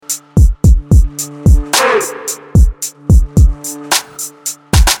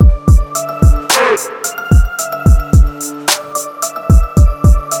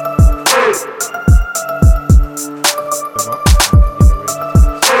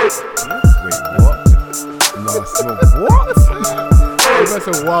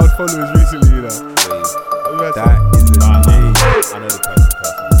Some wild followers recently, you know. That is a I know the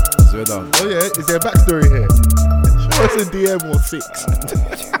person. Swear down. Oh yeah, is there a backstory here? Show us a DM or 6.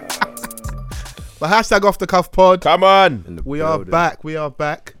 But hashtag off the cuff pod. Come on. We are back.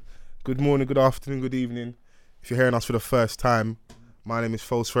 Good morning, good afternoon, good evening. If you're hearing us for the first time, my name is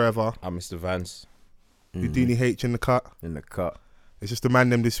False Forever. I'm Mr. Vance. Houdini H in the cut. In the cut. It's just the man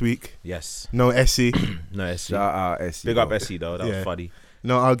them this week. Yes. No Essie. No Essie. Shout out Essie. Big up Essie though. That was funny.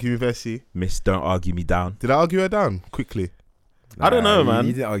 No argue with Essie. Miss, don't argue me down. Did I argue her down quickly? I don't know, man.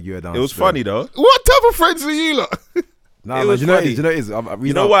 You didn't argue her down. It was funny though. What type of friends are you lot? Nah, It man, was you know funny. it is.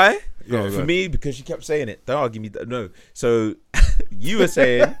 You know why? Go on. For me, because she kept saying it. Don't argue me. No. So you were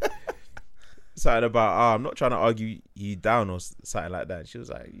saying something about, I'm not trying to argue you down or something like that. She was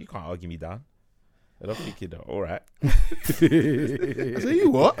like, you can't argue me down. And I'm thinking, all right. I say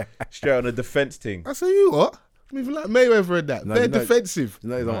you what? Straight on the defense thing. I say you what? Moving like Mayweather and that. No, They're you know- defensive. You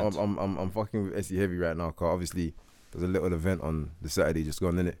know, I'm fucking with Essie heavy right now, cause obviously there's a little event on the Saturday just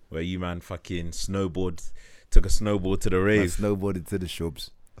gone, innit? Where you man fucking took a snowboard to the I rave. snowboarded to the shops.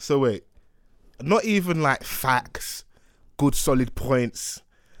 So wait, not even like facts, good solid points,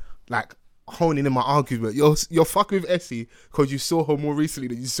 like honing in my argument. You're fucking with Essie because you saw her more recently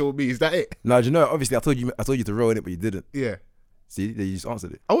than you saw me. Is that it? No, do you know? Obviously, I told you to roll in it, but you didn't. Yeah. See, you just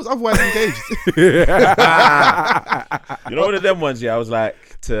answered it. I was otherwise engaged. You know, one of them ones, yeah, I was like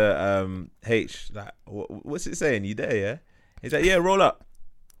to H, like, what's it saying? You there, yeah? He's like, yeah, roll up.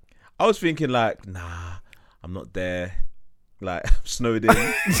 I was thinking like, nah, I'm not there. Like, I'm snowed in. Do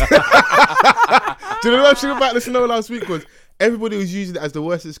you know what thing about the snow last week was everybody was using it as the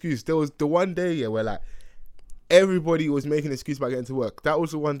worst excuse. There was the one day, yeah, where like everybody was making an excuse about getting to work. That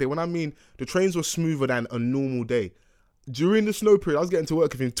was the one day when I mean the trains were smoother than a normal day. During the snow period, I was getting to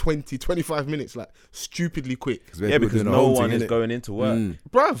work within 20, 25 minutes, like stupidly quick. Yeah, because no one is going into work.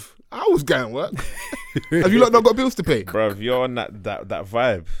 Bruv, I was going to work. Have you lot not got bills to pay? Bruv, you're on that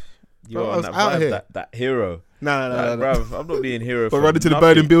vibe. You're Bro, I on was that out vibe, here. that hero. No. Bruv, I'm not being hero But for run into the nothing.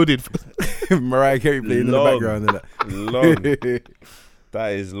 burning building. Mariah Carey playing in the Long. background and that. Long.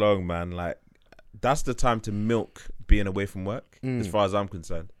 That is long, man. Like, that's the time to milk being away from work, as far as I'm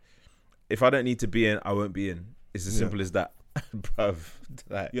concerned. If I don't need to be in, I won't be in. It's as simple as that. Bruv,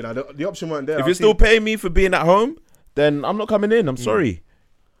 like, You know, the option weren't there. if you're still paying me for being at home, then I'm not coming in. I'm sorry.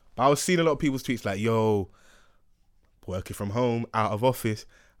 I was seeing a lot of people's tweets like, yo, working from home, out of office.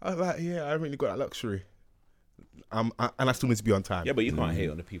 I was like, yeah, I really got that luxury. And I still need to be on time. Yeah, but you can't hate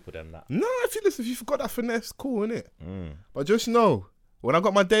on the people them that. No, if you forgot that finesse, cool, innit? But just know, when I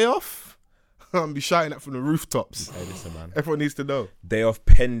got my day off, I'm going to be shouting that from the rooftops. Hey, listen, man. Everyone needs to know. Day off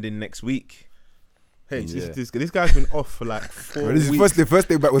pending next week. Hey, Yeah. this guy's been off for like 4 Bro, this weeks. is the first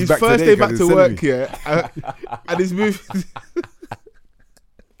day back was His back first today. day back to work, yeah. And he's moving,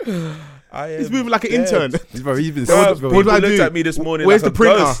 he's moving like an intern. He's been Bro, so people what do I looked do? at me this morning. Where's like the a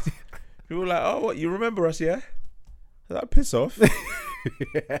printer? ghost. People were like, "Oh, what? You remember us, yeah?" That piss off.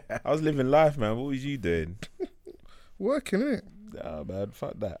 I was living life, man. What was you doing? Working, innit? Nah, man,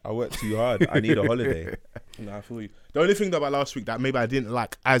 fuck that. I worked too hard. I need a holiday. No, I feel you. The only thing though about last week that maybe I didn't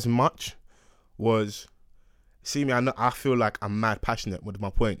like as much was, see me, I feel like I'm mad passionate with my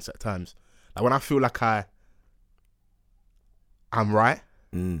points at times. Like when I feel like I'm right,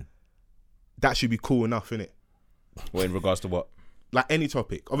 that should be cool enough, innit? Well, in regards to what? Like any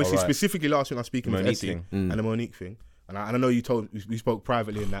topic. Obviously, Alright. specifically last week I was speaking with Monique Essie thing. and the Monique thing. And I know you we spoke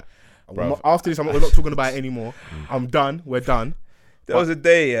privately in that. Bruv. After this, we're not talking about it anymore. I'm done. We're done. There was a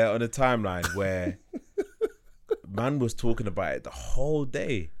day on the timeline where man was talking about it the whole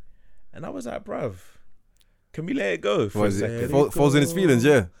day, and I was like, "Bruv, can we let it go for What a is second?" it? Falls in his feelings,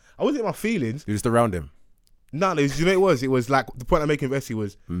 yeah. I wasn't in my feelings. You're just around him. No, you know what it was? It was like, the point I'm making with Essie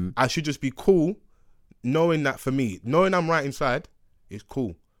was, I should just be cool, knowing that for me, knowing I'm right inside, is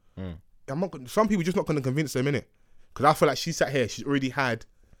cool. I'm not. Some people just not going to convince them, innit? Because I feel like she sat here, she's already had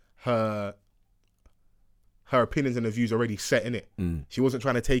her opinions and her views already set in it. She wasn't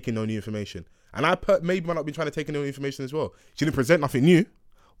trying to take in no new information. And maybe might not be trying to take in no new information as well. She didn't present nothing new,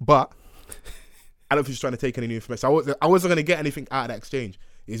 but I don't think she's trying to take any new information. I wasn't going to get anything out of that exchange.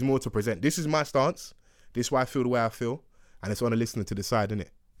 It's more to present. This is my stance. This is why I feel the way I feel. And it's on the listener to decide, innit?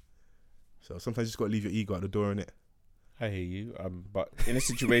 So sometimes you just got to leave your ego at the door, innit? I hear you. But in a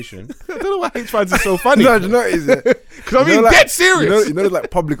situation, I don't know why H fans are so funny. No, do you know what it is? Because I mean, like, dead serious. You know, like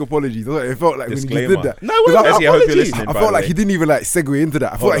public apologies. It felt like when he Disclaimer. did that. No, it wasn't Leslie, I hope you're apologies. listening. I by felt the like way. he didn't even like segue into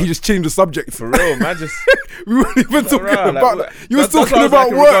that. I felt like he just changed the subject. For real, man. Just We weren't even talking Alright, about like, that. You was that's talking what I about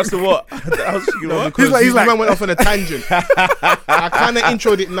in work. regards to what? I was thinking, what? Because He's he's like- man went off on a tangent. I kind of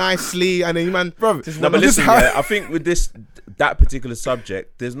introed it nicely, and then you man. Bruv, just No, but went off. listen, yeah, I think with that particular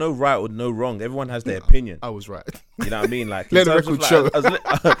subject, there's no right or no wrong. Everyone has their opinion. I was right. You know what I mean? Like, Let in the terms of,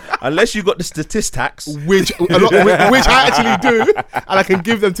 record show. unless you got the statistics, Which I actually do, and I can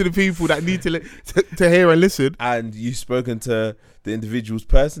give them to the people that need to hear and listen. and you've spoken to the individuals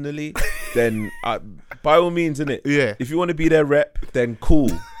personally, then by all means, innit? Yeah. If you want to be their rep, then cool.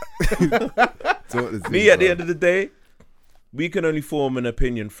 Me, at the end of the day, we can only form an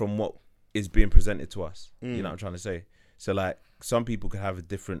opinion from what is being presented to us. You know what I'm trying to say? So, like, some people could have a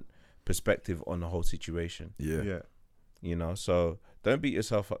different perspective on the whole situation. Yeah. You know, so don't beat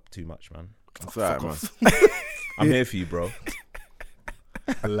yourself up too much, man. That's alright, man. I'm here for you, bro.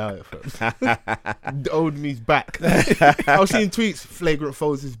 Allow it, fam. The old me's back. I was seeing tweets. Flagrant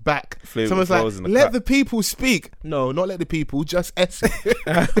Foes is back. Flagrant Someone's Foes in like, the let cut. the people speak. No, not let the people. Just Essie.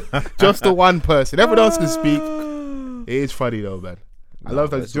 Just the one person. Everyone else can speak. It is funny though, man. I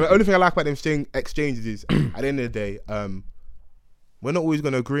love that. that's The only thing I like about them exchanges is, at the end of the day, we're not always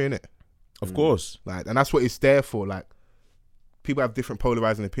going to agree in it. Of course. Like, and that's what it's there for. Like, people have different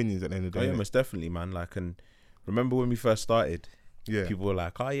polarizing opinions at the end of the Oh, day. yeah, innit? most definitely, man. Like, and remember when we first started, Yeah. people were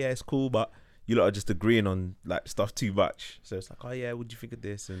like, oh, yeah, it's cool, but you lot are just agreeing on, like, stuff too much. So it's like, oh, yeah, what do you think of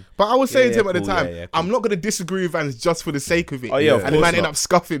this? And But I was saying to him at the cool, time, yeah, cool. I'm not going to disagree with Vans just for the sake of it. Oh, yeah, of and the course man end not. up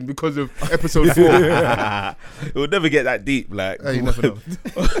scuffing because of episode 4. it would never get that deep. Like, You never know.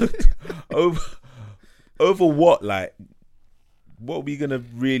 over what? Like, what are we going to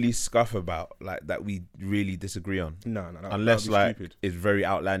really scuff about? Like, that we really disagree on? No, Unless, that'd be like, stupid. it's very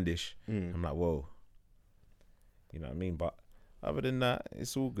outlandish. I'm like, whoa. You know what I mean? But other than that,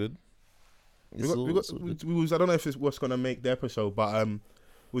 it's all good. We was, I don't know if it's what's going to make the episode, but we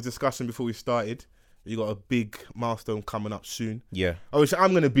were discussing before we started. You got a big milestone coming up soon. Yeah. Obviously,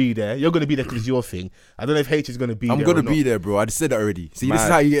 I'm going to be there. You're going to be there because it's your thing. I don't know if H is going to be I'm there. gonna or not. be there, bro. I just said that already. See, this is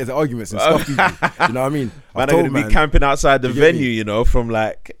Mad. how you get into arguments and stuff. You know what I mean? Man, I've I'm told going to be camping outside the You get venue, me? you know, from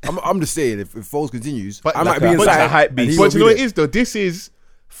like... I'm just saying, if Foles continues, But I might like be a- inside. but it's a hype and beast. he But won't you be know what it there. is though? This is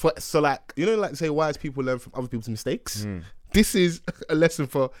for, so like, you know, like say wise people learn from other people's mistakes. This is a lesson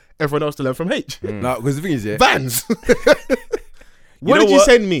for everyone else to learn from H. No, because the thing is, yeah, Vans. What know did you what?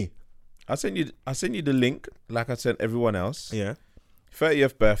 send me? I sent you the link, like I sent everyone else. Yeah.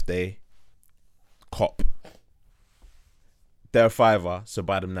 30th birthday, cop. They're a $5, so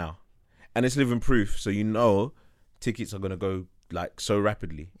buy them now. And it's living proof, so you know tickets are going to go like so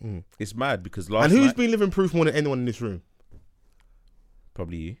rapidly. It's mad because last And who's night, been living proof more than anyone in this room?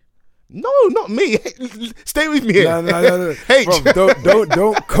 probably you. No, not me. Stay with me here. No. H. Bro,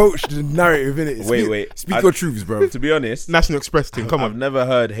 don't coach the narrative in it. Wait. Speak your truths, bro. To be honest, National Express thing. Come I've on. never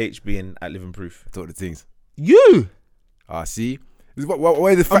heard H being at living proof. Talk the things. You. See, this is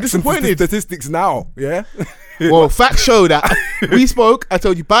where the facts and disappointed. statistics now. Yeah, Well, facts show that we spoke. I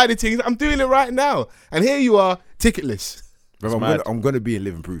told you buy the things. I'm doing it right now, and here you are, ticketless. bro, mad. I'm gonna be in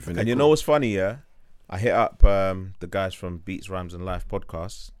living proof. And you know what's funny, yeah? I hit up the guys from Beats, Rhymes and Life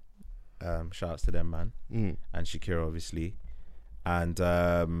podcast. Shout outs to them, man. And Shakira, obviously. And,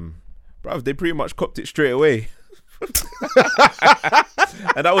 bruv, they pretty much copped it straight away.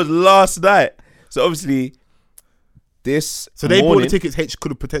 And that was last night. So, obviously, this So they bought morning, the tickets H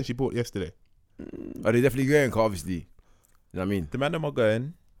could have potentially bought yesterday. Are they definitely going? 'Cause obviously, you know what I mean. the man them are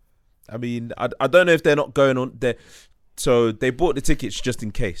going. I mean, I don't know if they're not going on there. So, they bought the tickets just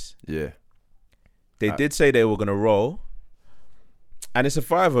in case. Yeah, They did say they were going to roll. And it's a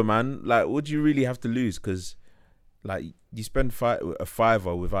 $5, man. Like, what do you really have to lose? Because, like, you spend a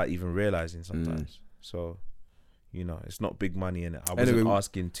 $5 without even realizing sometimes. So, you know, it's not big money in it. I wasn't Anyway,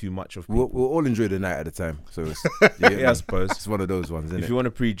 asking too much of people. we'll all enjoy the night at a time. So it's, you get Yeah, I me? suppose. It's one of those ones, isn't If it? you want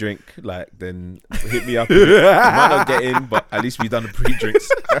a pre-drink, like, then hit me up. You might not get in, but at least we've done the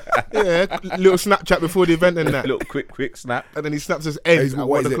pre-drinks. Yeah, little Snapchat before the event and A that. little quick snap. And then he snaps his Hey, ends at what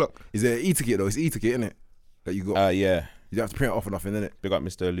 1 is it? o'clock. Is it an e-ticket though? It's e-ticket, isn't it? That you got. Yeah. You don't have to print it off or nothing, innit? Big up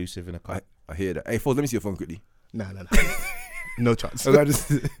Mr. Elusive in a car. I hear that. Hey, Foles, let me see your phone quickly. No. No chance. So I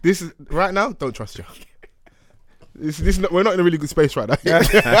just, This is right now. Don't trust you. We're not in a really good space right now.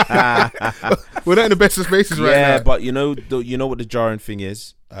 We're not in the best of spaces right Yeah, now. but you know what the jarring thing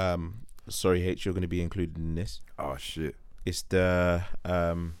is? Sorry, H, you're going to be included in this. oh shit. It's the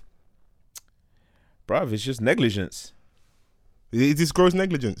bruv, it's just negligence. It is gross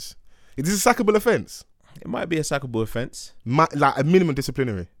negligence. It is a sackable offence. It might be a sackable offence Like a minimum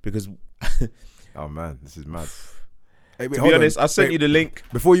disciplinary. because, Oh man, this is mad. Hey, wait, to hold be on. honest, I sent Wait, you the link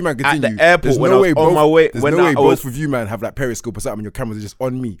before you man continue. at the airport there's when no I was way on both, my way. There's When no way I both was, of you man have like periscope or something and your cameras are just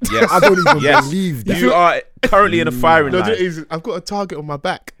on me. Yes. I don't even Yes. believe that. you are currently in a firing No, line. it is. I've got a target on my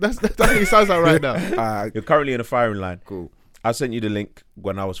back. That's what it sounds like right now. You're currently in a firing line. Cool. I sent you the link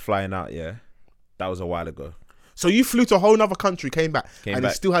when I was flying out. Yeah, that was a while ago. So you flew to a whole other country, came back, Came and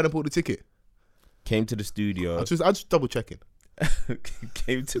back. you still hadn't bought the ticket. Came to the studio. I just double checking.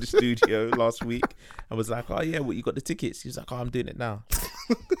 Came to the studio last week. I was like, oh yeah, what, you got the tickets? He was like, oh, I'm doing it now.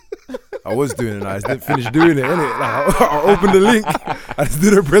 I was doing it. I just didn't finish doing it. Innit? Like, I opened the link. I just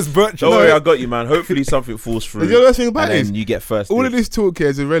didn't press button. Don't worry, I got you, man. Hopefully something falls through. The other thing about and it then is, you get first. all of dibs. this talk here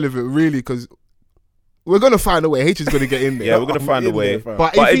is irrelevant, really, because we're gonna find a way. H is gonna get in there. Yeah, we're gonna find a in way. there, fam.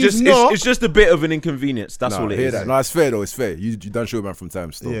 But But if it he's just not, it's just a bit of an inconvenience. That's Nah, all it hear is. that. No, it's fair though. It's fair. You done show man from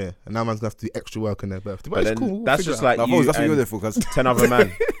time still. yeah, and now man's gonna have to do extra work on their birthday. But, But it's then cool. We'll that's figure just it out. like Nah, you that's what you're and there for, cuz. 10 other man.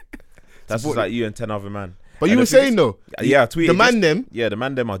 That's just Support- like you and 10 other man. But you And were the thing saying though, Yeah, I tweeted. the man them, Yeah, the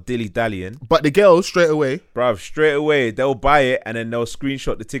man them are dilly dallying, but the girls straight away. bruv. Straight away, they'll buy it and then they'll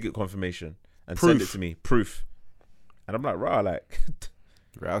screenshot the ticket confirmation and send it Proof. to me. Proof. And I'm like, rah, like,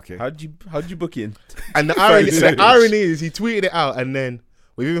 Right, okay. how'd you book in? And the Very irony is, he tweeted it out, and then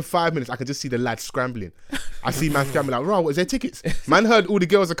within 5 minutes, I can just see the lad scrambling. I see man scrambling like, "Raw, what is there tickets?" Man heard all the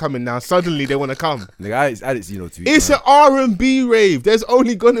girls are coming now. Suddenly they want to come. Nigga, I didn't see no tweet. It's man. an R&B rave. There's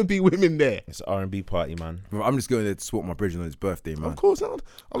only gonna be women there. It's an R&B party, man. Bro, I'm just going there to swap my bridge on his birthday, man. Of course not.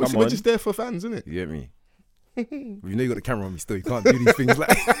 Obviously, Come we're on. just there for fans, isn't it? You get me? You know you got the camera on me still. You can't do these things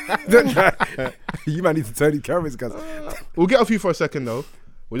like. Don't try. You might need to turn the cameras, guys. We'll get off you for a second though.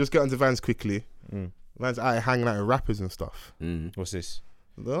 We'll just get onto Vans quickly. Mm. Vans out hanging out with rappers and stuff. What's this?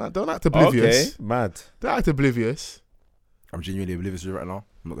 Don't act oblivious. Okay, mad. Don't act oblivious. I'm genuinely oblivious right now.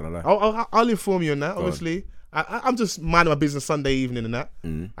 I'm not gonna lie. I'll inform you on that. Go on. Obviously, I'm just minding my business Sunday evening and that.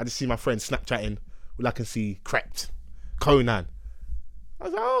 Mm. I just see my friends Snapchatting. All I can see Crept, Conan. I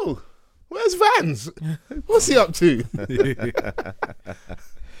was like, oh, where's Vans? What's he up to?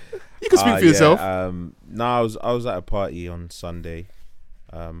 You can speak for yourself. No, I was at a party on Sunday.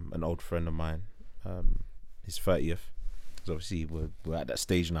 An old friend of mine, his 30th. So obviously we're at that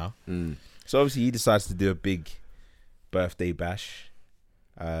stage now. Mm. So obviously he decides to do a big birthday bash.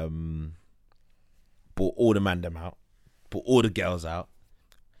 Brought all the man them out, brought all the girls out.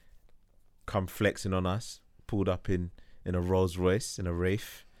 Come flexing on us. Pulled up in a Rolls Royce, in a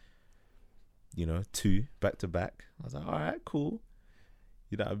Wraith. You know, 2 back to back. I was like, all right, cool.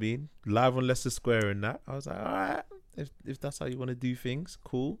 You know what I mean? Live on Leicester Square and that. I was like, all right, if that's how you want to do things,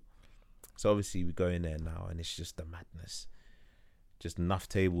 cool. So obviously we go in there now and it's just the madness. Just enough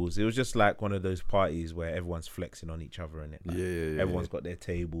tables. It was just like one of those parties where everyone's flexing on each other in it. Like, Yeah. everyone's got their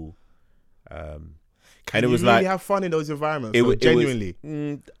table. Can and it you was really like have fun in those environments? it So was genuinely.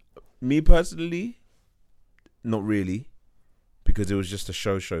 Me personally, not really, because it was just a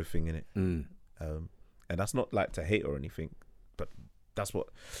show thing in it. Mm. And that's not like to hate or anything, but that's what,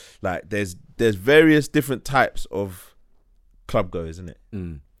 like, there's various different types of club goers, isn't it?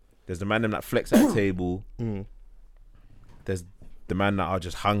 Mm. There's the man them that flex at a table. Mm. There's the man that are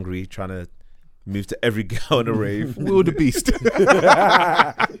just hungry, trying to move to every girl on a rave. Will the beast.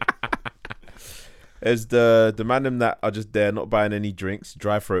 There's the man them that are just there, not buying any drinks,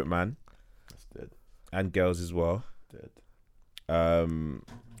 dry throat man. That's dead. And girls as well. Dead.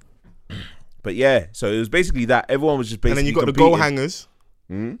 But yeah, so it was basically that. Everyone was just And basically then you got the competing. goal hangers.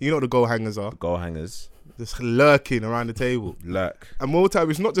 Hmm? You know what the goal hangers are? Goal hangers. Just lurking around the table. Lurk. And more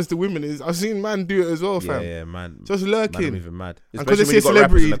time, it's not just the women. I've seen man do it as well, Yeah, fam. yeah, man. Just Man, lurking. I'm even mad. And 'cause Especially they when see you a got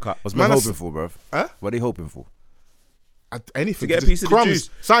rappers in the celebrity- cut. What's Man, man that's- hoping for, bruv? Huh? What are they hoping for? Anything. To get a just piece of the crumbs. juice.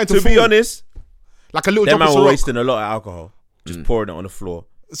 Something To to be fall. honest, Like a little them drop man of were Ciroc. wasting a lot of alcohol, just pouring it on the floor.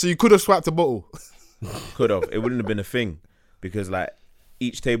 So you could have swiped a bottle. Could have. It wouldn't have been a thing because like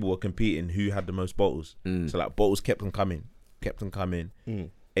each table were competing who had the most bottles. So like bottles kept on coming.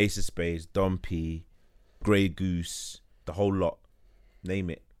 Ace of Spades, Dom P, Grey Goose, the whole lot. Name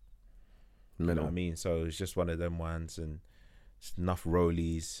it. You know what I mean? So it's just one of them ones and it's enough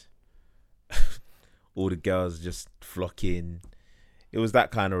rollies. All the girls just flocking. It was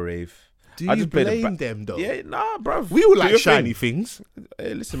that kind of rave. Do I you just played the blame them though? Yeah, nah, bruv. We all Do like your shiny thing. things.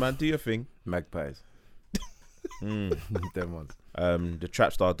 Hey, listen, man, do your thing. Magpies. Them ones. The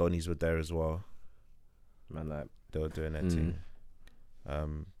Trap Star Donnies were there as well. Man, like. They were doing their thing.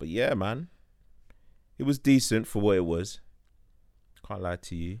 But yeah, man, it was decent for what it was. Can't lie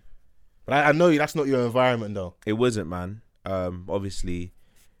to you. But I know that's not your environment though. It wasn't, man. Obviously,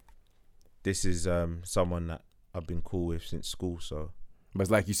 this is someone that I've been cool with since school, so But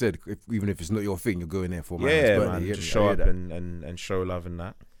it's like you said, even if it's not your thing, you're going there for Yeah, birthday, man. you Just get show me? I up hear that. and show love and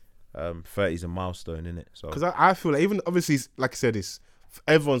that. 30's a milestone, innit? So Because I feel like, even obviously, like I said,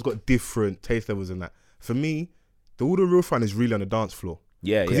 everyone's got different taste levels and that. For me, all the real fun is really on the dance floor.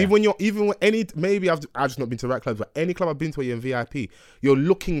 yeah, Because even when maybe I've just not been to the right clubs, but any club I've been to where you're in VIP, you're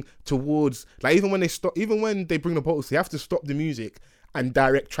looking towards, like, even when they bring the bottles, they have to stop the music and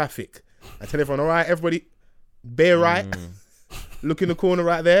direct traffic and tell everyone, all right, everybody, bear right. Look in the corner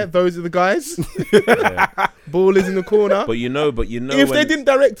right there. Those are the guys. Ball is in the corner. But you know, If they didn't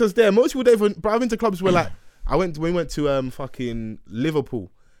direct us there, most people don't even. But I've been to clubs where, like, we went to fucking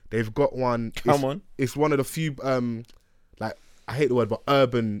Liverpool. They've got one. Come on. It's one of the few like, I hate the word, but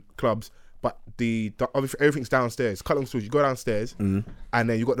urban clubs. But obviously everything's downstairs. Cut long story, you go downstairs, and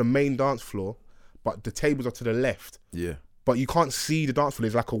then you got the main dance floor, but the tables are to the left. Yeah. But you can't see the dance floor.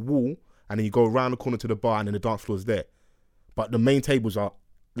 There's like a wall, and then you go around the corner to the bar, and then the dance floor's there. But the main tables are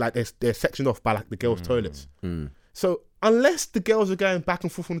like they're sectioned off by like the girls' toilets. So unless the girls are going back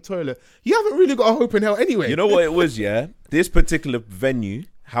and forth on the toilet, you haven't really got a hope in hell anyway. You know what it was, yeah? This particular venue,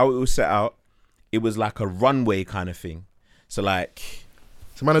 how it was set out, it was like a runway kind of thing. So like,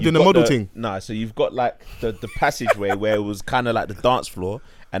 So man are you've doing the got model thing. Nah, so you've got like the passageway where it was kind of like the dance floor,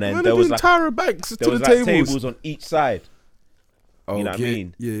 and then Man there are was doing like Tyra Banks to there the was like tables. tables on each side. You know what I Okay.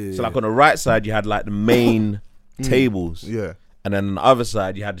 mean? Yeah. So like on the right side you had like the main tables, Yeah. and then on the other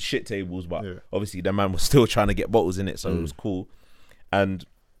side you had the shit tables, but Yeah. obviously the man was still trying to get bottles in it, so it was cool. And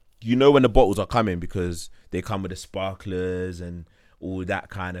you know when the bottles are coming because they come with the sparklers and all that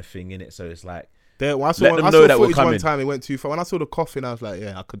kind of thing in it. So it's like, When I saw, Let them I know saw that we're footage one coming. time, it went too far. When I saw the coffin, I was like,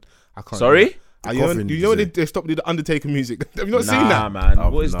 yeah, I can't. sorry, You know, coffin, you know when did they stopped the Undertaker music? Have you not seen nah, that? man. Oh,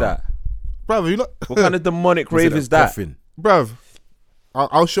 What is no. that? Bruv, you not, What kind of demonic Was it rave a is that? coffin? bruv,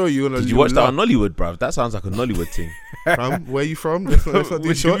 I'll show you. Did you watch that on Nollywood, bruv? That sounds like a Nollywood thing. From where you from? Let's not do What do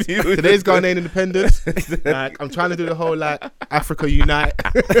you shots. mean? Today's Ghanaian independence. Like, I'm trying to do the whole like Africa unite.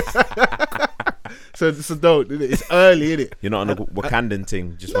 so don't. It's early, innit? You're not on the Wakandan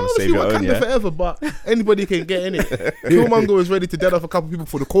thing. Just No, want to obviously save your own, Wakanda yeah? forever, but anybody can get in it. Killmonger was ready to dead off a couple people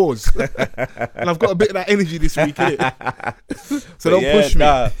for the cause, and I've got a bit of that energy this week, innit? So don't push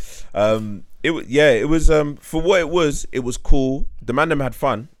me. It was for what it was cool. The man them had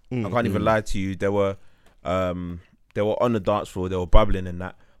fun. I can't even lie to you. They were on the dance floor, they were bubbling and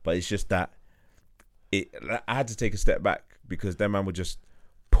that, but it's just that I had to take a step back because them man were just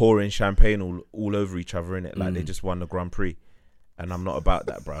pouring champagne all over each other in it, like they just won the Grand Prix. And I'm not about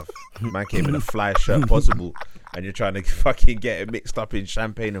that, bruv. Man came in the flyest shirt possible, and you're trying to fucking get it mixed up in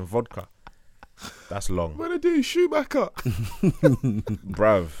champagne and vodka. That's long. What I do? Shoot back up.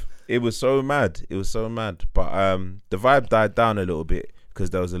 Bruv, it was so mad. It was so mad. But the vibe died down a little bit because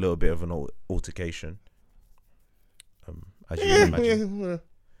there was a little bit of an altercation. As you can imagine.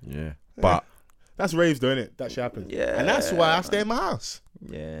 Yeah. But That's raves, though, innit? That shit happens. Yeah, and that's why I stay in my house.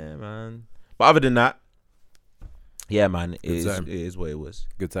 yeah, man. But other than that, yeah, man, it time. is what it was.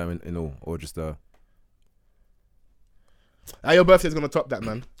 Good time in all, or just Your birthday's gonna top that,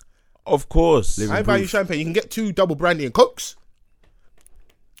 man. Of course. Living I ain't buying you proof. champagne. You can get 2 double brandy and cokes.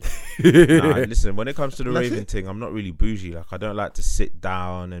 Nah, listen, when it comes to the That's raving it. thing, I'm not really bougie. Like, I don't like to sit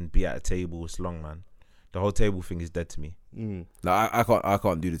down and be at a table. It's long, man. The whole table thing is dead to me. No, I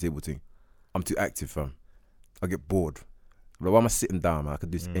can't do the table thing. I'm too active, fam. I get bored. Like, why am I sitting down, man? I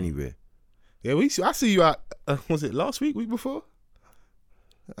could do this anywhere. Yeah, I see you at, was it last week before?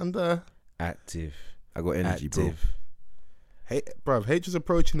 And, Active. I got energy, bro. Active. hey, bruv, H is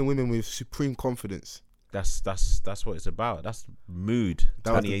approaching the women with supreme confidence. That's what it's about. That's mood.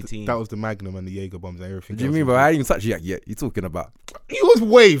 That was 2018. that was the Magnum and the Jaeger bombs and everything. What do you else. mean, bro? I ain't even touched it yet. You talking about He was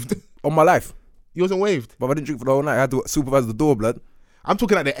waved. on my life? He wasn't waved. But I didn't drink for the whole night. I had to supervise the door, blood. I'm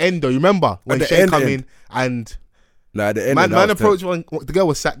talking at the end, though. You remember when the Shane end, come end. in and Nah, at the end. man approached one. The girl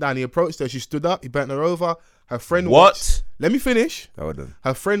was sat down. He approached her. She stood up. He bent her over. Her friend What? watched. Let me finish. That was done.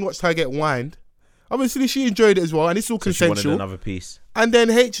 Her friend watched her get wined. Obviously, she enjoyed it as well, and it's all So she wanted consensual. another piece. And then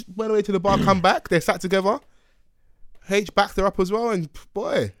H went away to the bar, come back. They sat together. H backed her up as well, and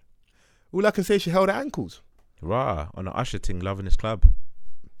boy, all I can say, she held her ankles. Rah, on the Usher thing, loving his club.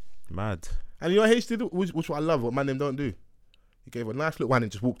 Mad. And you know what H did, which what I love, what man them don't do. He gave her a nice little wine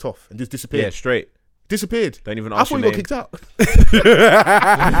and just walked off and just disappeared. Yeah, straight. Disappeared. Don't even I ask thought your he got name. kicked out.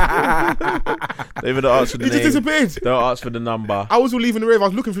 Don't even ask for the He just name. disappeared. Don't ask for the number. I was all leaving the rave. I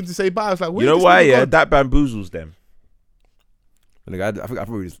was looking for him to say bye. I was like, where You know this why? nigga Yeah, gone? that bamboozles them. Nigga, I think I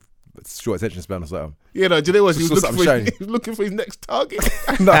probably just short attention span or something. Yeah, no, do you know what? He was, Saw looking something for shiny. he was looking for his next target.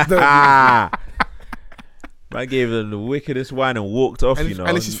 No, Ah. Man gave them the wickedest wine and walked off, and, you know.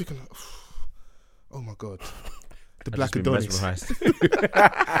 and it's just thinking, oh my God. The I've Black just been Adonis.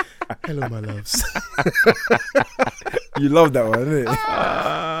 mesmerised. Hello, my loves. You love that one, innit?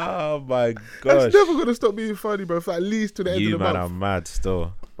 Oh my That's gosh. never gonna stop being funny, bro. For at least to the end You of the man month. are mad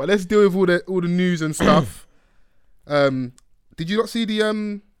still. But let's deal with all the news and stuff. Did you not see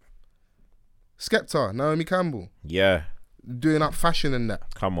the Skepta, Naomi Campbell, Yeah. doing up fashion and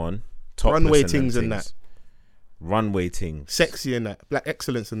that, Come on. Topless runway them things and that, Runway things. sexy and that, black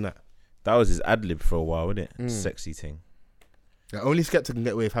excellence and that? That was his ad lib for a while, wasn't it? Sexy thing. Yeah, only Skepta can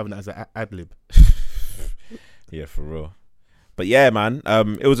get away with having that as an ad lib. Yeah, for real. But yeah, man.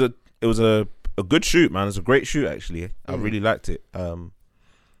 It was a good shoot, man. It was a great shoot actually. I really liked it.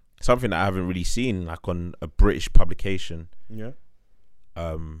 Something that I haven't really seen like on a British publication. Yeah.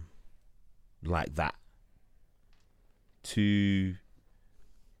 Like that. Two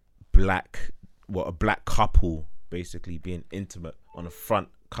a black couple basically being intimate on the front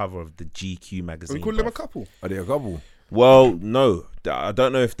cover of the GQ magazine. We call them a bruv. couple. Are they a couple? Well, no, I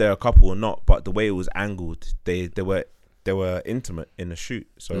don't know if they're a couple or not, but the way it was angled, they were intimate in the shoot.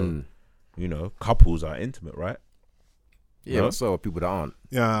 So, you know, couples are intimate, right? Yeah, No? but so are people that aren't.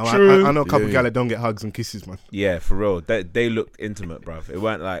 Yeah, True. I know a couple Yeah. gal that don't get hugs and kisses, man. Yeah, for real. They looked intimate, bruv. It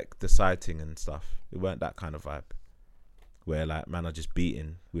weren't like the sighting and stuff. It weren't that kind of vibe where like man are just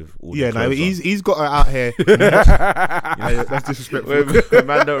beating with all. Yeah, the no, clothes on. he's got her out here. Yeah, that's disrespectful. Where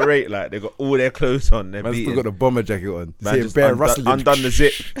man don't rate like they got all their clothes on. They're Man's still beating. got the bomber jacket on. Man See just bare rustling. undone the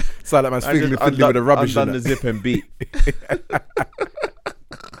zip. Sound like man's Man fiddling just with the rubbish. undone and the that. zip and beat.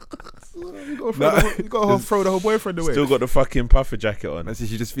 You got to throw the whole boyfriend away. Still got the fucking puffer jacket on. Man says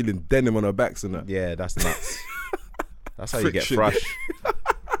she's just feeling denim on her backs and that. Yeah, that's nuts. That's how you get Friction. thrush.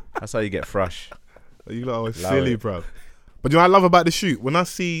 That's how you get thrush. You lot are Allow silly, it. bro. But you know what I love about the shoot? When I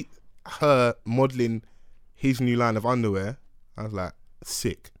see her modelling his new line of underwear, I was like,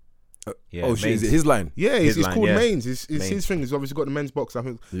 sick. Yeah, Oh shit, is mains- it his line? Yeah, His it's line, called yeah. Mains. It's Mains. his thing. He's obviously got the men's box. I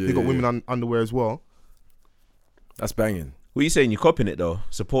think Yeah, they got yeah, women underwear as well. That's banging. What are you saying? You're copying it though,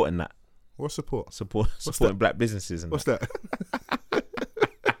 supporting that, What's support? supporting black businesses and What's that. that?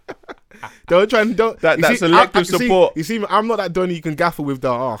 Don't try and don't. That- you that's see, selective see- support. You see, I'm not that Donny you can gaffle with the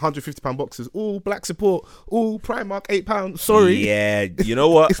 £150 boxes. All black support. All Primark £8. Sorry, Yeah, you know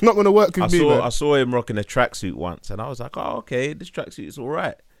what? it's not gonna work with me, I man. saw him rocking a tracksuit once, and I was like, oh okay, this tracksuit is all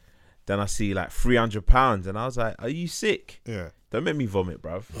right. Then I see like £300, and I was like, are you sick? Yeah. Don't make me vomit,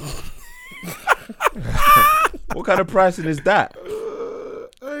 bruv. What kind of pricing is that?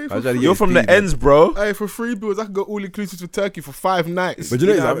 Hey, I for, tried to get You're his from the feed, man. ends, bro. hey, for $3, I can go all inclusive to Turkey for 5 nights. But You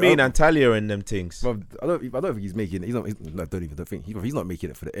you know know, what I mean? Antalya and them things. Bruv, I don't think he's making it. He's not. No, don't even think. He's not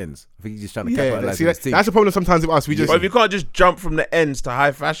making it for the ends. I think he's just trying to Yeah, capitalize see, on his team. that's the problem sometimes with us. We just But if you can't just jump from the ends to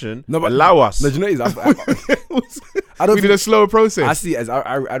high fashion, No, but- allow us. No, do you know what it is? I don't we did think, a slower process. I see it as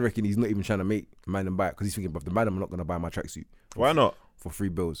I reckon he's not even trying to make man and buy it because he's thinking, but the man I'm not gonna buy my tracksuit Why not? for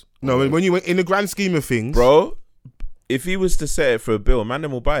 $3. No, when you went in the grand scheme of things, Bro, if he was to set it for a bill, man, then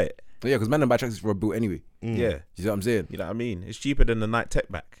will buy it. Yeah, because man don't buy tracksuits for a bill anyway. Yeah. You know what I'm saying? You know what I mean? It's cheaper than the Nike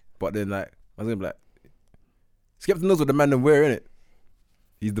Tech back. But then like I was gonna be like, Skepta knows what the man them wear, innit?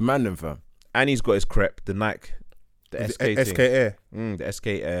 He's the man them fam. And he's got his crepe, the Nike, the SK thing. SK Air. The SK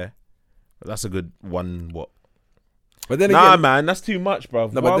Air. That's a good one. What? But then Nah, again, man, that's too much,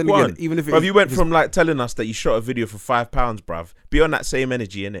 bruv. no, but then again, even if Bruv, you went if from like telling us that you shot a video for £5, bruv. Be on that same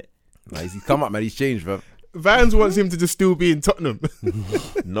energy, innit? nah, he's come up, man. He's changed, fam. Vans wants him to just still be in Tottenham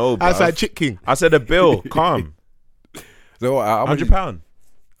No, bruv. outside Chick King. I said a bill. Calm. So how much? £100.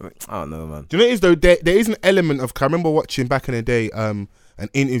 I don't know, man. Do you know what it is though? There is an element of. 'Cause I remember watching back in the day an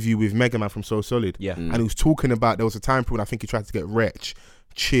interview with Mega Man from So Solid. Yeah. And he was talking about there was a time period I think he tried to get Wretch,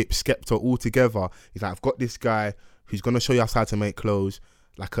 Chip, Skepta all together. He's like, I've got this guy who's gonna show you how to make clothes,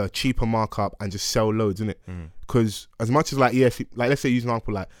 like a cheaper markup and just sell loads, innit? Because as much as like yes, like let's say use an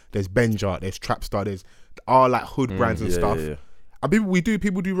example like there's Benja, there's Trapstar, there's all like hood brands and Yeah, stuff. yeah, yeah. And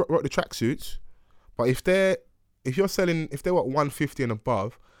people do rock the tracksuits, but if they're what 150 and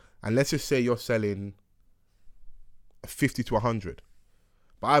above, and let's just say you're selling 50 to 100,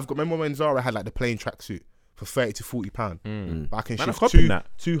 but remember when Zara had like the plain tracksuit for 30 to 40 pound, but I can Man, I'm shift copying that.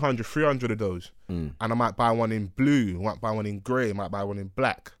 200, 300 of those, and I might buy one in blue, I might buy one in grey, I might buy one in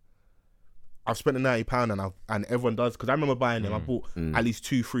black. I've spent the £90 and everyone does, because I remember buying them. I bought at least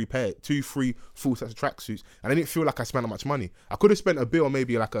two free full sets of tracksuits, and I didn't feel like I spent that much money. I could have spent a bill,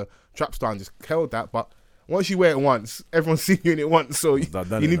 maybe like a Trapstar, and just held that. But once you wear it once, everyone's seen you in it once, so you Done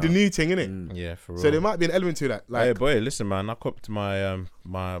need it the now. new thing, innit? Yeah, for real. So there might be an element to that. Like, Hey boy, listen man, I copped my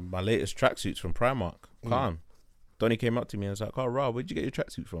my latest tracksuits from Primark. Calm. Donnie came up to me and was like, "Oh, Rob, where'd you get your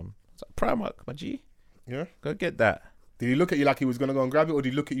tracksuit from?" I was like, "Primark, my G. yeah, Go get that." Did he look at you like he was gonna go and grab it, or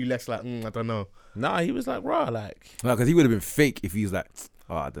did he look at you less like, I don't know? Nah, he was like, raw, like. No, because he would have been fake if he was like,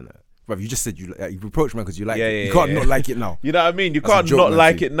 oh, I don't know. Bro, you just said you reproached man because you like Yeah, it. yeah, You can't yeah. not like it now. You know what I mean? You That's a can't joke, not man,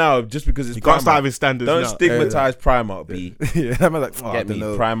 like see. it now just because it's You can't start Primark. having standards Don't now. stigmatize Primark, B. Yeah, I'm like, oh, I Get don't me,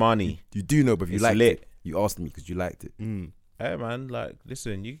 know. Primani. You do know, but if you It's liked lit. it, you asked me because you liked it. Hey man, like,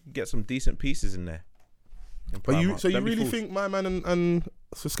 listen, you can get some decent pieces in there. In But you, Primark. so you Don't be really fools. think my man and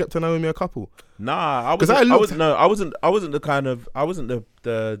Skepta and Naomi are a couple? Nah, I 'Cause wasn't. I I, looked- wasn't. No, I wasn't. I wasn't the kind of. I wasn't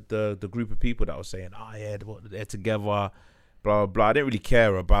the group of people that was saying, "Oh yeah, they're together," blah blah blah. I didn't really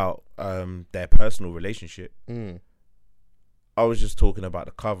care about their personal relationship. I was just talking about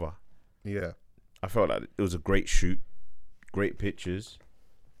the cover. Yeah. I felt like it was a great shoot, great pictures.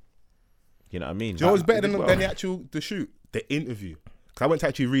 You know what I mean? Do you know what's Like, better it did than well. the shoot? The interview. Because I went to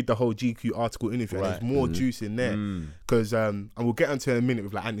actually read the whole GQ article interview, and Right. there's more juice in there. Because and we'll get into it in a minute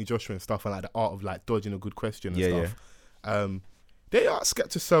with like Anthony Joshua and stuff, and like the art of like dodging a good question and Yeah, stuff. They asked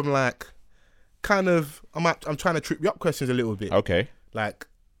Skepta some like kind of I'm trying to trip you up questions a little bit. Okay. Like,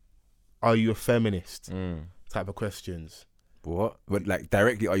 are you a feminist? Type of questions. What? But like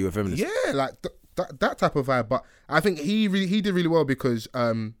directly, are you a feminist? Yeah, like that type of vibe. But I think he did really well because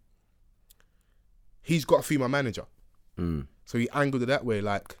he's got a female manager, so he angled it that way.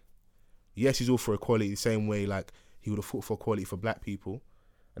 Like, yes, he's all for equality, the same way like he would have fought for equality for black people.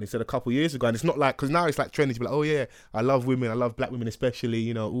 And he said a couple years ago, and it's not like, because now it's like trendy to be like, oh yeah, I love women, I love black women especially,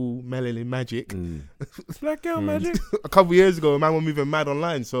 you know, ooh, melanin magic. Black girl magic. A couple years ago, a man was moving mad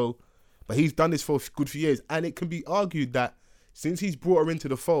online. So, but he's done this for a good few years, and it can be argued that since he's brought her into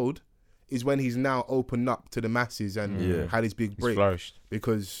the fold, is when he's now opened up to the masses and had his big It's break. flourished.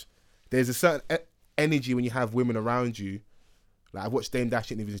 Because there's a certain energy when you have women around you. Like, I've watched Dame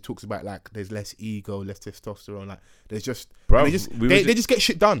Dash interviews. He talks about like there's less ego, less testosterone. Like there's just, Bro, they just we were they just get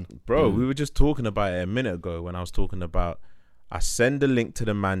shit done. Bro, we were just talking about it a minute ago when I was talking about I send the link to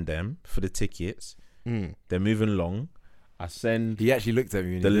the man them for the tickets. They're moving along. I send He actually looked at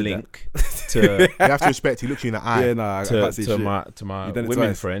me. When the he did link to You have to respect. He looks you in the That. eye. Yeah, nah, I to, can't see to shit. my You done it women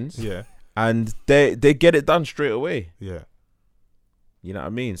twice. friends. Yeah, And they get it done straight away. yeah. You know what I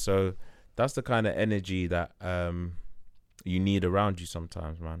mean? So that's the kind of energy that you need around you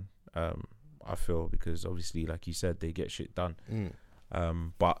sometimes, man. I feel, because obviously, like you said, they get shit done.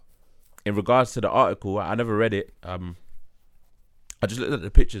 But in regards to the article, I never read it. I just looked at the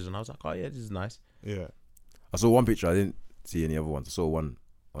pictures and I was like, oh yeah, this is nice. Yeah. I saw one picture. I didn't see any other ones. I saw one.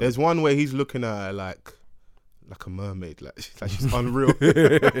 There's one where he's looking at her like a mermaid, like she's unreal.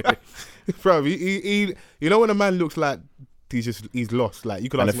 Bro, he you know when a man looks like he's lost. Like you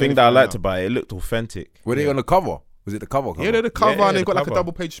could. And the ask him thing that I anything right liked now. about it looked authentic. Were they on the cover? Was it the cover? Yeah, they're the cover Yeah, and they've the got like a cover.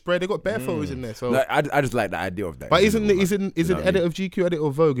 double page spread. They got bare photos in there. So, No, I just like the idea of that. but You isn't know, it? like, Isn't you know the what I edit mean? of GQ, edit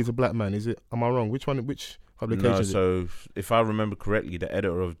of Vogue is a black man? Is it? Am I wrong? Which one? Which publication? No, is it? so if I remember correctly, the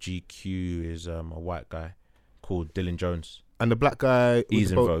editor of GQ is a white guy called Dylan Jones. And the black guy. with He's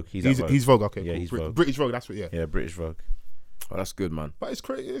the in Vogue- Vogue. He's at Vogue. He's Vogue. Okay, Yeah, cool. he's Vogue. British Vogue. That's what. Yeah. Yeah, British Vogue. Oh, that's good, man. But it's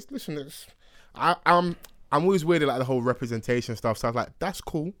crazy. Listen, I'm always weirded like the whole representation stuff. So I was like, that's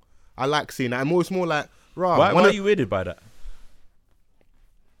cool. I like seeing that. I'm always more like, right. Why are you weirded by that?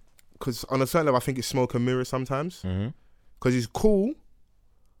 Because on a certain level, I think it's smoke and mirror sometimes. Because it's cool,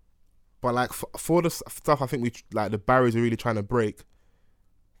 but like for the stuff, I think we like the barriers are really trying to break.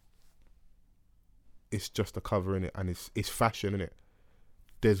 It's just a cover in it, and it's fashion in it.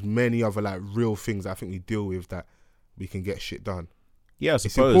 There's many other like real things I think we deal with that we can get shit done. Yeah, I It's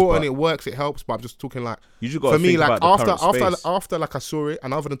suppose. important, but it works, it helps. But I'm just talking like you just got for to me, think like about the current space. after like I saw it,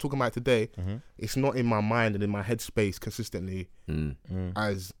 and other than talking about it today, it's not in my mind and in my headspace consistently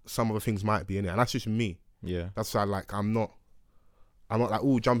as some of the things might be in it, and that's just me. Yeah. That's why like I'm not like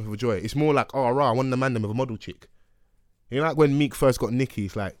all jumping for joy. It's more like, oh right, I want the man them with a model chick. You know, like when Meek first got Nicki,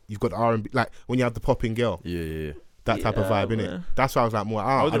 it's like you've got the R&B, like when you have the popping girl, Yeah. that type of Yeah, vibe, innit? man. That's why I was like more.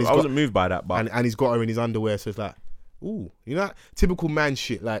 I wasn't moved by that, but and he's got her in his underwear, so it's like, ooh, you know, that typical man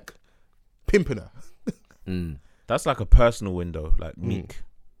shit, like pimping her. that's like a personal window, like Meek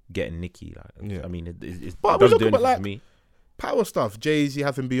getting Nicki. Like, Yeah. I mean, it But we doesn't look do at, anything like, for me. Power stuff. Jay-Z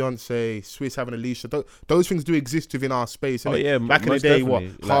having Beyonce, Swiss having Alicia. Those things do exist within our space. Oh, innit? yeah, back in the most day, what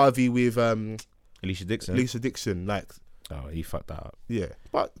definitely. Like- Harvey with Alicia Dixon. Lisa Dixon, like. Oh, he fucked that up. Yeah,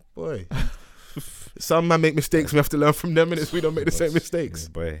 but boy, some man make mistakes. We have to learn from them, and we don't make the same mistakes. Yeah,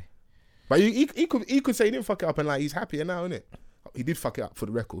 boy. But he could say he didn't fuck it up, and like he's happier now, innit? He did fuck it up for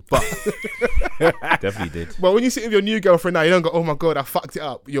the record, but Definitely did. well, when you sit with your new girlfriend now, you don't go, "Oh my god, I fucked it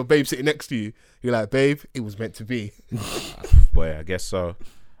up." Your babe sitting next to you, you're like, "Babe, it was meant to be." Boy, I guess so.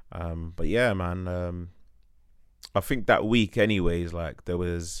 But yeah, man. I think that week, anyways, like there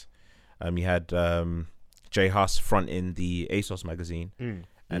was, you had Jay Huss fronting the ASOS magazine, Mm.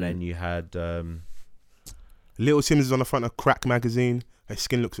 and then you had Little Sims is on the front of Crack magazine. Her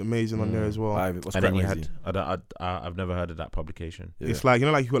skin looks amazing on there as well. What's and then you magazine? had I've never heard of that publication. Yeah. It's like, you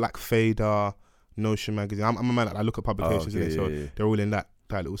know, like you got like Fader, Notion magazine. I'm a man that I look at publications, okay, innit? So yeah. they're all in that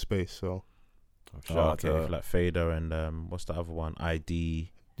little space. So Shout Oh, out okay, to- like Fader and what's the other one?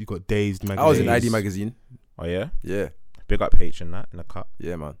 ID. you got Dazed magazine. I was in Days. ID magazine. Oh yeah, Yeah, big up H in that in the cut.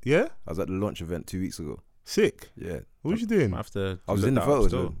 yeah, man. Yeah, I was at the launch event 2 weeks ago. sick. Yeah, What was you doing? I have to. I was look in the that up photos.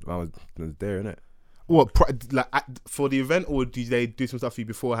 still. Man. I was there, innit? What for the event, or did they do some stuff for you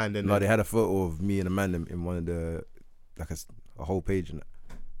beforehand? And No, then- they had a photo of me and a man in one of the like a whole page in it.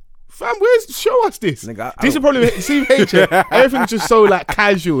 Fam, show us this. Nigga, This is probably CH. Everything's just so like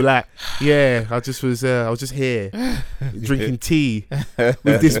casual. Like, yeah, I was just here drinking tea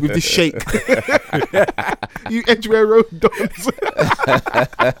with this shake. You Edgware Road dons.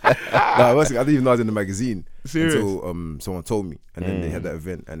 I didn't even know I was in the magazine Serious? until someone told me, and then they had that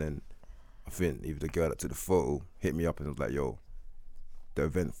event, and then I think either the girl that took the photo hit me up and was like, "Yo, the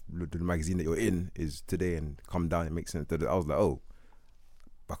event, the magazine that you're in is today, and come down. It makes sense." I was like, "Oh,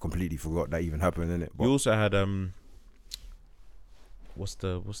 I completely forgot that even happened, innit?" You also had what's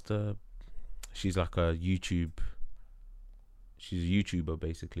the she's like a YouTube. She's a YouTuber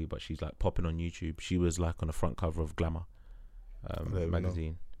basically, but she's like popping on YouTube. She was like on the front cover of Glamour don't even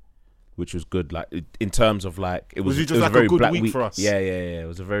magazine, which was good. Like in terms of like it was it just was like a very good black week for us? Yeah. It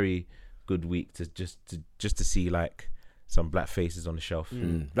was a very good week to just see like some black faces on the shelf.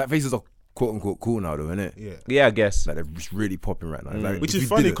 Black faces are quote unquote cool now, though, innit? Yeah. Yeah, I guess. Like they're just really popping right now. Like, Which if is you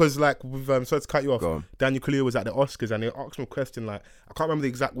funny didn't- because, like, with sorry to cut you off, Go on. Daniel Kaluuya was at the Oscars and they asked him a question. Like, I can't remember the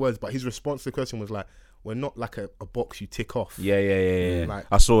exact words, but his response to the question was like, "We're not like a box you tick off." Yeah. Like-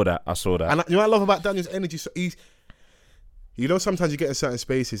 I saw that. And you know what I love about Daniel's energy? So he's, you know, sometimes you get in certain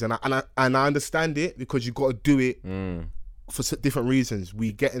spaces, and I understand it because you got to do it for different reasons.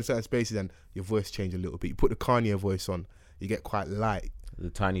 We get in certain spaces and your voice change a little bit. You put the Kanye voice on, you get quite light. The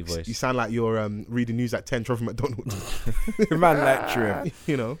tiny voice. You sound like you're reading news at 10, Trevor McDonald. man like Trim.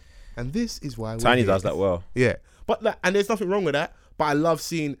 You know, and this is why Tiny we're does here. that well. Yeah, but like, and there's nothing wrong with that. But I love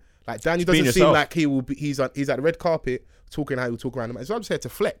seeing like Daniel being doesn't seem yourself. like he will be. He's at the red carpet talking how he will talk around him. So I'm just here to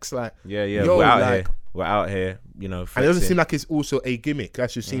flex, like Yeah. Yo, We're out like- here. We're out here. You know, and it doesn't flexing. seem like it's also a gimmick.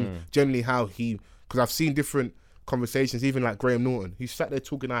 That's just seem generally how he. Because I've seen different conversations, even like Graham Norton. He sat there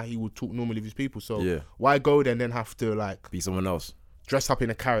talking how he would talk normally with his people. So Yeah. why go there and then have to like Be someone else. dress up in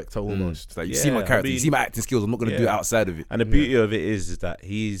a character almost? It's like you Yeah, see my character, I you mean- see my acting skills. I'm not gonna do it Yeah. outside of it. And the beauty of it is that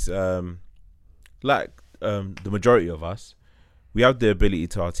he's like the majority of us, we have the ability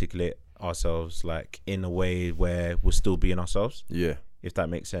to articulate ourselves like in a way where we're still being ourselves, Yeah, if that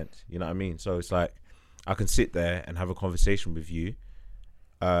makes sense. You know what I mean? So it's like I can sit there and have a conversation with you,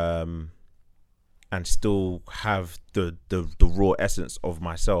 and still have the raw essence of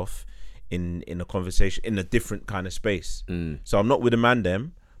myself in a conversation in a different kind of space. So I'm not with a man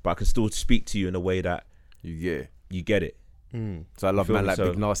them, but I can still speak to you in a way that you get it. So I love Feel man me? like So-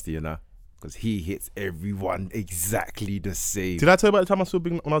 Big Nasty, you know, because he hits everyone exactly the same. Did I tell you about the time I saw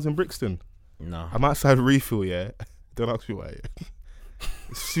Big when I was in Brixton? No. I'm outside Refill, yeah. Don't ask me why.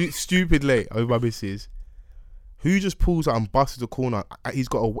 Stupid late. I with my missus. Who just pulls out and busts the corner? He's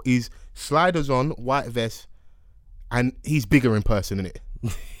got his sliders on, white vest, and he's bigger in person, isn't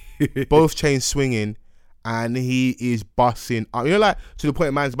it? Both chains swinging, and he is busting. You know, like to the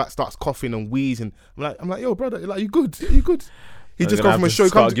point, man's back starts coughing and wheezing. I'm like, yo, brother, like you good? You good? He just come from a show.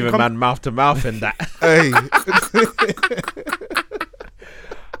 Start giving man mouth to mouth and that. Hey.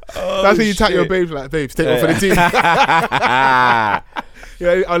 Oh, That's how you tap your babes, like, babes, take one for the team.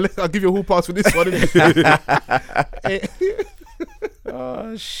 Yeah, I'll give you a hall pass for this one, innit?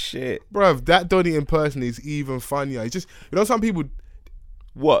 Oh shit! Bruv, that Donny in person is even funnier. It's just, you know, some people,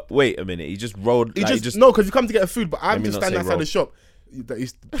 What? Wait a minute. He just rolled. he Like, just no, because you come to get a food, but I'm me just not standing say outside the shop.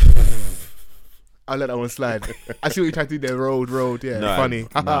 I'll let that one slide. I see what you tried to do there. Road, yeah, No, funny.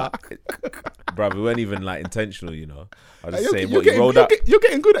 nah. Bruv, it weren't even like intentional, you know. I was just You're saying getting- what he rolled up. You're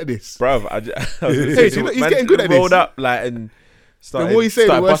getting good at this. Bruv, I was gonna Hey, say, he's man getting good at this. rolled up like and The started. more you say, the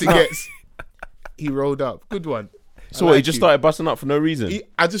started worse it busting up. gets. He rolled up. Good one. So I what? He like just you. started busting up for no reason.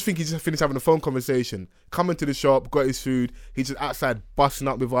 I just think he just finished having a phone conversation, coming to the shop, got his food. He's just outside busting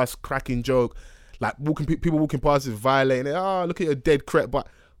up with us, cracking joke, like people walking past us, violating it. Oh, look at your dead crap. But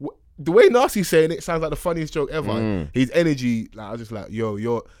the way Nasty's saying it sounds like the funniest joke ever. His energy, like I was just like, yo,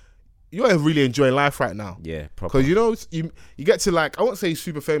 you're really enjoying life right now. Yeah, proper. Because you know you get to like, I won't say he's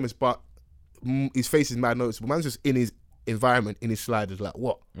super famous, but his face is mad noticeable. Man's just in his environment, in his sliders, like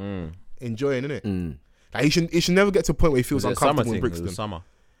what? Enjoying, innit? Like he should never get to a point where he feels Was it a summer uncomfortable in thing? It Brixton. was summer.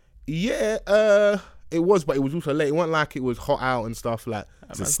 Yeah, It was, but it was also late. It wasn't like it was hot out and stuff. Like,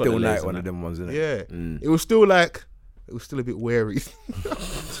 It's a still night, one of them ones, isn't it? yeah, it was still like, it was still a bit wary.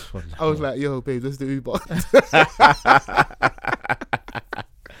 I was like, yo, babe, let's do Uber.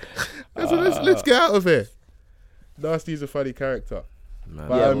 Let's get out of here. Nasty's a funny character. Man.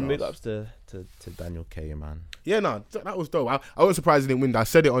 But, Yeah, big ups to Daniel K, man. Yeah, no, that was dope. I wasn't surprised he didn't win that. I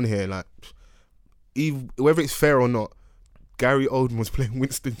said it on here, like, whether it's fair or not, Gary Oldman was playing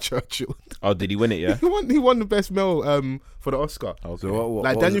Winston Churchill. Oh, did he win it? Yeah. He won the best male for the Oscar. Okay. So what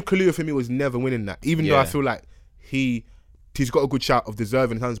Like was Daniel it? Kaluuya for me was never winning that, even though I feel like he's got a good shout of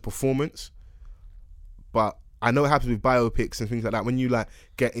deserving in terms of performance. But I know it happens with biopics and things like that when you like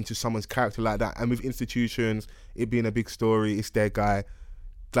get into someone's character like that, and with Institutions, it being a big story, it's their guy.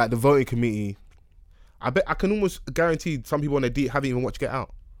 Like the voting committee, I bet I can almost guarantee some people on their deep haven't even watched Get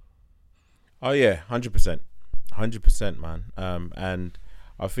Out. Oh yeah, 100%, man. And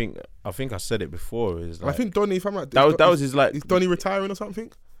I think I said it before. Is like, I think Donnie, if I'm right, that was his like. is Donnie retiring or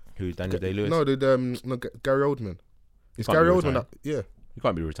something? Who, Daniel Day-Lewis? No, Gary Oldman. It's Can't Gary be Oldman. retiring. Yeah, You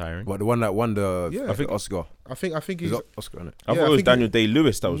can't be retiring. What, the one that won the Yeah. I think Oscar. I think he's. Is that Oscar on it? I yeah, thought I it was think Daniel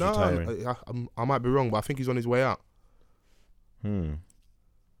Day-Lewis that was No, retiring. I might be wrong, but I think he's on his way out. Hmm.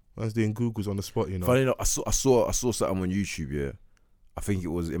 Man's doing Googles on the spot, you know. Funny enough, I saw something on YouTube. Yeah, I think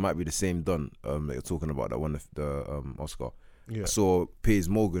it might be the same Don that you're talking about that won the Oscar. Yeah. I saw Piers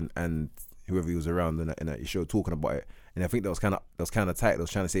Morgan and whoever he was around in that show talking about it, and I think that was kind of tight. They was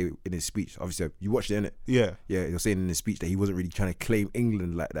trying to say in his speech. Obviously, you watched it, innit? Yeah. Yeah, he was saying in his speech that he wasn't really trying to claim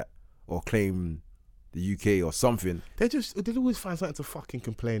England like that or claim the UK or something. They always find something to fucking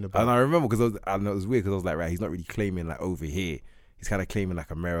complain about. And I remember because I know it was weird because I was like, right, he's not really claiming like over here. He's kind of claiming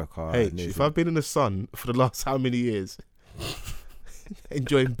like America. Hey, and if I've been in the sun for the last how many years,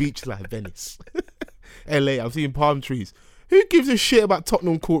 enjoying beach life, Venice, LA, I'm seeing palm trees. Who gives a shit about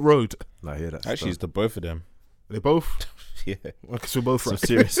Tottenham Court Road? I hear that. Actually, it's the both of them. They both. Yeah. Because we're both right.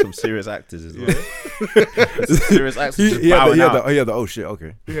 Some serious actors as well. Some serious actors just bowing out. Oh shit,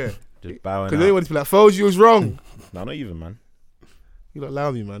 okay. Yeah. Just bowing Because out. anyone to be like, Foles, you was wrong. No, not even, man. You don't allow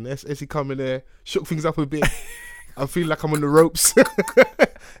me, man. Essie come in there, shook things up a bit. I feel like I'm on the ropes.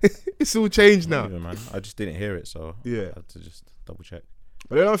 It's all changed Not now. even, man. I just didn't hear it, so Yeah. I had to just double check.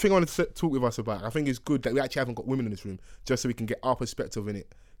 But the other thing I wanted to talk with us about, I think it's good that we actually haven't got women in this room, just so we can get our perspective in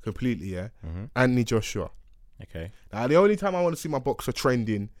it completely, yeah? Anthony Joshua. Okay. Now, the only time I want to see my boxer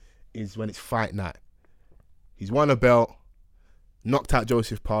trending is when it's fight night. He's won a belt, knocked out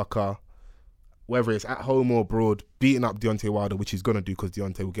Joseph Parker, whether it's at home or abroad, beating up Deontay Wilder, which he's going to do because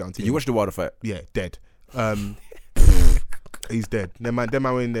Deontay will get on TV. Did you watch the Wilder fight? Yeah, dead. He's dead. Them man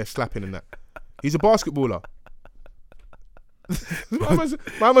were in there slapping and that. He's a basketballer. my man's a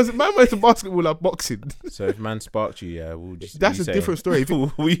basketballer boxing. So if man sparked you, yeah, we'll just. That's a different story. If it-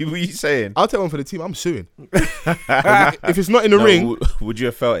 what are you saying? I'll take one for the team. I'm suing. If it's not in the ring, Would you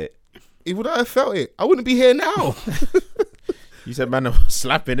have felt it? he would have felt it. I wouldn't be here now. You said man was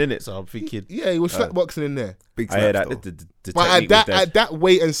slapping in it, so I'm thinking. Yeah, he was slap boxing in there. Big I heard slaps, that. though. The But technique was dead. at that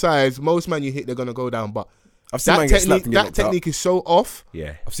weight and size, most man you hit, they're gonna go down. But I've seen man get slapped and get that knocked out. technique is so off.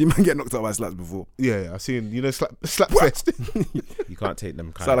 Yeah, I've seen man get knocked out by slaps before. Yeah, I've seen slap fest. you can't take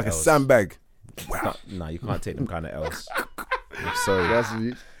them kind Sound of like a L's. sandbag. Nah, you can't take them kind of L's. I'm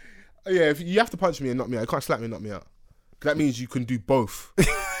sorry. Yeah, if you have to punch me and knock me out. You can't slap me and knock me out. That means you can do both.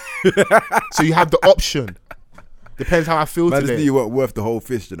 So you have the option. Depends how I feel Man, today. just you weren't worth the whole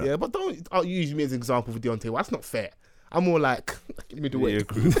fist, you know. Yeah, but don't use me as an example for Deontay. Well, that's not fair. I'm more like You're middleweight.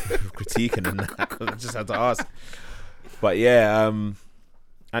 critiquing and that. I just had to ask. But yeah,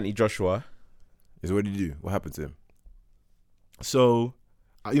 Anthony Joshua. So what did you do? What happened to him? So,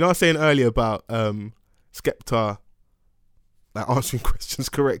 you know, I was saying earlier about Skepta, like answering questions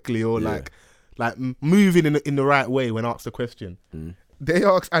correctly or Yeah. like moving in the right way when asked a question. Mm. They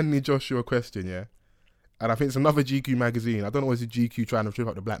asked Anthony Joshua a question, yeah, and I think it's another GQ magazine. I don't know if it's GQ trying to trip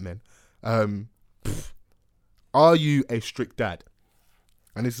up the black men. Are you a strict dad?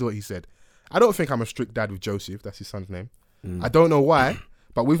 And this is what he said. I don't think I'm a strict dad with Joseph. That's his son's name. I don't know why,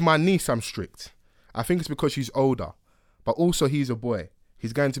 but with my niece, I'm strict. I think it's because she's older, but also he's a boy.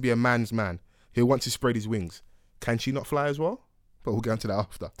 He's going to be a man's man. He'll want to spread his wings. Can she not fly as well? But we'll get into that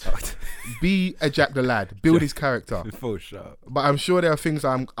after. Be a Jack the Lad. Build his character. Full shot. But I'm sure there are things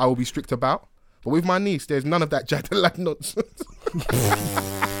I will be strict about. But with my niece, there's none of that Jack the Lad nonsense.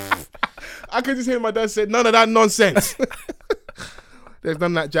 I could just hear my dad say, none of that nonsense. There's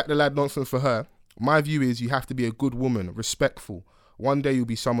none of that Jack the Lad nonsense for her. My view is you have to be a good woman, respectful. One day you'll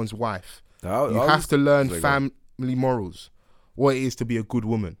be someone's wife. You have to learn family morals, what it is to be a good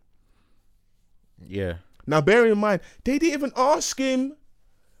woman. Yeah. Now, bearing in mind, they didn't even ask him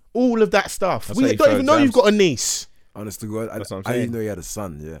All of that stuff. That's We how you don't fail even know you've exams. got a niece. Honest to God, That's what I'm I didn't saying. even know he had a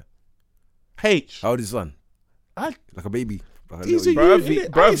son. Yeah, H. how old is his son? I- Like a baby. Like a He's little- a-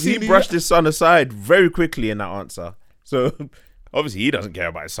 Bruv, I ain't he seen the- brushed his son aside very quickly in that answer. So obviously he doesn't care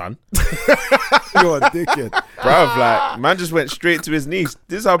about his son. You're a dickhead. Bruv, like, man just went straight to his niece.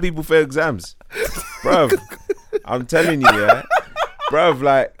 This is how people fail exams. Bruv, I'm telling you, yeah. Bruv,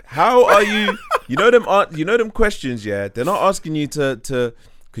 like, how are you? You know them questions, yeah? They're not asking you to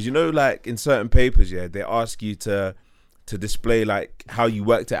because you know, like, in certain papers, yeah, they ask you to display, like, how you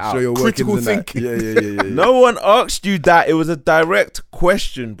worked it out. Show your Critical workings and that. thinking. Yeah. No one asked you that. It was a direct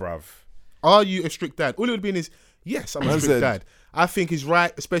question, bruv. Are you a strict dad? All it would have been is, yes, I'm a Man strict said- dad. I think he's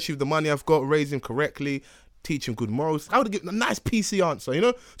right, especially with the money I've got, raise him correctly, teach him good morals. I would have given a nice PC answer, you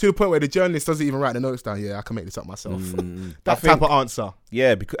know, to the point where the journalist doesn't even write the notes down. Yeah, I can make this up myself. That I think- type of answer.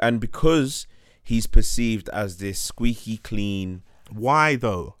 Yeah, because he's perceived as this squeaky clean. Why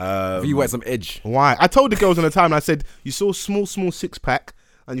though? If you want some edge. Why? I told the girls on the time, I said, you saw small 6-pack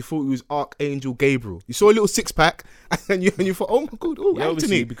and you thought it was Archangel Gabriel. You saw a little 6-pack and you thought, oh my God, oh, Yeah,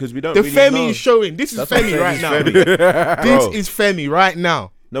 obviously, Anthony. because we don't The really Femi know. is showing. This is That's what I'm Femi saying, right it's now. Femi. This Bro. is Femi right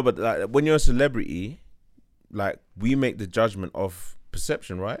now. No, but like, when you're a celebrity, like, we make the judgment of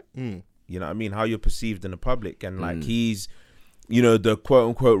perception, right? You know what I mean? How you're perceived in the public, and like he's, you know, the quote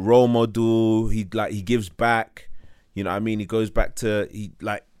unquote role model. He gives back. You know what I mean? He goes back to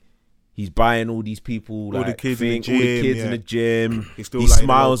he's buying all these people, All the like, kids in the all the gym, kids yeah. in the gym. He's still He like the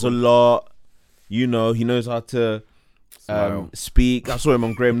smiles a local. lot. You know, he knows how to Smile. speak. I saw him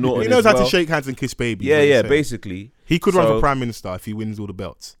on Graham Norton. He knows as how well. to shake hands and kiss babies. Yeah, you know what yeah, I'm saying? basically. He could run So- for prime minister if he wins all the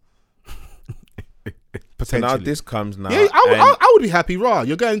belts. So Potentially. now this comes now. Yeah, and I would be happy, rah.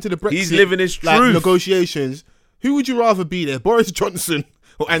 You're going to the Brexit. he's living his like, truth. negotiations. Who would you rather be there, Boris Johnson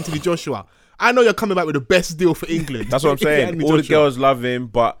or Anthony Joshua? I know you're coming back with the best deal for England. That's what I'm saying. Anthony All the Joshua. girls love him,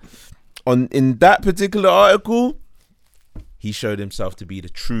 but in that particular article, he showed himself to be the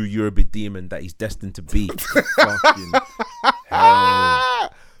true Eurobid demon that he's destined to be. Fucking hell. Ah,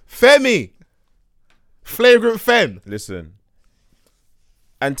 Femi, flagrant femme. Listen,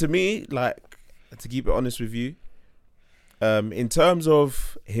 and to me, like, to keep it honest with you, in terms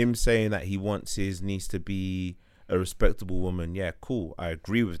of him saying that he wants his niece to be a respectable woman, yeah, cool, I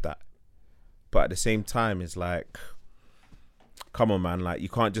agree with that. But at the same time, it's like, come on, man, like, you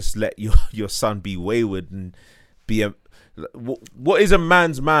can't just let your son be wayward and be a. What is a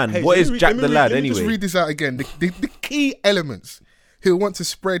man's man? Hey, What let is me read- Jack let me the read- Lad let me just anyway? read this out again. The key elements. He'll want to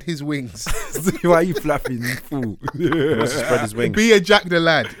spread his wings. Why are you flapping, you fool? He wants to spread his wings. Be a Jack the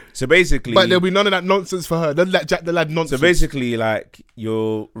Lad. So basically, But there'll be none of that nonsense for her. None of that Jack the Lad so nonsense. basically, like,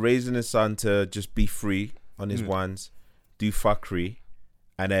 you're raising a son to just be free on his ones, do fuckery,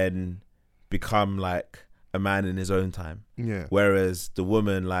 and then become like a man in his own time. Yeah. Whereas the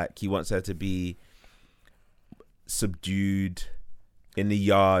woman, like, he wants her to be subdued in the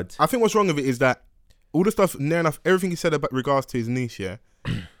yard. I think what's wrong with it is that all the stuff, near enough, everything he said about regards to his niece, yeah,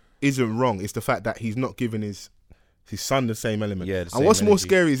 isn't wrong. It's the fact that he's not giving his son the same element. Yeah, the and same what's more energy.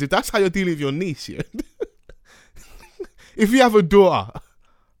 scary is if that's how you're dealing with your niece, yeah. If you have a daughter,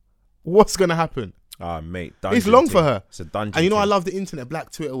 what's gonna happen? Ah, mate, It's dungeon long thing. for her. It's a dungeon. And you know, I thing. love the internet.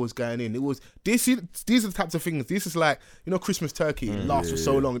 Black Twitter was going in. It was these are the types of things. This is like, you know, Christmas turkey. It lasts for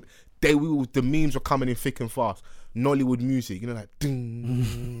so long. The memes were coming in thick and fast. Nollywood music, you know, like ding,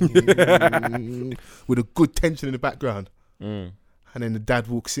 with a good tension in the background. And then the dad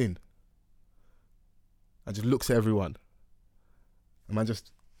walks in and just looks at everyone. And man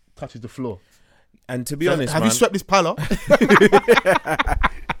just touches the floor. And to be So, honest, have man, you swept this palo?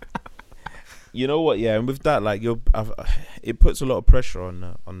 you know what? Yeah, and with that, like, it puts a lot of pressure on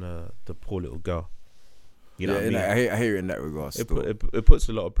the poor little girl. You know what I mean? I hear it in that regard. It puts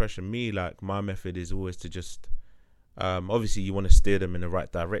a lot of pressure. Me, like, my method is always to just, obviously, you want to steer them in the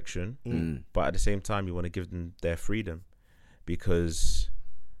right direction, but at the same time, you want to give them their freedom, because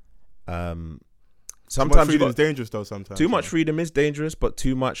sometimes freedom is dangerous though. Sometimes too much freedom is dangerous, but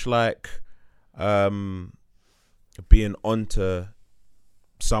too much, like, being onto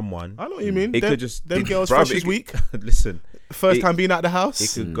someone. I know what you mean. It Them- could just them girls bruv, fresh it is could- weak. Listen, First it- time being out of the house. it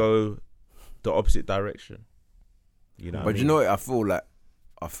could go the opposite direction. You know, But what I you mean? know what?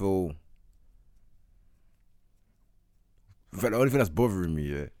 I feel the only thing that's bothering me,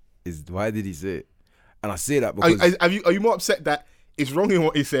 yeah, is why did he say it? And I say that because Are you more upset that it's wrong in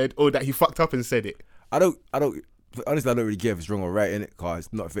what he said, or that he fucked up and said it? I don't honestly, I don't really care if it's wrong or right in it, cause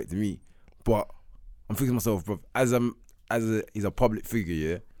it's not affecting me. But I'm thinking to myself, bro, he's a public figure,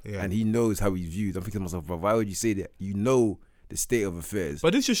 yeah, Yeah. and he knows how he's viewed. I'm thinking to myself, bro, why would you say that? You know the state of affairs.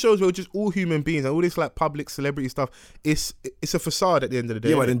 But this just shows we're just all human beings and all this like public celebrity stuff. It's a facade at the end of the day.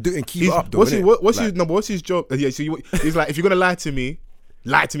 Yeah, but innit? then keep He's- it up though. What's innit? his what's his job? Yeah, so he's like, if you're gonna lie to me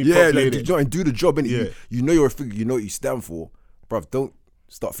properly. Yeah, innit? like, do the job, innit? Yeah. You know you're a figure, you know what you stand for. Bruv, don't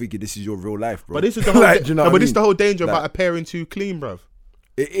start thinking this is your real life, bro. But this is the whole. Like, do you know what I this is mean? the whole danger Like- about appearing too clean, bruv.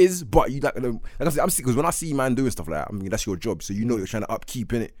 It is, but you like I said, I'm sick because when I see man doing stuff like that, I mean that's your job, so you know you're trying to upkeep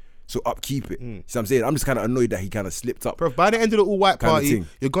innit. So upkeep it. See what I'm saying? I'm just kind of annoyed that he kind of slipped up. Bro, by the end of the all white Kinda party, thing.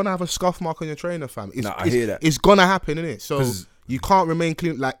 you're gonna have a scuff mark on your trainer, fam. I hear that. It's gonna happen, innit? So 'Cause- you can't remain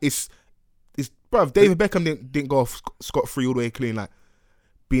clean. Like it's, bro. David Beckham didn't go off scot free all the way clean. Like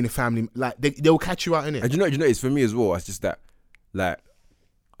being a family, like they'll catch you out, innit? And you know, it's for me as well. It's just that, like,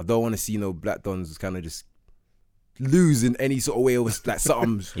 I don't want to see no black dons kind of just lose in any sort of way over like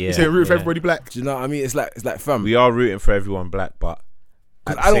something. Yeah, You say root for everybody black. Do you know what I mean? It's like fam. We are rooting for everyone black, but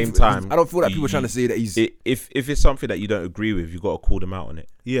at the I same time, I don't feel like people are trying to say that he's. If it's something that you don't agree with, you got to call them out on it.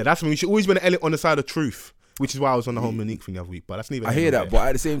 Yeah, that's when you should always be on the side of truth, which is why I was on the whole Monique thing the other week. But that's neither. I hear here nor that, there. but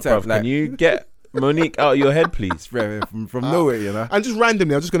at the same time, Bruv, like can you get Monique out of your head, please? from nowhere, you know. And just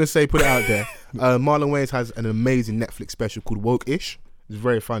randomly, I'm just gonna say, put it out there. Marlon Wayans has an amazing Netflix special called Woke-ish. It's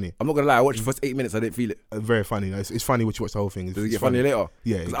very funny. I'm not gonna lie. I watched the first 8 minutes. I didn't feel it. Very funny. It's funny when you watch the whole thing. Does it It's get funny later?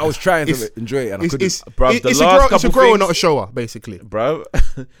 Yeah, Because I was trying It's- to enjoy it and I It's, couldn't. it's, Bruv, it- the it's last a grower, couple and things- not a shower, basically. Bro,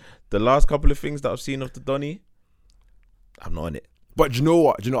 the last couple of things that I've seen of the Donny, I'm not on it. But do you know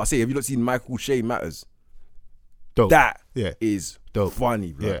what? I say, have you not seen Michael Shea Matters? Dope. That Yeah. is Dope.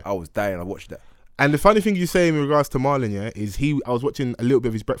 funny, bro. Yeah. I was dying. I watched that. And the funny thing you say in regards to Marlon, yeah, is I was watching a little bit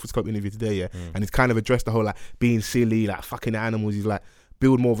of his Breakfast Club interview today, yeah, and he's kind of addressed the whole like being silly, like fucking animals. He's like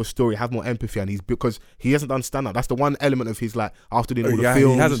build more of a story, have more empathy, and because he hasn't done stand up. That's the one element of his like after doing all the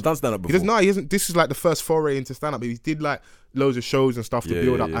films. He hasn't done stand up He before. does not. He hasn't. This is like the first foray into stand up. He did like loads of shows and stuff to Yeah,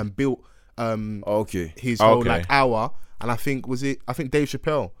 build yeah, up yeah. and built Okay. his whole Okay. like hour. And I think Dave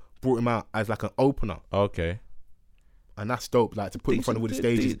Chappelle brought him out as like an opener, Okay. and that's dope. Like to put in front of all the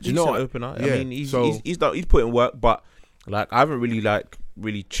stages. Do you know what? Opener. Yeah, I mean, he's putting work, but like I haven't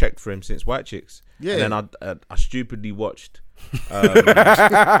really checked for him since White Chicks. Yeah. And then I stupidly watched. So you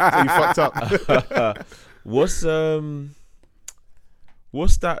fucked up.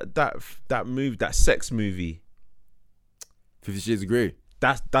 What's that movie? That sex movie. 50 Shades of Grey.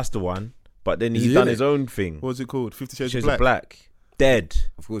 That's the one. But then Is he's he done in his own thing. What was it called? 50 Shades Shades of of Black. Black. Dead.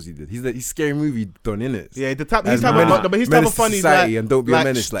 Of course he did. He's scary movie done, innit? Yeah, his type As of menace- but his type menace of to funny is society like, and don't be a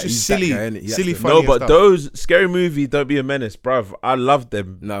menace, like, just he's that silly, guy, innit? He silly actually- funny. No, and but stuff. those scary movies, Don't Be a Menace, bruv. I love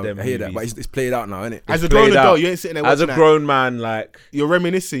them. No, them I hear that, but movies. it's played out now, innit? as a it's grown played adult, out. you ain't sitting there As watching a that. grown man, like, You're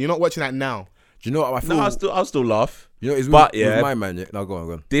reminiscing. You're not watching that now. Do you know what I feel? no, I'll still laugh. You know, it's But, with yeah. my man. Yeah, no, go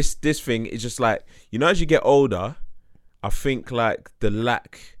on. This thing is just like, you know, as you get older, I think like the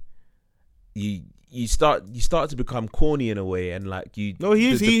lack, you start to become corny in a way, and like you. No, he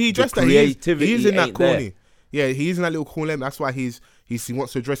is. the He addressed that. He creativity is in that ain't there. corny. Yeah, he is in that little corner. That's why he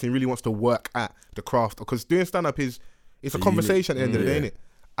wants to address. And he really wants to work at the craft, because doing stand up it's a conversation at the end of the day, Yeah. innit?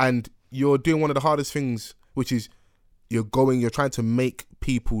 And you're doing one of the hardest things, which is you're trying to make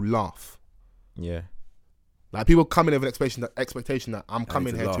people laugh. Yeah. Like people come in with an expectation that I'm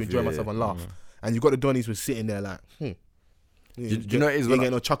coming to here laugh, to enjoy yeah, myself yeah. and laugh. And you've got the Donnies who sitting there like, Do you know what it is? You ain't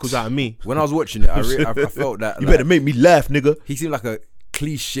getting no chuckles out of me. When I was watching it, I felt that You like, better make me laugh, nigga. he seemed like a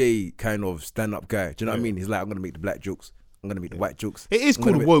cliche kind of stand-up guy. Do you know what I mean? He's like, I'm gonna make the black jokes. I'm gonna make the white jokes. It is I'm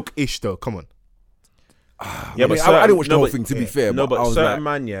gonna called make- woke-ish though. Come on. Yeah, I mean, I certain- didn't watch the no, whole but- thing, to be fair. No, but I but was certain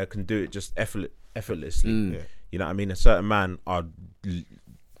like, man, can do it just effortlessly. Mm. Yeah. You know what I mean? A certain man are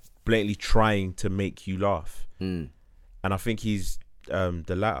blatantly trying to make you laugh, and I think he's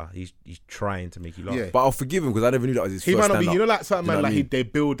the latter. He's trying to make you laugh. Yeah. but I'll forgive him because I never knew that was his He first might not be, stand-up. you know, like certain Do you know man, what like I mean? they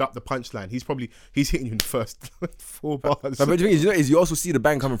build up the punchline. He's hitting you in the first 4 bars. No, but the thing is, you also see the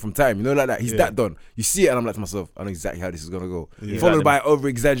bang coming from time. You know, like that. He's Yeah. that done. You see it, and I'm like to myself, I know exactly how this is gonna go. Yeah. Followed by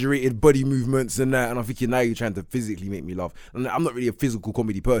over-exaggerated body movements and that. And I'm thinking, now you're trying to physically make me laugh. And I'm not really a physical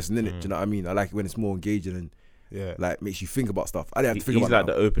comedy person, innit? Do you know what I mean? I like it when it's more engaging and Yeah. like makes you think about stuff. I didn't have to think He's about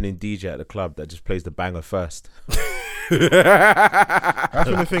like that. the opening DJ at the club that just plays the banger first. That's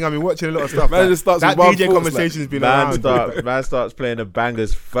been the thing. I've been watching a lot of stuff. Man just starts that with wild DJ thoughts, conversation has been around. Man starts playing the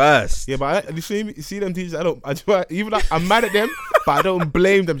bangers first. Yeah, but you see them DJs. Even like, I'm mad at them, but I don't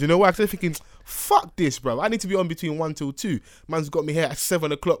blame them. Do you know why? Because they're thinking, fuck this, bro. I need to be on between 1 till 2. Man's got me here at 7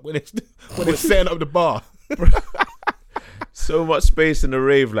 o'clock when they're setting up the bar. So much space in the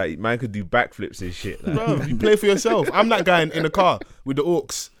rave, like man could do backflips and shit. Like. Bro, you play for yourself. I'm that guy in the car with the aux.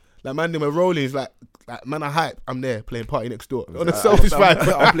 Like man, them are rolling. It's like man, I hype. I'm there playing Party Next Door on a selfish vibe.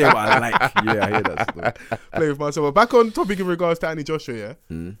 I'm playing what I like. Yeah, I hear that stuff. Play with myself. But back on topic in regards to Annie Joshua,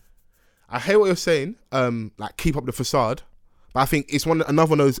 yeah. I hear what you're saying. Like keep up the facade, But I think it's another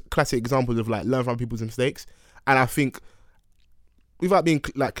one of those classic examples of like learn from people's mistakes. And I think, without being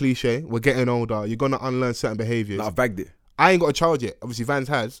like cliche, we're getting older. You're gonna unlearn certain behaviors. I've bagged it. I ain't got a child yet. Obviously, Vans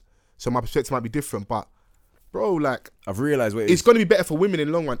has, so my perspective might be different. But bro, like, I've realised what it's gonna be better for women in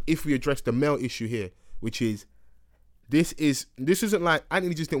the long run if we address the male issue here, which is this isn't like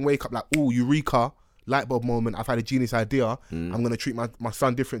Anthony just didn't wake up like, oh, eureka, light bulb moment. I've had a genius idea. I'm gonna treat my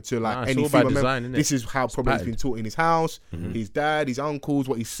son different to like any female member. This is how probably he's been taught in his house, his dad, his uncles,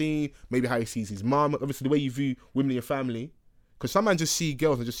 what he's seen, maybe how he sees his mum. Obviously, the way you view women in your family. Because some men just see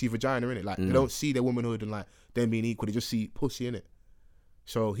girls and just see vagina in it. Like, they don't see their womanhood and like them being equal. They just see pussy in it.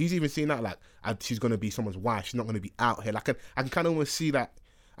 So he's even seeing that, like, she's going to be someone's wife. She's not going to be out here. Like, I can kind of almost see that.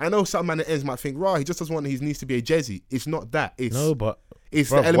 I know some man at ends might think, he just doesn't want his niece to be a Jezzy. It's not that. It's the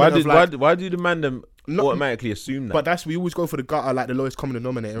element of like... Why do the man them automatically assume that? But that's, we always go for the gutter, like the lowest common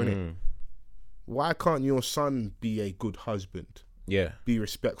denominator, innit? Why can't your son be a good husband? Yeah. Be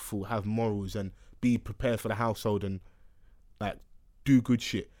respectful, have morals, and be prepared for the household and like do good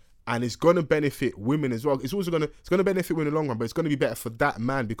shit, and it's gonna benefit women as well. It's gonna benefit women in the long run, but it's gonna be better for that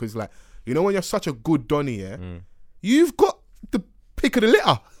man because, like, you know, when you're such a good Donny, you've got the pick of the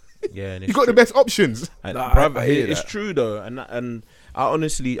litter. Yeah, and you got the best options. And I hear it's that. true though, and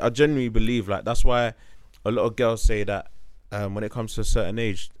I genuinely believe like that's why a lot of girls say that when it comes to a certain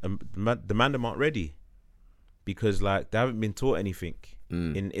age, the man them aren't ready because like they haven't been taught anything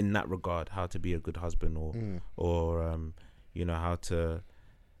in that regard, how to be a good husband or you know, how to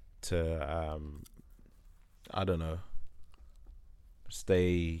I don't know,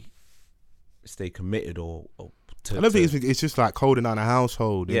 stay committed or to, I don't think it's just like holding down a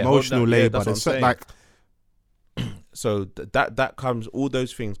household, emotional down, labor. that's There's like so that comes, all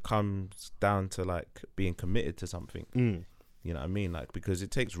those things comes down to like being committed to something. You know what I mean? Like, because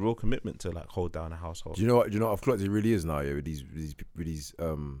it takes real commitment to like hold down a household. Do you know what I've clocked it really is now, with these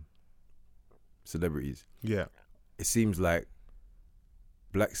celebrities. Yeah. It seems like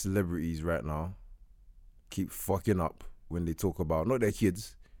black celebrities right now keep fucking up when they talk about not their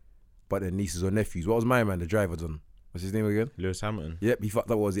kids, but their nieces or nephews. What was my man, the driver, done? What's his name again? Lewis Hamilton. Yep, he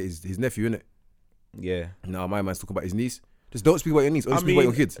fucked up. What was it? His nephew, innit? Yeah. Now my man's talking about his niece. Just don't speak about your niece. Only speak about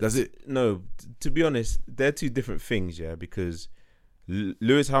your kids. That's it. No, to be honest, they're two different things, yeah. Because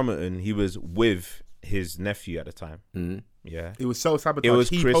Lewis Hamilton, he was with his nephew at the time. Yeah. It was self-sabotage. It was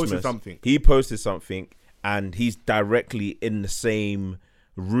he Christmas. posted something. He posted something, and he's directly in the same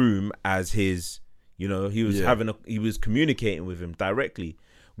room as his. You know, he was he was communicating with him directly.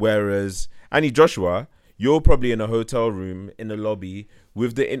 Whereas Annie Joshua, you're probably in a hotel room in the lobby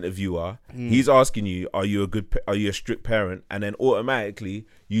with the interviewer. He's asking you, are you a strict parent? And then automatically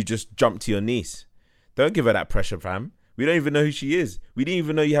you just jump to your niece. Don't give her that pressure, fam. We don't even know who she is. We didn't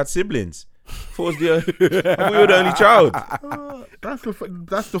even know you had siblings. I thought we were the only child.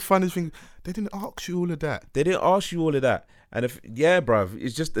 That's the funniest thing. They didn't ask you all of that. They didn't ask you all of that. And bruv,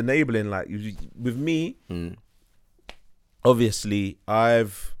 it's just enabling. Like with me, obviously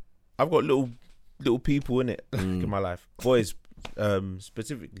I've got little people in it in my life, boys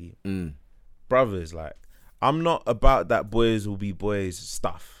specifically, brothers. Like, I'm not about that boys will be boys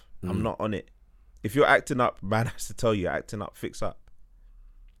stuff. I'm not on it. If you're acting up, man has to tell you, you're acting up, fix up.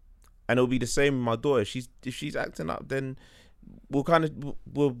 And it'll be the same with my daughter. If she's acting up, then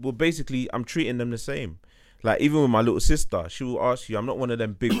we'll basically, I'm treating them the same. Like, even with my little sister, she will ask you, I'm not one of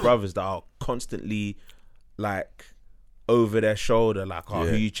them big brothers that are constantly like over their shoulder, like,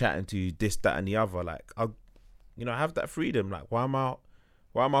 who you chatting to, this, that, and the other. Like, I'll, have that freedom. Like, why am I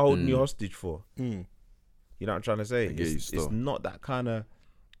holding you hostage for? You know what I'm trying to say? It's not that kind of.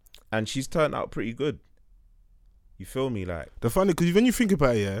 And she's turned out pretty good. You feel me? Like, the funny, because when you think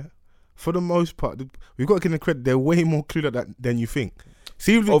about it, for the most part, we've got to give them credit. They're way more clued up than you think.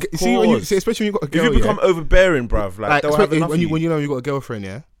 Especially when you got a girl. If you become overbearing, bruv, like they'll have enough when you know you got a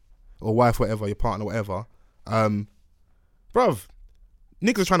girlfriend, or wife, whatever, your partner, whatever, bruv,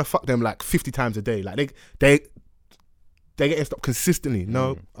 niggas are trying to fuck them like 50 times a day. Like they getting stopped consistently.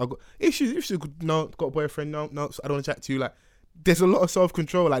 No, I got issues. No, got a boyfriend. No, I don't want to chat to you. Like, there's a lot of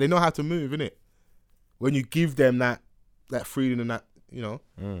self-control. Like, they know how to move, innit? When you give them that freedom and that,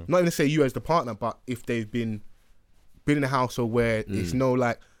 not even say you as the partner, but if they've been in a household where it's no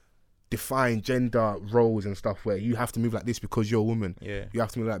like defined gender roles and stuff where you have to move like this because you're a woman. Yeah. You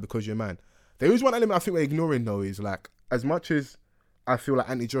have to move like that because you're a man. There is one element I think we're ignoring though, is like, as much as I feel like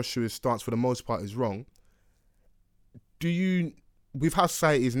Anthony Joshua's stance for the most part is wrong, with how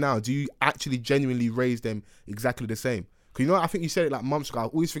society is now, do you actually genuinely raise them exactly the same? Because I think you said it like months ago. I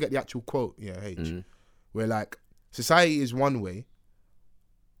always forget the actual quote. Where like, society is one way.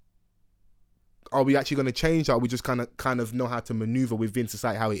 are we actually going to change? Or are we just kind of know how to maneuver within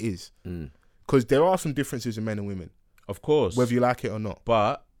society how it is? Because there are some differences in men and women, Of course. whether you like it or not.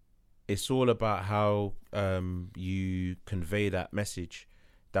 But it's all about how you convey that message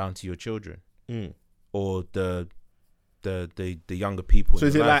down to your children or the younger people. So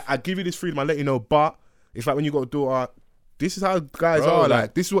is it like, I give you this freedom, I let you know, but it's like when you got a daughter, this is how guys are.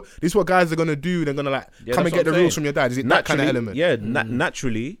 Like this is what guys are gonna do. They're gonna come and get the rules from your dad. Is it that kind of element? Yeah,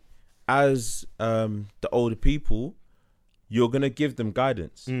 naturally, as the older people, you're gonna give them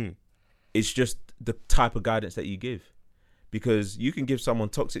guidance. It's just the type of guidance that you give, because you can give someone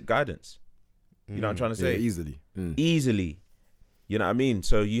toxic guidance. You know what I'm trying to say? Easily. You know what I mean?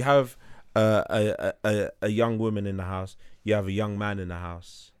 So you have a young woman in the house. You have a young man in the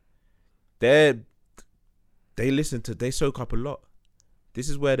house. They soak up a lot. This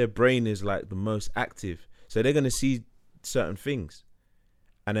is where their brain is like the most active. So they're going to see certain things,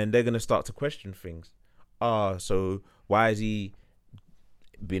 and then they're going to start to question things. So why is he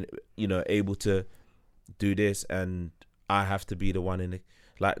been, able to do this, and I have to be the one in it?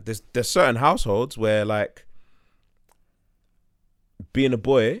 Like there's certain households where like being a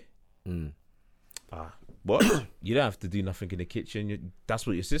boy, what? You don't have to do nothing in the kitchen. That's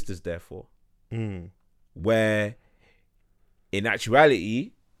what your sister's there for. Where in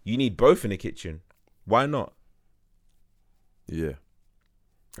actuality, you need both in the kitchen. Why not? Yeah,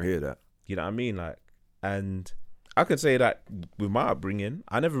 I hear that. You know what I mean? Like, and I can say that with my upbringing,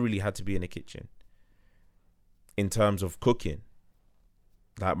 I never really had to be in the kitchen in terms of cooking.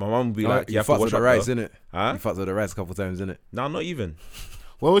 Like my mum would be like, you have to fucked wash with the up, rice, though. innit? Huh? You fucked with the rice a couple times, innit? No, not even.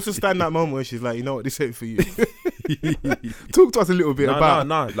 What was the stand-up moment where she's like, you know what, this ain't for you? Talk to us a little bit about.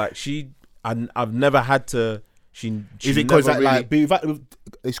 No. Like I've never had to. She is it because never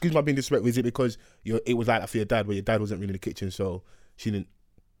excuse my being disrespectful? Is it because it was like that for your dad, where your dad wasn't really in the kitchen, so she didn't?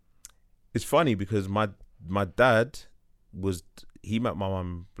 It's funny because my dad he met my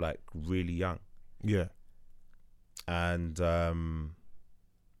mum like really young. Yeah. And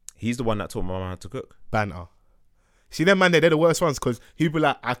he's the one that taught my mum how to cook. Banter. See them man, they're the worst ones, because he'd be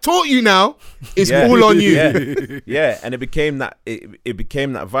like, I taught you now, it's all on you. Yeah, and it became that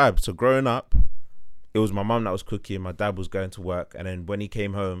vibe. So growing up, it was my mum that was cooking, my dad was going to work, and then when he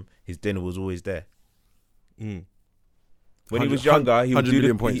came home, his dinner was always there. When he was younger, he would do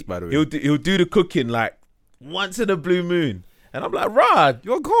the points, by the way. He'll do the cooking like once in a blue moon. And I'm like, Rod,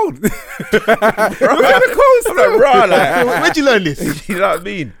 You're cold. you're kind of cold. I'm like, Rod, like, where'd you learn this? you know what I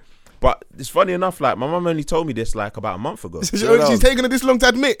mean? But it's funny enough, like my mum only told me this like about a month ago. She's taking it this long to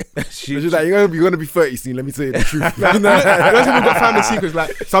admit. She's like, you're gonna be 30 soon. Let me tell you the truth. Those people got family secrets.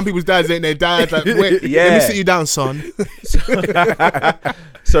 Like some people's dads ain't their dads. Like, wait, let me sit you down, son.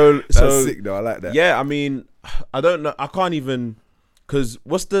 So That's sick though. I like that. Yeah, I mean, I don't know. I can't even, because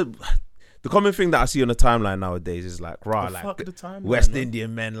what's the common thing that I see on the timeline nowadays is like, West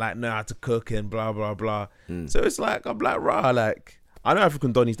Indian men like know how to cook and blah blah blah. So it's like, I'm like, like I know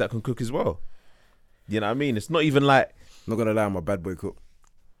African Donnies that can cook as well. You know what I mean? It's not even like, I'm not gonna lie, I'm a bad boy cook.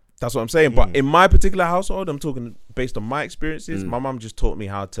 That's what I'm saying. But in my particular household, I'm talking based on my experiences. My mum just taught me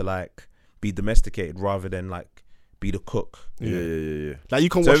how to like be domesticated rather than like be the cook. Yeah. Like you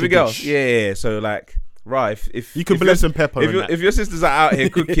can So wash a dish. yeah. So like, right, if You can blend some pepper. if your sisters are out here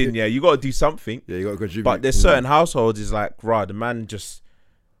cooking, you got to do something. Yeah, you gotta contribute. But there's certain households is like, the man just,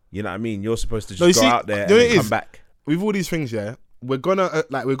 you know what I mean? You're supposed to just go out there and then come back. With all these things, we're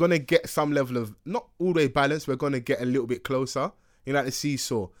gonna get some level of, not all the way balance. We're gonna get a little bit closer. You know, like the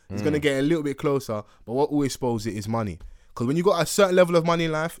seesaw. It's gonna get a little bit closer. But what always spoils it is money. Because when you got a certain level of money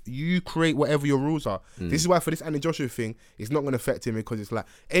in life, you create whatever your rules are. This is why for this Andy Joshua thing, it's not going to affect him, because it's like,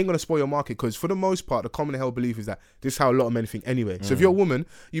 it ain't going to spoil your market. Because for the most part, the common held belief is that this is how a lot of men think anyway. So if you're a woman,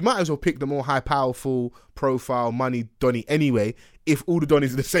 you might as well pick the more high, powerful, profile, money Donny anyway, if all the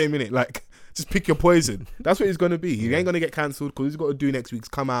Donnies are the same, innit? Like, just pick your poison. That's what it's going to be. He ain't going to get cancelled, because he's got to do next week's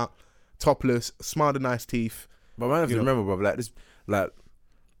come out topless, smile the nice teeth. But man, I have to remember, bro, like this, like,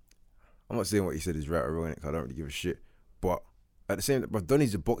 I'm not saying what he said is right or wrong, because I don't really give a shit. But at the same time, bro,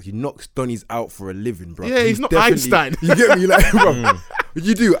 Donny's a box. He knocks Donny's out for a living, bro. Yeah, he's not Einstein. You get me? Like, bro, what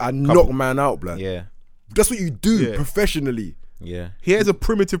you do? I knock man out, bro. Yeah. That's what you do professionally. Yeah. He has a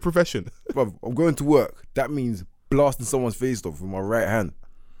primitive profession. Bro, I'm going to work. That means blasting someone's face off with my right hand.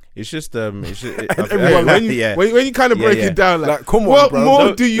 It's just Everyone, when you kind of break it down, like come on, what bro,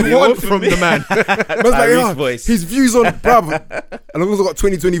 more do you want from the man? Like, voice. His views on, bruv. And as long as I got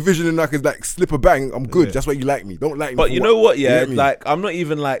 20/20 vision and I can like slip a bang, I'm good. That's why you like me. Don't like me. But you know what? Yeah, you like I'm not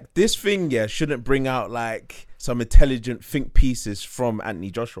even like this thing. Yeah, shouldn't bring out like some intelligent think pieces from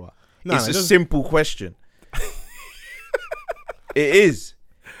Anthony Joshua. It's a simple question. It is.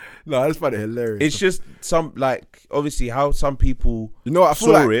 No, I just find it hilarious. It's just some like obviously how some people you know what, I feel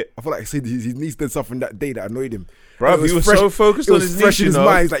saw like it. I feel like his niece did something that day that annoyed him. Bro, It he was fresh- so focused It on was his fresh niche, in his you know?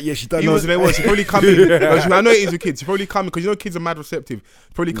 mind. He's like, yeah, she done. He was probably coming. I know it is with kids. He probably coming because you know kids are mad receptive.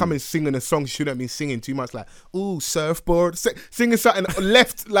 Probably coming singing a song she shouldn't have been singing too much. Like, ooh, surfboard, singing something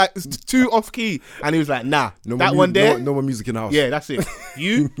left like too off key, and he was like, nah, No that more one there. No more music in the house. Yeah, that's it.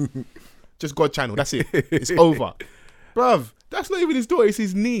 You just God channel. That's it. It's over, bruv. That's not even his daughter. It's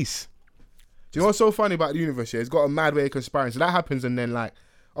his niece. Do you know what's so funny about the universe? Yeah, it's got a mad way of conspiring. So that happens, and then like,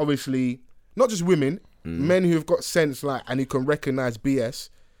 obviously, not just women, men who have got sense, like, and who can recognize BS.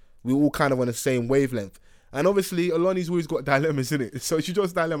 We all kind of on the same wavelength. And obviously, Alani's always got dilemmas in it. So she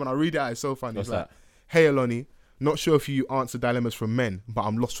draws a dilemma, and I read it out. It's so funny. What's It's like, that? hey, Alani, not sure if you answer dilemmas from men, but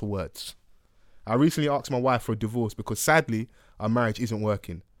I'm lost for words. I recently asked my wife for a divorce because sadly, our marriage isn't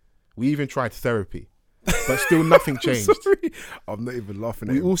working. We even tried therapy, but still nothing changed. Sorry. I'm not even laughing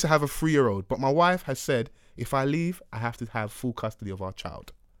at We him. also have a 3-year-old, but my wife has said if I leave, I have to have full custody of our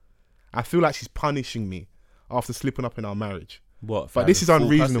child. I feel like she's punishing me after slipping up in our marriage. What? But this is full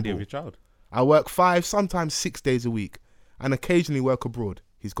custody unreasonable. of your child. I work 5, sometimes 6 days a week, and occasionally work abroad.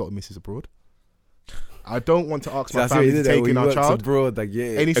 He's got a missus abroad. I don't want to ask my That's what he family to did there, take when in he our works child. abroad, like, yeah.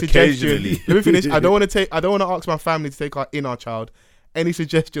 Any suggestion? Occasionally. Let me finish. I don't want to ask my family to take in our child. Any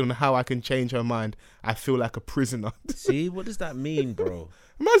suggestion on how I can change her mind? I feel like a prisoner. See, what does that mean, bro?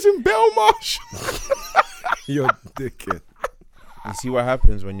 Imagine Belmarsh. You're a dickhead. You see what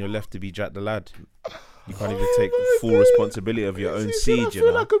happens when you're left to be Jack the Lad. You can't even take full responsibility of your own She said, seed, I you feel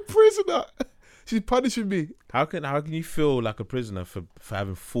know. like a prisoner. She's punishing me. How can you feel like a prisoner for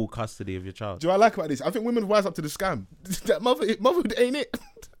having full custody of your child? Do you know what I like about this? I think women rise up to the scam. That motherhood ain't it.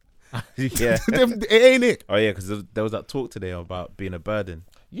 Yeah. It ain't it. Oh yeah, because there was that talk today about being a burden.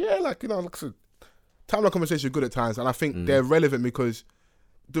 Yeah, like, you know, like I said, timeline conversations are good at times, and I think they're relevant because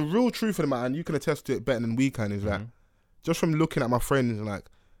the real truth of the matter, and you can attest to it better than we can, is that just from looking at my friends, like,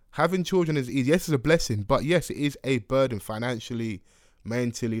 having children is easy. Yes, it's a blessing, but yes, it is a burden financially,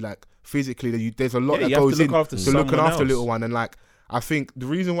 mentally, like physically. There's a lot Yeah, that you have to goes look in after to looking someone after a else. little one, and like, I think the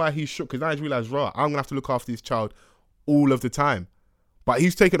reason why he's shook, because now he's realised, right, I'm gonna have to look after this child all of the time, but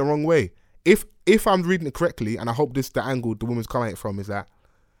he's taken it the wrong way. If I'm reading it correctly, and I hope this the angle the woman's coming at it from is that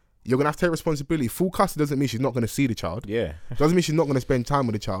you're gonna have to take responsibility. Full custody doesn't mean she's not gonna see the child. Yeah. Doesn't mean she's not gonna spend time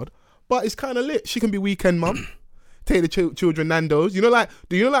with the child. But it's kind of lit. She can be weekend mum. Take the children Nando's. You know, like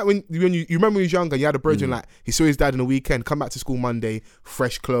when you remember when he was younger, you had a brethren like he saw his dad on the weekend, come back to school Monday,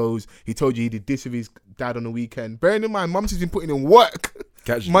 fresh clothes. He told you he did this with his dad on the weekend. Bearing in mind, mum's has been putting in work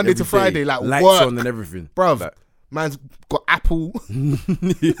Catch Monday every to Friday, day, like lights work, on and everything, bruv. Like, Man's got apple,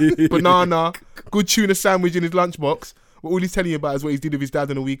 banana, good tuna sandwich in his lunchbox. But all he's telling you about is what he did with his dad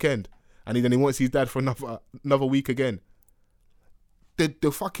on the weekend, and then he wants his dad for another week again.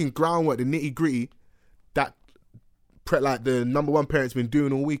 The fucking groundwork, the nitty gritty, that like the number one parent's been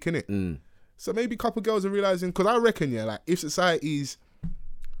doing all week, innit? So maybe a couple girls are realizing, because I reckon, yeah, like if society's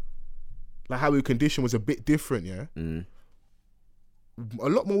like how we condition was a bit different, yeah, a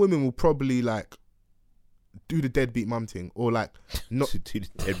lot more women will probably like do the deadbeat mum thing, or like not. To do the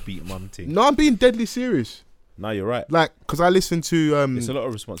deadbeat mum thing. No, I'm being deadly serious. No, you're right. Like, because I listened to It's a lot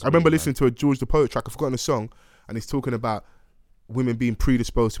of responsibility. I remember man. listening to a George the Poet track. I've forgotten the song, and he's talking about women being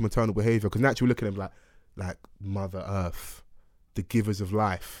predisposed to maternal behaviour, because naturally looking at them like Mother Earth, the givers of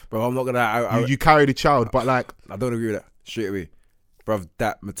life. bro, I'm not gonna. You carry the child, but like, I don't agree with that straight away, bruv.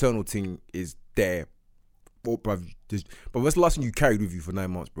 That maternal thing is there, bruv. But what's the last thing you carried with you for 9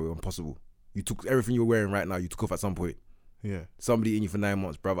 months, bro? Impossible. You took everything you're wearing right now. You took off at some point. yeah, Somebody in you for 9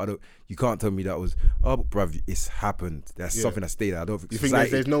 months, bruv. You can't tell me that was. Oh, bruv, it's happened. That's Yeah. something that stayed there. I don't think you think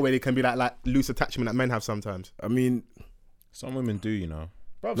society. there's no way there can be like loose attachment that men have sometimes. I mean, Some women do, you know.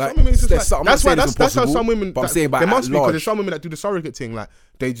 Bro, like, some women just there's some- I'm not that's why saying it's that's how impossible, some women. but I'm saying by there must at be, because large. there's some women that do the surrogate thing, like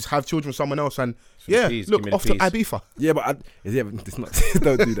they just have children with someone else, and For the yeah, peas, look give me the off to peas. Ibiza. yeah, but it's not.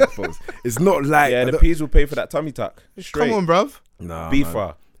 Don't do that, folks. It's not like. Yeah, I the don't- peas will pay for that tummy tuck. Straight. Come on, bruv. Nah, man.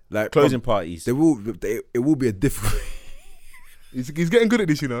 Beefer. Like Closing bruv, parties. It will be a difficult. He's getting good at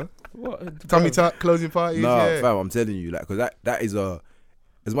this, you know. What? Tummy tuck, closing parties. Nah, yeah. fam, I'm telling you, like, because that is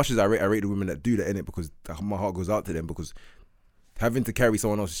as much as I rate the women that do that, innit, because my heart goes out to them, because having to carry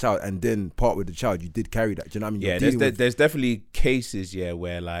someone else's child and then part with the child, you did carry that. Do you know what I mean? Yeah, You're dealing with- there's definitely cases, yeah,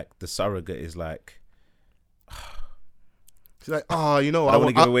 where like the surrogate is like, She's like, oh, you know, I don't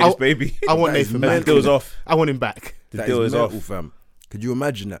want to give away this baby. I want That is Nathan mad. The back. deal's off. I want him back. The that deal is mental, off. fam. Could you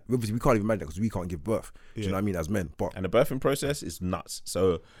imagine that? Obviously, we can't even imagine that because we can't give birth. Do you Yeah. know what I mean? As men, but And the birthing process is nuts.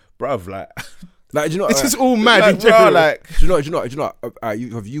 So, bruv, like, like, do you know? This is all mad in like, bro, general. like, do you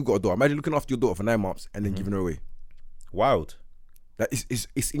know? Have you got a daughter? Imagine looking after your daughter for 9 months and then giving her away. wild. Like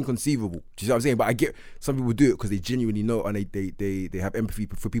it's inconceivable. Do you see what I'm saying? But I get some people do it because they genuinely know and they have empathy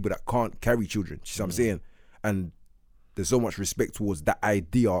for people that can't carry children. Do you see what I'm saying? And there's so much respect towards that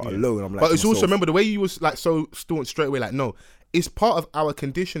idea alone. I'm like, but it's also, remember the way you was like so staunch straight away, like, no, it's part of our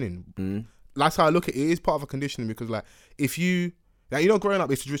conditioning. That's how I look at it. It is part of a conditioning because, like, if you, like, you know, growing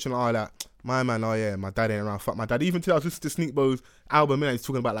up, it's tradition, oh, like, my man, oh yeah, my dad ain't around, fuck my dad. Even till I was listening to Sneak Bo's album, and he's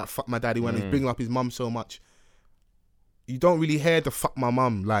talking about, like, fuck my daddy when he's bringing up his mum so much. You don't really hear the fuck my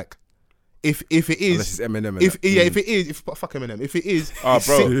mum, like, if it is, unless it's Eminem. If it is, fuck Eminem. If it is, Oh, it's,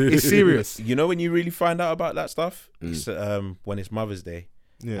 bro. it's serious. You know when you really find out about that stuff? It's, when it's Mother's Day.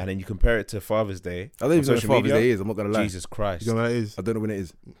 Yeah. And then you compare it to Father's Day. I don't even know when social Father's media. Day is. I'm not gonna lie. Jesus Christ. You know what it is? I don't know when it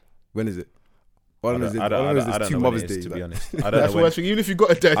is. When is it? All I know is I there's don't two know when Mother's it is, Days. to be like. honest. I don't That's know when. worse. Even if you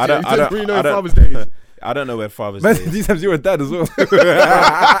got a dad, I don't- you I don't don't- really know I don't- Father's Day is. I don't know where Father's Man, Day is. these times you're a dad as well.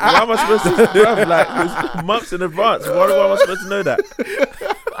 Why am I supposed to, bruv, like, it's months in advance? Why am I supposed to know that?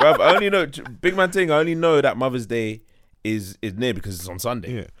 Bruv, I only know, big man thing, I only know that Mother's Day is near because it's on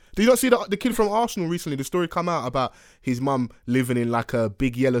Sunday. Yeah. Did you not see the kid from Arsenal recently? The story come out about his mum living in like a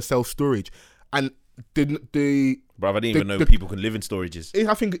big yellow self-storage. And the Bruv, I didn't even know the- people can live in storages.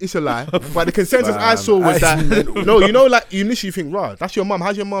 I think it's a lie. But the consensus I Fam, saw was I- that, no, you know, like, you initially think, right, that's your mum.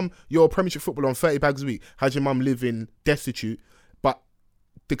 How's your mum, you're a Premiership footballer on 30 bags a week. How's your mum living destitute? But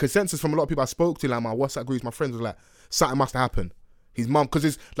the consensus from a lot of people I spoke to, like my WhatsApp groups, my friends, was like, something must have happened. His mum, because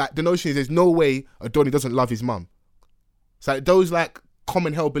it's like, the notion is there's no way Adoni doesn't love his mum. So like, those like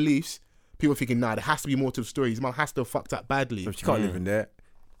common held beliefs, people thinking, nah, there has to be more to the story. His mum has to have fucked up badly. She can't live in there.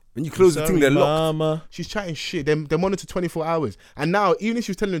 When you close the thing, Sorry, they're locked. mama. She's chatting shit. They're monitored 24 hours. And now, even if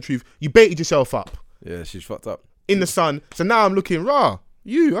she was telling the truth, you baited yourself up Yeah, she's fucked up. in the sun. So now I'm looking,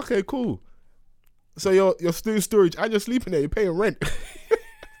 you, okay, cool. So you're still in storage and you're sleeping there, you're paying rent.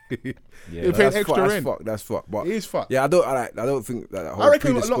 Yeah, You're paying extra that's rent. fucked. That's fucked. But It is fucked. yeah, I don't think that whole I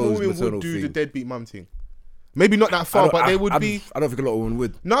reckon a lot more predisposed women maternal would do the thing. deadbeat mum thing. Maybe not that far, but they would be. I don't think a lot of women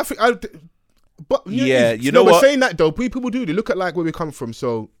would. No, I think. But Yeah, you no, know but what? saying that though, people do. They look at like where we come from.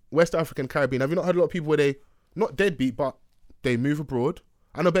 So West African, Caribbean. Have you not heard a lot of people where they not deadbeat, but they move abroad?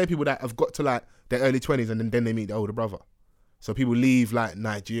 I know bare people that have got to like their early 20s and then they meet their older brother. So people leave like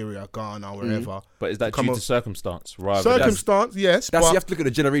Nigeria, Ghana, wherever. But is that Come due on. to circumstance rather than... Circumstance, yes. That's you But have to look at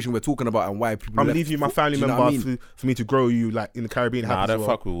the generation we're talking about and why people. I'm left. leaving you my family Do you know member what I mean? for me to grow you like in the Caribbean. Nah, I happens don't as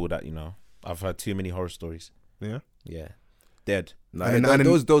well. fuck with all that, you know. I've heard too many horror stories. Yeah. Yeah. Dead. Nah, And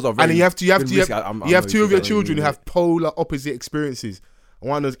those are very. And then you have very risky. you have two of your children who have polar opposite experiences.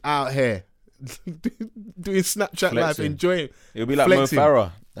 One was out here doing Snapchat live, Flexing. enjoying. It'll be like Flexing. Mo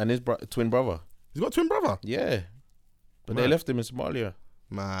Farah and his twin brother. He's got a twin brother. Yeah. But they Mad. left him in Somalia.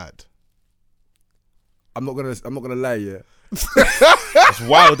 Mad. I'm not gonna lie. Yeah. It's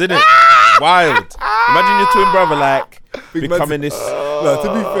wild, isn't it? Wild. Imagine your twin brother like Big becoming this No,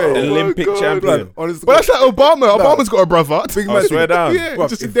 to be fair, Olympic champion. blood, honestly, Well, that's like Obama. Obama's got a brother. Big I man, swear down. Yeah, Bruv,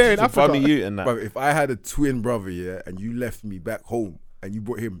 just if- there in if Africa. Family Ute and that. bruv, if I had a twin brother, yeah, and you left me back home and you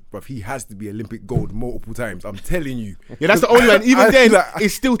brought him, bruv, he has to be Olympic gold multiple times. I'm telling you. Yeah, that's the only one. Even I then, feel like-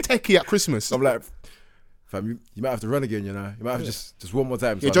 it's still techie at Christmas. I'm like, fam, you might have to run again, you know. You might have just one more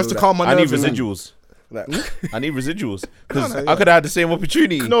time. So Yeah, I just know to calm my I need nerves. and- residuals. Like, I need residuals. Because No, I could have had the same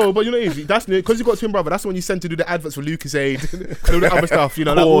opportunity. No, but you know, what it is? That's because you got a twin brother. That's the one you send to do the adverts for Lucas Aid and all the other stuff. You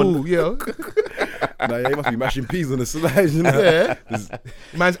know, like, Corn. ooh, yeah, nah, yeah, you must be mashing peas on the slide, you know. yeah.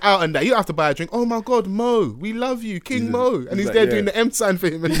 Man's out on that. You have to buy a drink. Oh my God, Mo, we love you, King Mo, and he's like, there yeah. doing the M sign for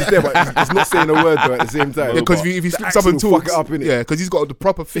him. He's there, but he's not saying a word though at the same time. Yeah, because But if he the slips up and accent will fuck talks, it up, innit? yeah, because he's got the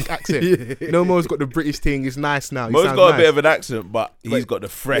proper thick accent. Yeah. No Mo's got the British thing. It's nice now. He Mo's sounds got a nice. bit of an accent, but he's But- got the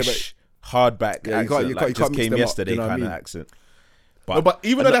fresh, hardback Yeah, you accent. can't- you like can't just mix came them up, yesterday you know what I kind of mean? accent. No, but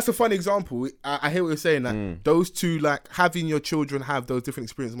even though that's a funny example, I hear what you're saying. That those two, like having your children have those different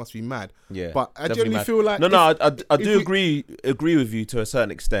experiences, must be mad. Yeah, but I definitely generally mad. feel like no, I if do we- agree with you to a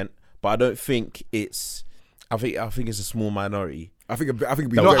certain extent, but I don't think it's. I think it's a small minority. I think it'd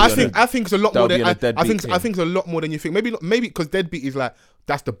be No, No, very I on think it's a lot that'll more be than on a deadbeat I think thing. it's a lot more than you think. Maybe because deadbeat is like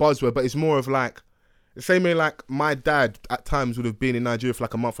that's the buzzword, but it's more of like the same way like my dad at times would have been in Nigeria for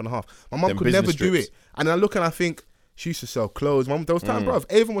like a month and a half. My mum Them could never business do trips. it, and I look and I think she used to sell clothes. Mum, there was time, bro.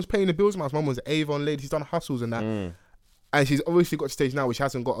 Avon was paying the bills. My mum was an Avon lady. She's done hustles and that. And she's obviously got to stage now where she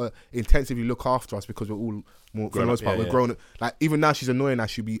hasn't got to intensively look after us because we're all more, for the most part, yeah, we're yeah. grown. Like, even now, she's annoying us.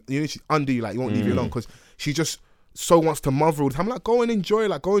 She'll be, she's under you, like, you won't leave you alone because she just so wants to mother all the time. Like, go and enjoy,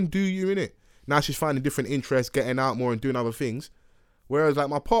 like, go and do you, innit? Now she's finding different interests, getting out more and doing other things. Whereas, like,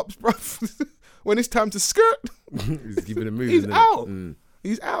 my pops, bro, when it's time to skirt, he's keeping it moving. he's innit? out. Mm.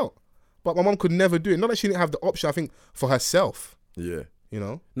 He's out. But my mum could never do it. Not that she didn't have the option, I think, for herself, Yeah. you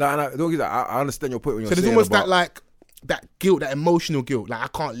know? No, I understand your point when you're So there's saying almost about, that, like, that guilt, that emotional guilt. Like, I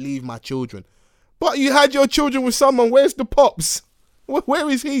can't leave my children. But you had your children with someone. Where's the pops? Where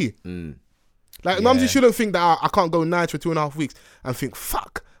is he? Like, mums, you shouldn't think that I can't go nights for 2.5 weeks and think,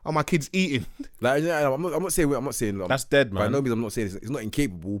 fuck, are my kids eating? Like, I'm not saying. That's dead, man. By no means, I'm not saying it's not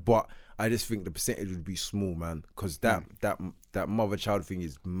incapable, but I just think the percentage would be small, man. Because that mother-child thing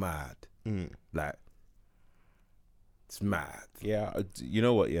is mad. Like, it's mad. Yeah, you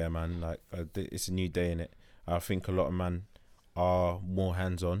know what? Yeah, man. Like, it's a new day, innit? I think a lot of men are more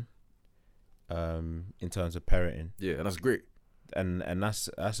hands-on in terms of parenting. Yeah, and that's great. And that's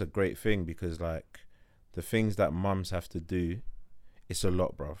a great thing, because like the things that mums have to do, it's a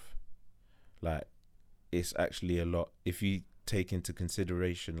lot, bruv. Like, it's actually a lot if you take into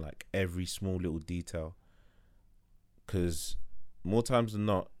consideration like every small little detail, because more times than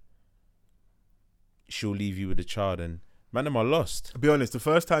not she'll leave you with a child and man, am I lost. To be honest, the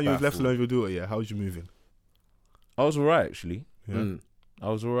first time you was left alone with your daughter, how was you moving? I was alright, actually. Yeah. I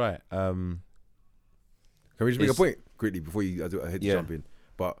was alright. Can we just make a point quickly before I hit you jump in?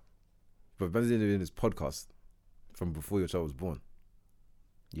 But Ben's doing this podcast from before your child was born.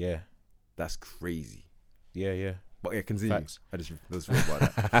 Yeah. That's crazy. Yeah. But yeah, continue. Facts. I just thought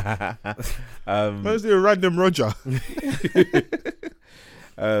about that. Man's doing random Roger.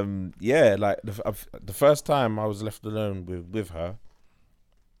 Yeah, like the first time I was left alone with her,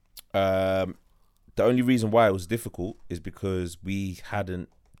 the only reason why it was difficult is because we hadn't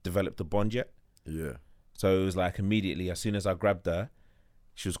developed a bond yet. Yeah. So it was like immediately, as soon as I grabbed her,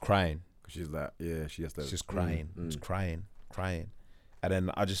 she was crying. She's like, yeah, she has to. She's crying. Just crying. And then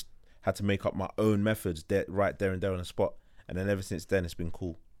I just had to make up my own methods right there and there on the spot. And then ever since then, it's been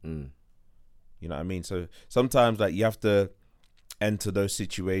cool. You know what I mean? So sometimes like you have to enter those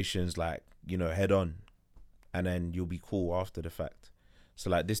situations like, you know, head on, and then you'll be cool after the fact. So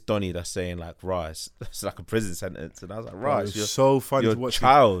like this Donnie that's saying like, rah, it's like a prison sentence. And I was like, rah, it's so funny to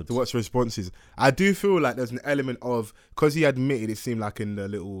watch responses. I do feel like there's an element of, because he admitted, it seemed like in the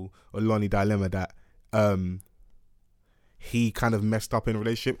little Oloni dilemma that he kind of messed up in a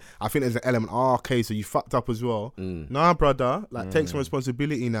relationship. I think there's an element, okay, so you fucked up as well. Nah, brother, like take some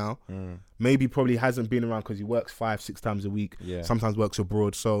responsibility now. Maybe probably hasn't been around because he works 5-6 times a week. Yeah. Sometimes works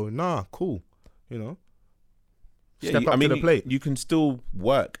abroad. So nah, cool, you know. Step up to the plate. You can still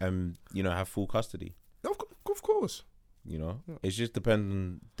work and, you know, have full custody. Of course. You know, it's just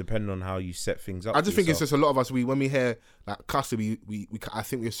depending on how you set things up. I just think it's just a lot of us. When we hear like custody, I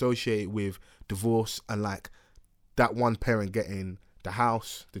think we associate it with divorce and like that one parent getting the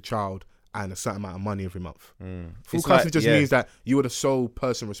house, the child, and a certain amount of money every month. Full custody just means that you are the sole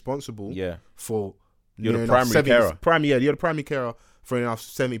person responsible. Yeah. For you're the primary carer. You're the primary carer for enough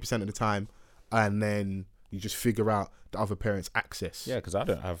 70% of the time, and then you just figure out the other parent's access. Yeah, because I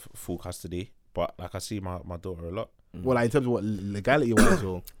don't have full custody, but like I see my daughter a lot. Well, like in terms of what legality wise,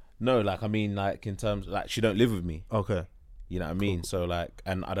 or no, like I mean, like in terms like she don't live with me. Okay, you know what I mean. Cool. So like,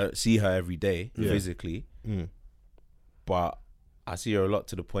 and I don't see her every day physically, but I see her a lot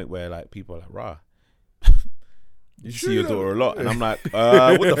to the point where like people are like, rah, you see your daughter a lot, and I'm like,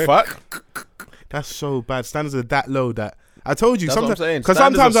 what the fuck? That's so bad. Standards are that low that I told you. That's sometimes, what I'm saying. Because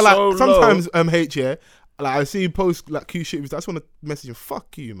sometimes I like so sometimes H like I see you post like cute shit. I just want to message him,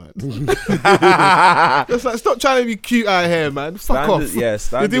 fuck you, man. Just like stop trying to be cute out here, man. Fuck off. Yeah,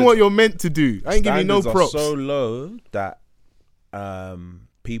 you're doing what you're meant to do. I ain't giving you no props. Are so low that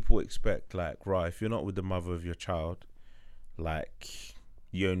people expect like, right, if you're not with the mother of your child, like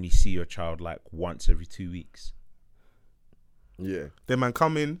you only see your child like once every 2 weeks. Yeah. Then man,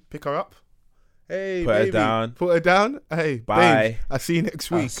 come in, pick her up. Hey, put baby, her down. Put her down. Hey, bye. Babe, I'll see you next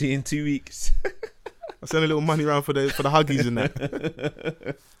week. I'll see you in 2 weeks. I'll send a little money around for the huggies and that.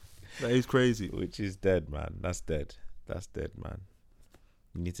 That is crazy. Which is dead, man. That's dead, man.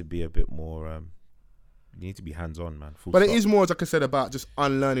 You need to be a bit more. You need to be hands on, man. But it is more, like I said, about just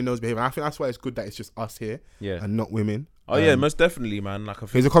unlearning those behaviors. I think that's why it's good that it's just us here, and not women. Oh yeah, most definitely, man. Like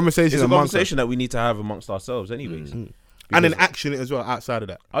it's a conversation. It's a conversation that we need to have amongst ourselves, anyways. And then action it as well outside of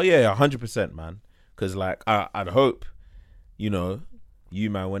that. Oh yeah, 100%, man. Because like I'd hope, you know,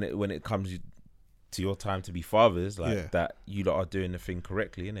 you man, when it comes to your time to be fathers, like that you lot are doing the thing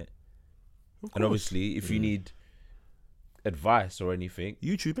correctly, innit? And obviously, if you need advice or anything,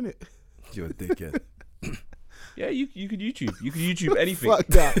 YouTube, innit? You're a dickhead. Yeah, you could YouTube. You could YouTube anything. Fuck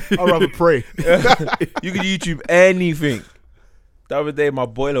that. I'd rather pray. You could YouTube anything. The other day, my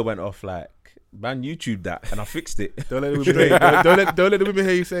boiler went off. Like, man, YouTube that, and I fixed it. Don't let the women hear. Don't let the women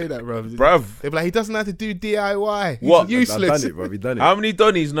hear you say that, bruv. They'll be like, he doesn't have to do DIY. What? He's useless. I've done it, bruv. He done it. How many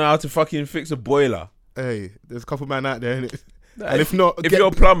Donnies know how to fucking fix a boiler? Hey, there's a couple man out there, innit? And if not, if you're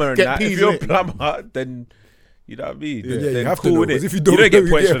a plumber and that, if you're a plumber, then You know what I mean? Yeah, you Then have cool to know, with it. 'cause if you don't, get know,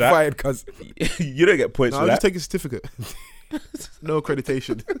 points you for get that. fired, cuz. You don't get points No, for just that, take a certificate. No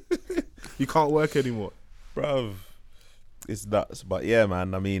accreditation. You can't work anymore. bruv. It's nuts, but yeah,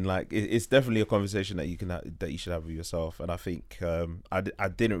 man. I mean, like, it's definitely a conversation that that you should have with yourself. And I think I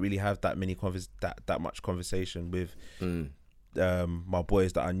didn't really have that many that much conversation with my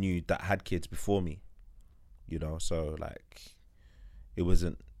boys that I knew that had kids before me. You know, so like, it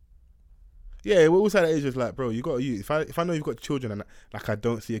wasn't. Yeah, we always had that age of like, bro, you got you. If I know you've got children and like I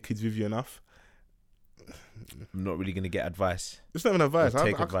don't see your kids with you enough, I'm not really gonna get advice. it's not even advice. I'll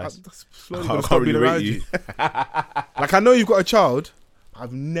take advice. I slowly I gonna can't start really being rate around you. you. Like I know you've got a child.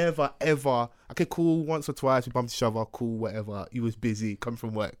 I've never ever. Okay, cool. Once or twice we bumped each other. Cool, whatever. You was busy, come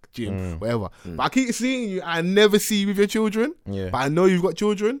from work, gym, whatever. But I keep seeing you. I never see you with your children. Yeah. But I know you've got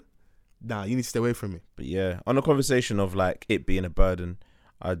children. Nah, you need to stay away from me. But yeah, on the conversation of like it being a burden,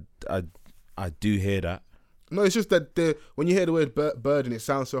 I do hear that. No, it's just that when you hear the word burden, it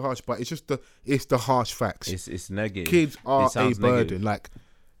sounds so harsh, but it's the harsh facts. It's negative. Kids are It a sounds burden. negative. Like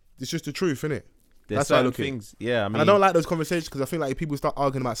it's just the truth, innit? There's That's how I certain look at it. things. Yeah, I mean, And I don't like those conversations because I feel like people start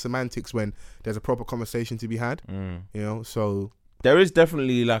arguing about semantics when there's a proper conversation to be had. You know, so there is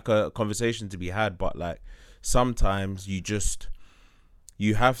definitely like a conversation to be had, but like sometimes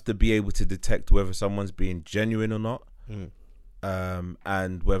you have to be able to detect whether someone's being genuine or not,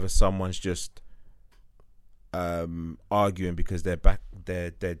 and whether someone's just arguing because they're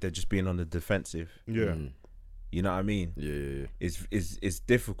just being on the defensive. yeah. You know what I mean? Yeah. It's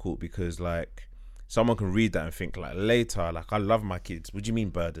difficult because like someone can read that and think like later, like I love my kids. What do you mean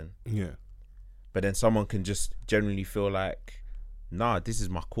burden? Yeah. But then someone can just generally feel like, nah, this is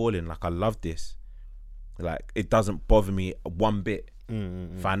my calling. Like I love this. Like it doesn't bother me one bit.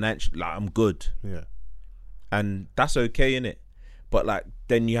 Financially, like I'm good. Yeah. And that's okay, innit? But like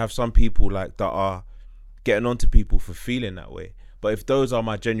then you have some people like that are getting on to people for feeling that way. But if those are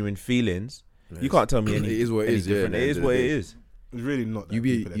my genuine feelings, you can't tell me any. It is what it any is, yeah, different. at It the is end of what the it day. is. It's really not that You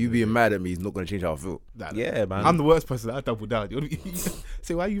deep at the you end of being the mad at me is not gonna change how I feel. day. Yeah, man. I'm the worst person. I double down.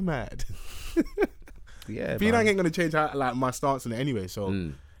 Say, why are you mad? Yeah, Being man. angry ain't gonna change how, like my stance on it anyway. So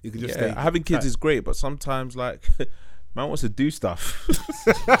you can just stay. Having kids is great, but sometimes like man wants to do stuff.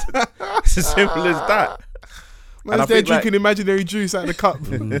 It's as simple as that. Man's I there think, like- drinking imaginary juice out of the cup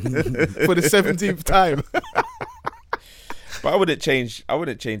for the 17th time. But I wouldn't change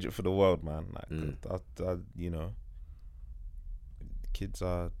it for the world, man. Like, I, you know, kids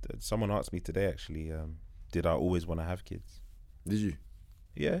are. Someone asked me today, actually, did I always want to have kids? Did you?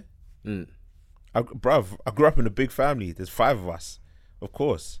 Yeah, I grew up in a big family. There's 5 of us, of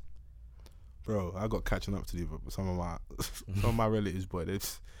course. Bro, I got catching up to do with some of my relatives, but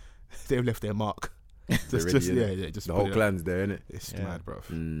they've left their mark. Just The whole put it clan's there, innit? It's Yeah. mad, bro.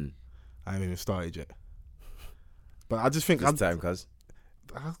 I haven't even started yet. But I just think This time, cuz.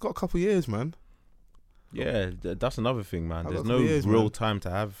 I've got a couple of years, man. Yeah, that's another thing, man. I've There's got no years, real man. time to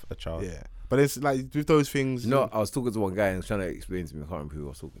have a child. Yeah. But it's like with those things. You know, I was talking to one guy and he was trying to explain to me, I can't remember who I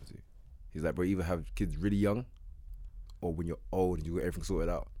was talking to. He's like, bro, either have kids really young or when you're old and you got everything sorted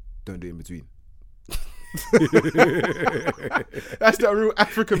out. Don't do it in between. That's that real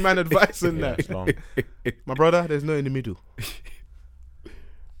African man advice on Yeah, that. it's long. My brother, there's no in the middle.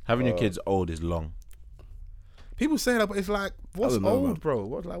 Having your kids old is long. People say that, but it's like, what's don't know, old, man. bro?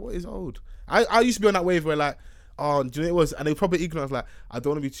 What is old? I used to be on that wave where like, oh, do you know what it was? And they were probably ignorant. Like, I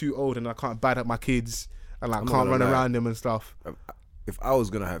don't want to be too old and I can't bad at my kids and like I'm not can't gonna run lie. around them and stuff. If I was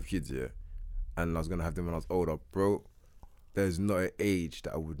gonna have kids, yeah, and I was gonna have them when I was older, bro, there's not an age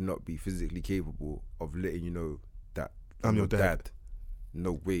that I would not be physically capable of letting you know that I'm your dad.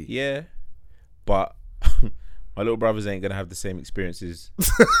 No way. Yeah, but my little brothers ain't gonna have the same experiences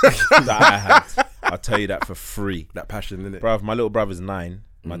that I had. I'll tell you that for free. That passion, innit? Bruv, my little brother's 9.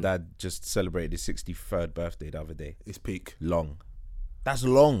 My dad just celebrated his 63rd birthday the other day. It's peak. Long. That's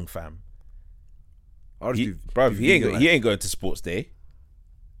long, fam. I'll just He ain't going to sports day.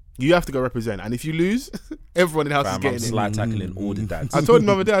 You have to go represent, and if you lose, everyone in the house is Fam, I'm getting it. slide tackling all the dads. I told him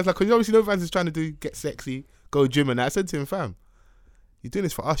the other day, I was like, because obviously no fans is trying to get sexy, go gym and that. I said to him, fam, you're doing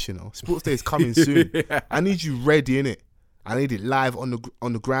this for us, you know. Sports day is coming soon. I need you ready, innit? I need it live on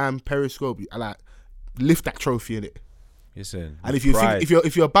the gram, Periscope. I like lift that trophy in it. Listen, And if you think,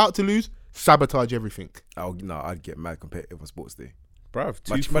 if you're about to lose, sabotage everything. I'd get mad competitive on sports day. bruv,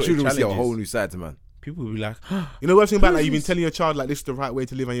 My children will see a whole new side to man. People will be like, You know what I'm saying about like you've been telling your child like this is the right way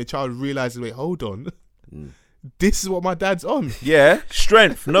to live, and your child realizes, wait, hold on, this is what my dad's on. Yeah,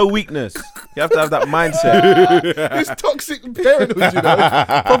 strength, no weakness. You have to have that mindset. It's toxic parenthood, you know.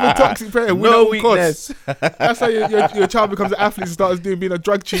 Proper toxic parent. No weakness. That's how your child becomes an athlete and starts being a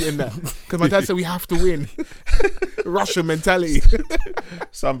drug cheat and that. Because my dad said we have to win. Russian mentality.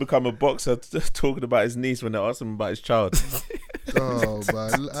 Son become a boxer talking about his niece when they ask him about his child. Oh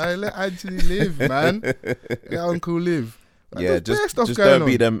man, I let Anthony live, man. Let Uncle live. Like, Yeah, there's bare stuff just going don't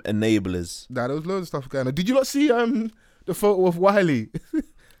be on. them enablers. Nah, there was loads of stuff going on. Did you not see the photo of Wiley?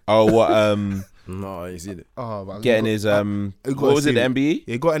 Oh, what No, you see it. Oh, man, getting his what was it, the MBE?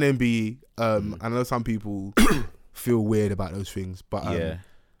 He got an MBE. I know some people feel weird about those things, but Yeah.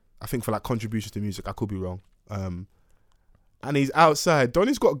 I think for like contributions to music, I could be wrong. And he's outside.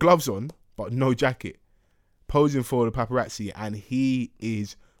 Donny's got gloves on, but no jacket, posing for the paparazzi, and he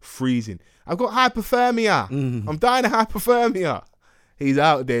is freezing. I've got hypothermia. I'm dying of hypothermia. He's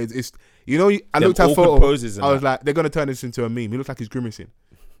out there. It's I Them looked at a awkward photo. poses and I was that. like, they're gonna turn this into a meme. He looks like he's grimacing.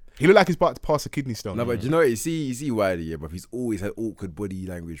 He looked like he's about to pass a kidney stone. No, but do you know what? You see Wiley, yeah, bro. He's always had awkward body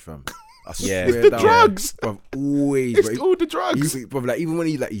language, fam. I Yeah. swear It's the down, drugs. bro. Always, It's bro. all the drugs. Bro, like even when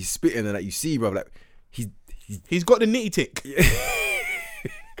he's spitting and like you see, bro, like He's got the nitty tick.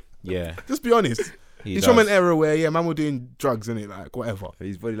 Yeah. Just be honest. He He's does. from an era where man were doing drugs in it, like whatever.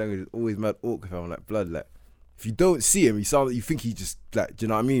 his body language is always mad awkward, fam. Like blood, like if you don't see him, he sounds like you think he just like, do you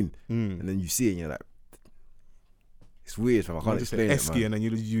know what I mean? And then you see it, and you're like, it's weird, fam. I can't Just explain it, Esky, man. and then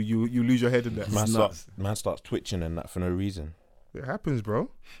you lose your head in that. Man starts twitching and that for no reason. It happens, bro.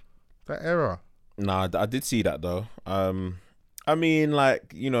 That era. Nah, I did see that though. I mean,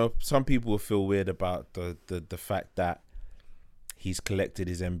 like, some people will feel weird about the fact that he's collected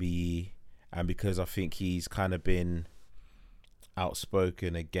his MBE, and because I think he's kind of been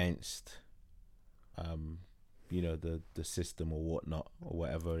outspoken against, the system or whatnot or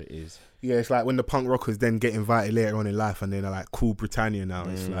whatever it is. Yeah, it's like when the punk rockers then get invited later on in life, and then they're like cool Britannia now.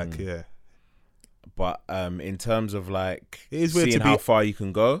 It's like, yeah. But in terms of like It is weird seeing to be- how far you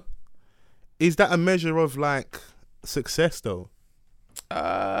can go, Is that a measure of like success though?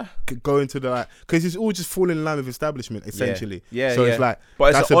 Going to the because it's all just falling in line with establishment essentially. Yeah, So yeah. it's like, but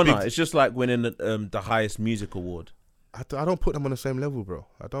it's that's an a honor. big- It's just like winning the highest music award. I don't put them on the same level, bro.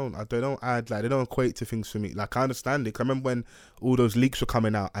 They don't add like they don't equate to things for me. Like I understand it. 'Cause I remember when all those leaks were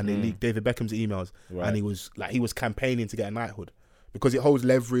coming out and they leaked David Beckham's emails, Right. and he was campaigning to get a knighthood because it holds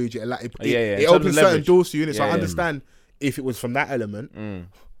leverage. It In it terms opens of certain leverage. doors to you, innit? So I Yeah. understand if it was from that element.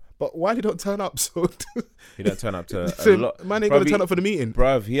 But why they don't turn up? So He don't turn up to a so lot. man ain't gonna Bruv, turn up for the meeting.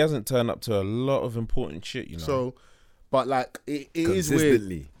 Bruv, he hasn't turned up to a lot of important shit, So, but like it is weird.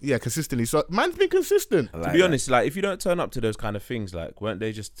 Consistently. Yeah, consistently. So man's been consistent. I to like be that. honest, like if you don't turn up to those kind of things, like weren't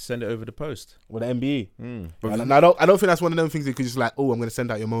they just send it over the post? With the MBE. But And I don't think that's one of them things that could just like, oh, I'm gonna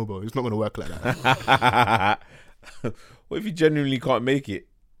send out your mobile. It's not gonna work like that. What if you genuinely can't make it?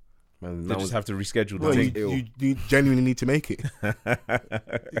 man, They that just was- have to reschedule the Well, thing. you genuinely need to make it,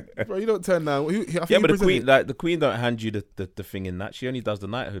 bro. You don't turn down. I think Yeah, you but present the queen don't hand you the thing in that. She only does the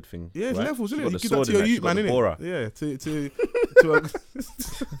knighthood thing. Yeah, it's right? levels, She's isn't it? got You the give that sword to in your She's youth, got man, the innit? Bora. Yeah,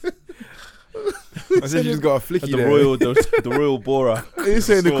 I said you just got a flicky The there. the royal Bora. He's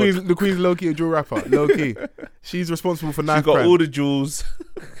saying the Sword. queen's low key a drill rapper, low key. She's responsible for She's knife got crime. all the jewels,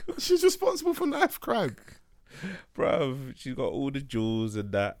 She's responsible for knife crime. bruv. She's got all the jewels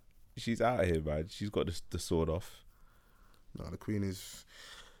and that. She's out here, man. She's got the sword off. No, the queen is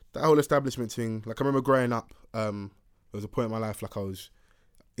that whole establishment thing. Like I remember growing up, there was a point in my life like I was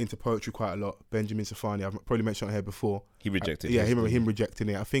into poetry quite a lot. Benjamin Safani, I've probably mentioned it here before. He rejected. Yeah, his, him didn't he? rejecting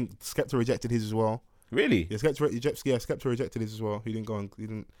it. I think Skepta rejected his as well. Really? Yeah, Skepta rejected his as well. He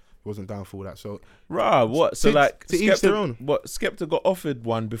wasn't down for all that. So Rah, what? So To- like, to each their own. What? Skepta got offered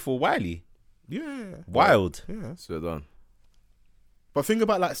one before Wiley. yeah, Wild. yeah. So done. But think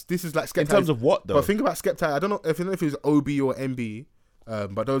about like this is like Skepta. In terms of what though? but think about Skepta. I don't know if it was OB or MB,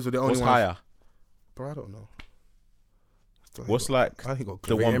 but those are the only What's ones. higher? Bro, I don't know. What's like I think he got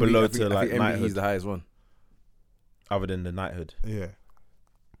the Grammy. one MB below I think- to I like think MB knighthood, He's the highest one. other than the knighthood? Yeah,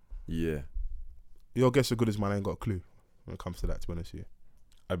 Yeah. your guess as good as mine. I ain't got a clue when it comes to that. To be honest with you.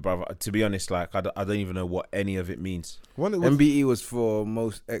 Brother, to be honest, like I don't even know what any of it means. One, it was, MBE was for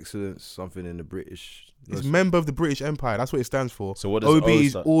most excellence, something in the British. it's member of the British Empire. That's what it stands for. So what does OB O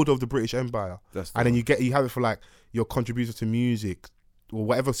is stand- Order of the British Empire, That's the and then one. you have it for like your contributions to music or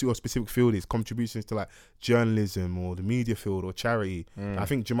whatever your specific field is. Contributions to like journalism or the media field or charity. I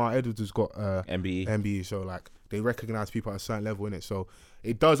think Jamal Edwards has got MBE. MBE, so like they recognize people at a certain level in it. So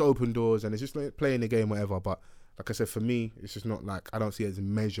it does open doors, and it's just like playing the game, whatever. But like I said, for me, it's just not like I don't see it as a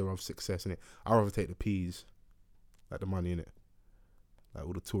measure of success in it. I rather take the P's, like the money in it. like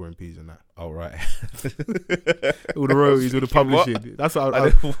all the touring P's and that, Oh right. all the royalties, all the What? publishing. That's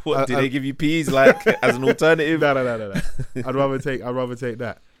what What, did they give you peas like as an alternative? No. I'd rather take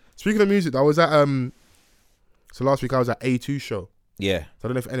that. Speaking of music, I was at so last week I was at A2 show. Yeah. So I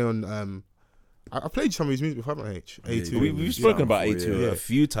don't know if anyone I played some of his music before, haven't I? A2. We've spoken about A2 yeah. a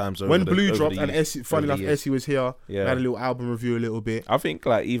few times. When Blue dropped and Essie, funny enough, Essie was here. Yeah. We had a little album review a little bit. I think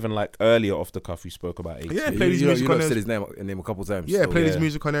like even like earlier off the cuff we spoke about A2. Yeah, played his music you on said there. his name a couple times. Yeah, so. played his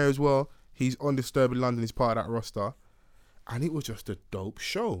music on there as well. He's on Disturbed in London. He's part of that roster, and it was just a dope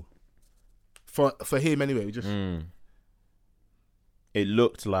show for him anyway. We just It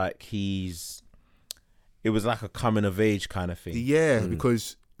looked like it was like a coming of age kind of thing. yeah,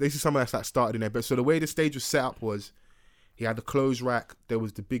 because this is something that's like started in there. But so the way the stage was set up was, he had the clothes rack. There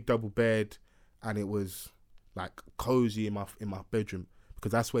was the big double bed, and it was like cozy in my bedroom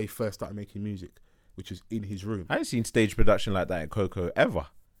because that's where he first started making music, which was in his room. I ain't seen stage production like that at Coco ever.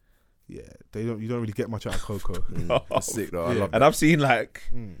 Yeah, you don't really get much out of Coco. That's sick though. I Yeah. love And that. I've seen like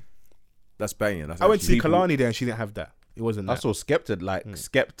That's banging. That's I went to see people- Kalani there, and she didn't have that. It wasn't I that. saw Skepta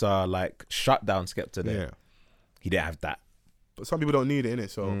like shut down Skepta there. Yeah, He didn't have that. but some people don't need it, innit?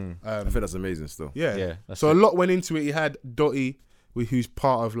 So I think that's amazing still. yeah. Yeah, that's So it. a lot went into it. He had Dotty, who's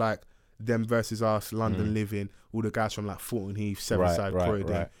part of like Them Versus Us, London Living, all the guys from like Fulton Heath, Severside, Right, Croydon,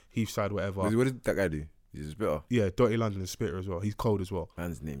 right. Heathside, whatever. What did that guy do? He's a spitter. Yeah, Dotty London and Spitter as well. He's cold as well.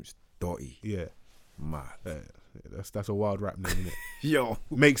 Man's name's Dotty. Yeah, Mad. that's a wild rap name, innit? Yo.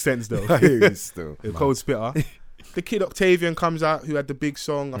 Makes sense though. I hear you still. The cold spitter. The kid Octavian comes out, who had the big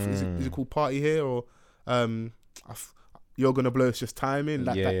song. I think is it called Party Here or You're Gonna Blow It's Just Timing.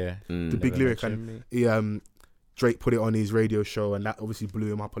 That, yeah. the big lyric, and he Drake put it on his radio show, and that obviously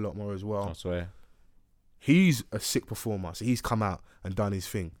blew him up a lot more as well. I swear. He's a sick performer, so he's come out and done his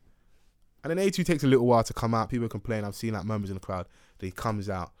thing. And then A2 takes a little while to come out. People complain. I've seen like murmurs in the crowd that he comes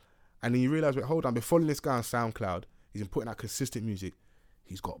out, and then you realise, wait, hold on, been following this guy on SoundCloud. He's been putting out consistent music.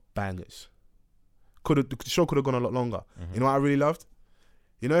 He's got bangers. The show could have gone a lot longer. You know what I really loved?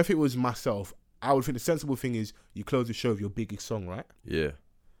 You know, if it was myself, I would think the sensible thing is you close the show with your biggest song, right? Yeah.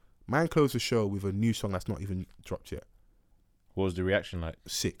 Man closed the show with a new song that's not even dropped yet. What was the reaction like?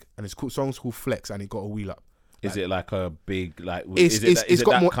 Sick. And it's called, song's called Flex, and it got a wheel up. Is it like a big like? It's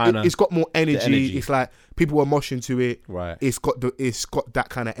got more energy. energy? It's like people were moshing to it. Right. It's got that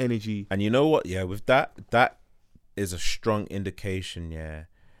kind of energy. And you know what? Yeah, with that is a strong indication. Yeah,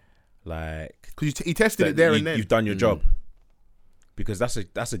 like Because he tested that it there and then. you've done your job. Because that's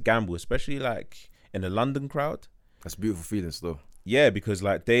a gamble, especially like in the London crowd. That's a beautiful feeling still. Yeah, because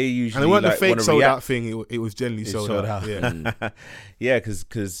like they usually And it wasn't like, the fake wanna sold react. out thing. It was generally It's sold out. Yeah. Yeah,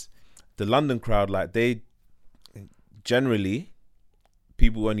 because the London crowd, like they generally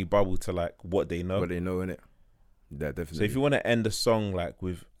people only bubble to like what they know. But they know, innit? Yeah, definitely. So if you want to end a song like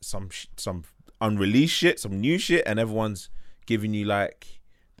with some unreleased shit, some new shit, and everyone's giving you like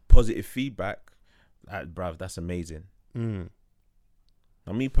positive feedback, bruv, that's amazing.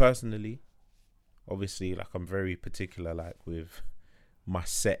 Now, me personally, obviously, like I'm very particular, like with my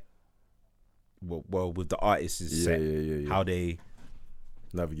set. Well, with the artist's set, how they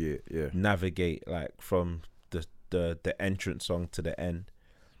navigate like from the entrance song to the end.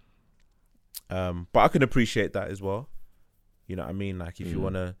 But I can appreciate that as well. You know what I mean? Like if you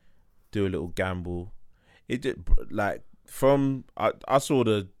want to do a little gamble, it did, like from I saw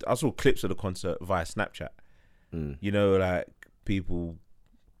clips of the concert via Snapchat. You know, like people.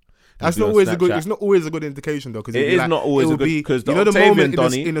 That's not always a good. It's not always a good indication though, because It is like, not always it a will good- be, 'cause the you know the Octavian moment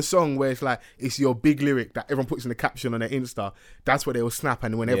Donny- in a song where it's like it's your big lyric that everyone puts in the caption on their Insta. That's what they will snap,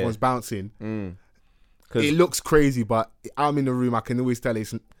 and when everyone's bouncing, it looks crazy. But I'm in the room, I can always tell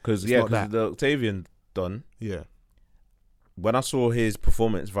it's because not that. the Octavian Don. Yeah, When I saw his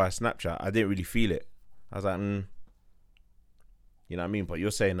performance via Snapchat, I didn't really feel it. I was like, you know what I mean? But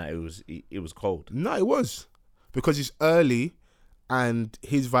you're saying that it was cold. no, it was because it's early, and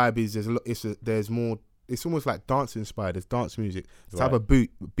his vibe is there's more. It's almost like dance inspired. There's dance music, the type of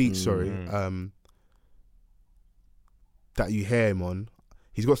beat. That you hear him on.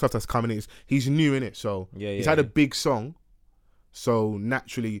 He's got stuff that's coming in. He's new in it, so he's had a big song. So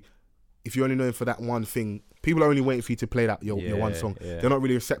naturally, if you only know him for that one thing, people are only waiting for you to play that your one song. Yeah. They're not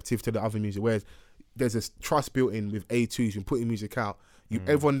really receptive to the other music. Whereas there's a trust built in with A2. He's been putting music out.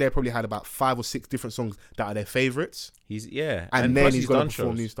 Everyone there probably had about 5 or 6 different songs that are their favourites. And then plus he's got done to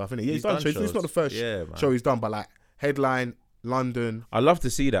perform shows. new stuff, innit? Yeah, he's done shows. It's not the first Yeah, man. show he's done, but like headline, London. I love to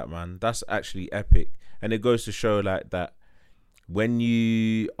see that, man. That's actually epic. And it goes to show like that when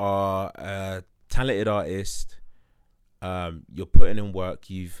you are a talented artist, you're putting in work,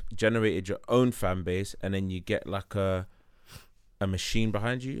 you've generated your own fan base, and then you get like a a machine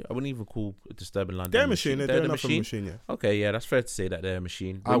behind you. I wouldn't even call Disturbing London They're a machine. They're the enough of a machine, yeah. Okay, yeah, that's fair to say that they're a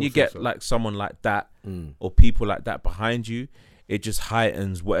machine. I When would you feel get so. like someone like that or people like that behind you, it just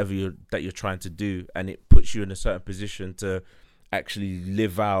heightens whatever you're trying to do, and it puts you in a certain position to actually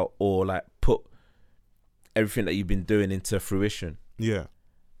live out or like put everything that you've been doing into fruition. Yeah.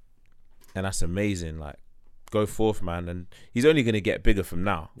 And that's amazing. Like, go forth, man. And he's only going to get bigger from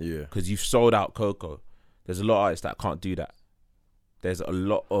now. Yeah. Because you've sold out Coco. There's a lot of artists that can't do that. There's a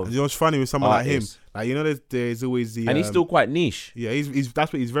lot of You know what's funny with someone like him? artists. Like, you know, there's always the... And he's still quite niche. Yeah, he's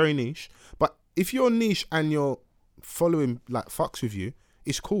that's what he's very niche. But if you're niche and your following like fucks with you,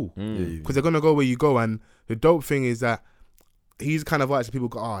 it's cool because they're gonna go where you go. And the dope thing is that he's kind of artist that people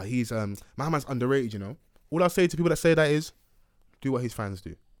go, he's my man's underrated. You know, all I say to people that say that is, do what his fans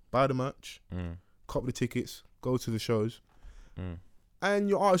do: buy the merch, cop the tickets, go to the shows, and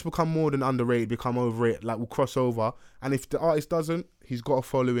your artist become more than underrated, become overrated. Like, will cross over. And if the artist doesn't, he's got a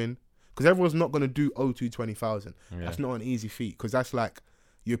following. Because everyone's not going to do O2 20,000. Yeah. That's not an easy feat. Because that's like,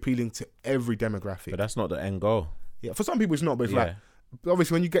 you're appealing to every demographic. But that's not the end goal. Yeah, for some people it's not, but it's like,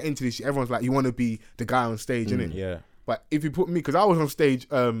 obviously when you get into this, everyone's like, you want to be the guy on stage, innit? Yeah. But if you put me, because I was on stage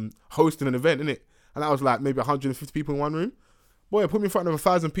hosting an event, innit? And I was like maybe 150 people in one room. Boy, put me in front of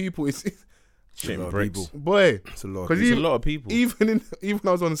 1,000 people. It's Shitting of bricks. people. boy. It's a lot. Because It's a lot of people. even when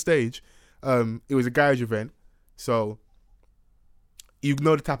I was on stage, it was a garage event, so you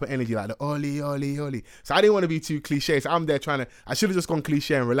know the type of energy, like the Oli, Oli, Oli. So I didn't want to be too cliche. So I'm there I should have just gone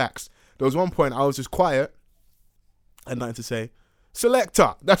cliche and relaxed. There was one point I was just quiet and nothing to say.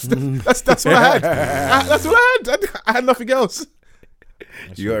 Selector. That's what I had. That's what I had. I had nothing else.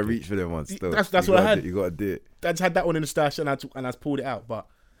 You gotta reach for them ones. Still. That's You what I gotta had. You gotta do it. I just had that one in the stash and I pulled it out. But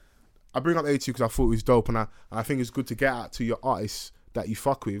I bring up A2 because I thought it was dope, and I think it's good to get out to your artists that you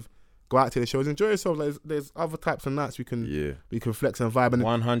fuck with. Go out to the shows, enjoy yourself. There's other types of nights we can flex and vibe. And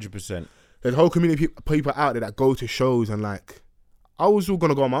 100%. there's a whole community of people out there that go to shows, and like, I was all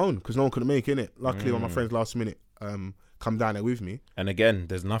gonna go on my own because no one could make it. Luckily, one of my friends last minute come down there with me. And again,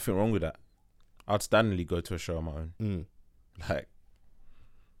 there's nothing wrong with that. I'd standardly go to a show on my own. Like,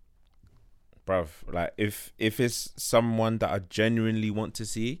 bruv, like if it's someone that I genuinely want to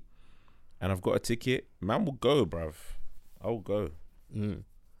see and I've got a ticket, man will go, bruv. I will go.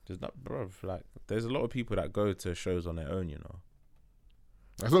 There's not, bruv, like, there's a lot of people that go to shows on their own, you know.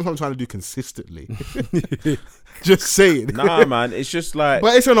 That's not what I'm trying to do consistently. Just say it. Nah, man, it's just like,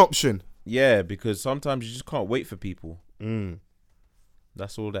 But it's an option. yeah, because sometimes you just can't wait for people.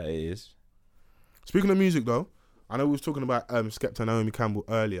 That's all that it is. Speaking of music, though, I know we was talking about Skepta and Naomi Campbell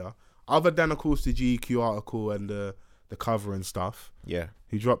earlier. Other than, of course, the GQ article and the cover and stuff, Yeah.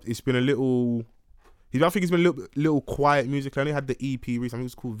 he dropped. It's been a little. I think it's been a little quiet musically. I only had the EP recently. I think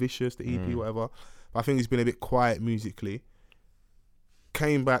it's called Vicious, the EP, whatever. But I think it's been a bit quiet musically.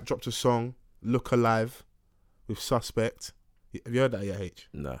 Came back, dropped a song, Look Alive, with Suspect. Have you heard that yet, H?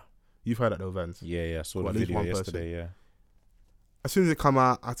 Nah. You've heard that though, Vans. Yeah, I saw Well, the at least video one person. yesterday, yeah. As soon as it come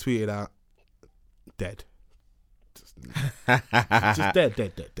out, I tweeted out, dead. Just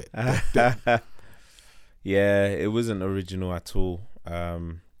dead. Yeah, it wasn't original at all.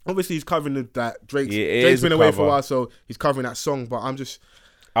 Obviously, he's covering that Drake's is been a away for a cover. while, so he's covering that song. But I'm just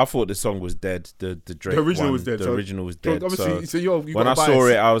I thought the song was dead. The Drake original one, was dead, The so- original was so dead. obviously. So you when I got a saw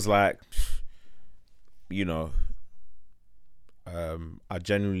bias. it, I was like, you know, I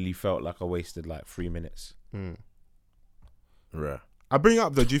genuinely felt like I wasted like 3 minutes. Right. I bring it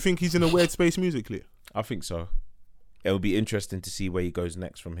up though. Do you think he's in a weird space musically? I think so. It'll be interesting to see where he goes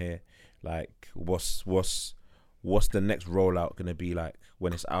next from here. Like, what's the next rollout gonna be like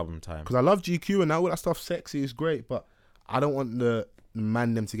when it's album time? Because I love GQ and all that stuff. Sexy is great, but I don't want the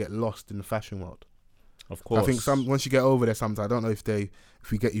man them to get lost in the fashion world. Of course, I think once you get over there, sometimes I don't know if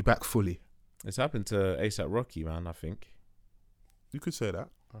we get you back fully. it's happened to ASAP Rocky, man. I think You could say that.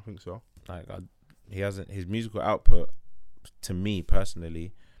 I think so. like his musical output, to me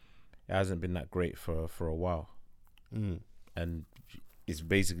personally, it hasn't been that great for a while. And it's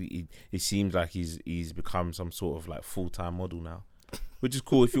basically it seems like he's become some sort of like full-time model now, which is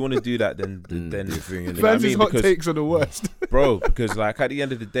cool. If you want to do that, then you know what I Fans' mean? hot Because, takes are the worst. bro, because like at the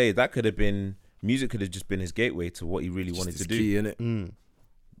end of the day, that could have been music, could have just been his gateway to what he really wanted to do. Key, innit?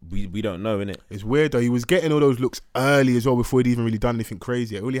 We don't know, innit? It's weird though. He was getting all those looks early as well before he'd even really done anything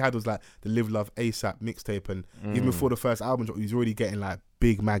crazy. All he had was like the Live Love ASAP mixtape, and even before the first album drop, he was already getting like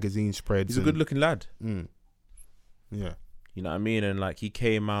big magazine spreads. He's a good-looking lad. Yeah. You know what I mean? And like he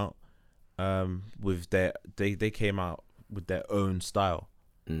came out with they came out with their own style.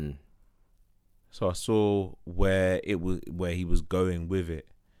 So I saw where he was going with it,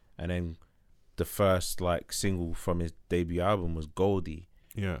 and then the first like single from his debut album was Goldie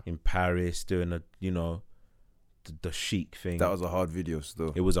Yeah. in Paris doing the chic thing. That was a hard video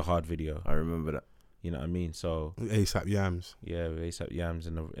still. It was a hard video. I remember that. You know what I mean? So ASAP Yams. yeah, with A$AP Yams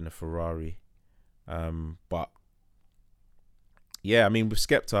in a Ferrari. But yeah, I mean with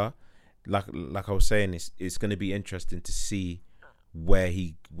Skepta, like I was saying, it's going to be interesting to see where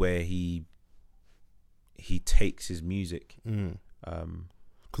he takes his music.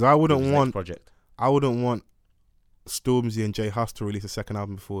 Because I wouldn't with his want next project. Stormzy and J Hus to release a second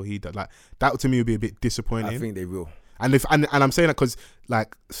album before he did. Like that to me would be a bit disappointing. I think they will. And I'm saying that because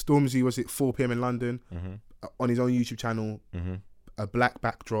like Stormzy was at 4 p.m. in London on his own YouTube channel, a black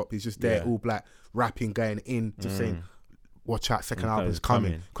backdrop. He's just there, all black, rapping, going in, just saying, "Watch out, second album's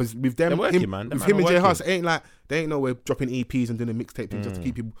coming." Because with them, They're working, man. with Them him man and are J Hus, working. it ain't like they ain't nowhere dropping EPs and doing a mixtape thing just to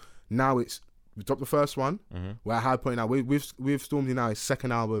keep people. Now it's we dropped the first one. We're at high point now. With Stormzy now, his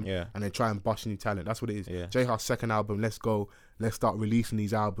second album, Yeah. and then try and bust new talent. That's what it is. Yeah. J Hus second album. Let's go. Let's start releasing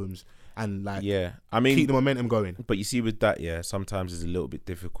these albums and like Yeah, I mean, keep the momentum going. but you see with that, yeah, sometimes it's a little bit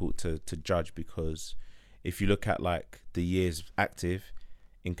difficult to judge because if you look at like the years active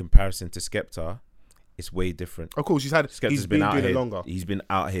in comparison to Skepta, it's way different. Of course, he's Skepta's been out doing here it longer. He's been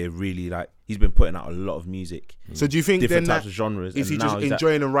out here really like he's been putting out a lot of music, So do you think different then types that of genres. is and he now just he's at-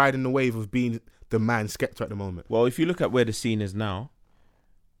 enjoying and riding the wave of being the man Skepta at the moment? Well, if you look at where the scene is now,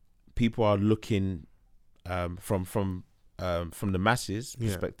 people are looking from the masses Yeah.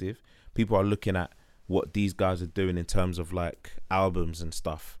 perspective. People are looking at what these guys are doing in terms of like albums and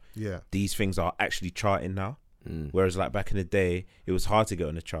stuff. Yeah. These things are actually charting now, whereas like back in the day, it was hard to get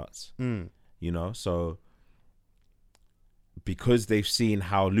on the charts. You know, so because they've seen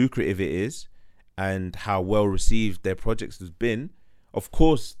how lucrative it is and how well received their projects has been, of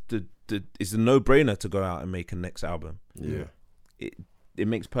course, it's a no-brainer to go out and make a next album. Yeah. It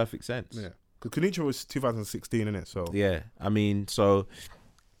makes perfect sense. Yeah. Because Konnichiwa was 2016, innit? So Yeah, I mean, so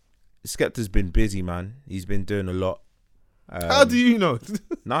Skepta's been busy, man. He's been doing a lot. how do you know?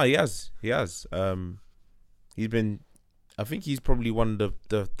 No, he has. He's been. I think he's probably one of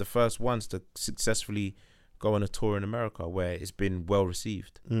the first ones to successfully go on a tour in America where it's been well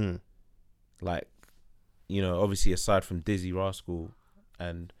received. Like, you know, obviously aside from Dizzy Rascal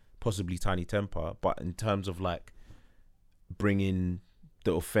and possibly Tiny Temper, but in terms of like bringing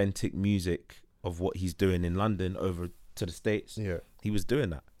the authentic music of what he's doing in London over to the States, Yeah. he was doing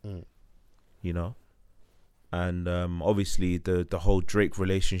that. You know, and obviously the whole Drake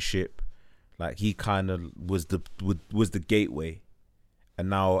relationship, like he kind of was the gateway, and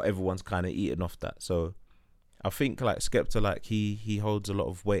now everyone's kind of eating off that. So I think like Skepta, like he holds a lot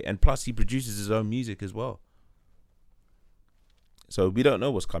of weight, and plus he produces his own music as well. So we don't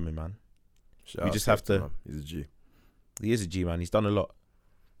know what's coming, man. Shout We out just have Skepta, to- man. He's a G. He is a G, man. He's done a lot,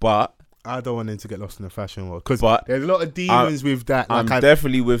 but I don't want him to get lost in the fashion world because But there's a lot of demons with that. I'm Like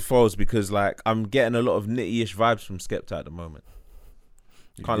definitely with Foles because like I'm getting a lot of nitty-ish vibes from Skepta at the moment.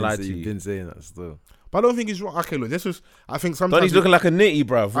 Can't lie to You've you. been saying that still. but I don't think he's wrong. Okay, look, this was. I think sometimes Donny's looking like a nitty,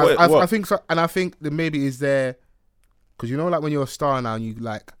 bruv. I think so, and I think that maybe is there because you know, like when you're a star now and you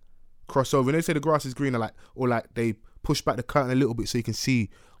like cross over, and they say the grass is greener, like or like they push back the curtain a little bit so you can see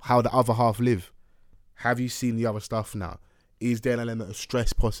how the other half live. Have you seen the other stuff now? Is there an element of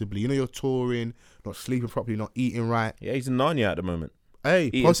stress possibly? You know, you're touring, not sleeping properly, not eating right. Yeah, he's in Narnia at the moment. Hey,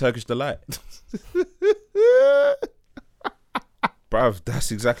 Eating Turkish Delight. Bruv,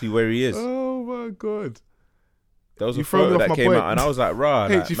 that's exactly where he is. Oh my god. There was You a throw me photo off that my came point. out and I was like, rah,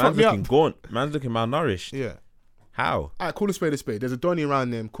 Hey, like, you man's fucked me looking up. gaunt. Man's looking malnourished. Yeah. How? Alright, call a spade a spade. There's a Donny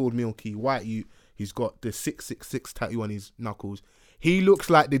around them called Milky White. He's got the 666 tattoo on his knuckles. He looks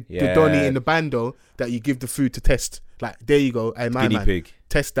like the Yeah. Donny in the bando that you give the food to test. Like, there you go. Hey, my Guinea man, pig.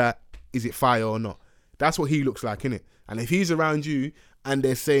 test that. Is it fire or not? That's what he looks like, innit? And if he's around you and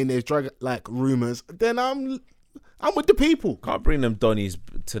they're saying there's drug like rumors, then I'm with the people. Can't bring them Donnies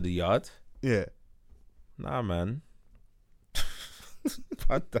to the yard. Yeah. Nah, man.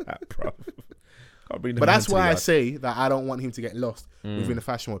 Fuck that, bruv. Can't bring them But that's to the why I yard. say that I don't want him to get lost within the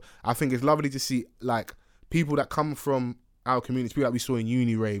fashion world. I think it's lovely to see like people that come from our community, people that we saw in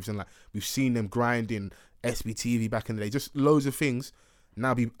uni raves, and like we've seen them grinding SBTV back in the day, just loads of things.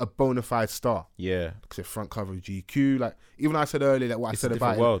 Now be a bona fide star. Yeah. Because the front cover of GQ, like even I said earlier that what It's I a said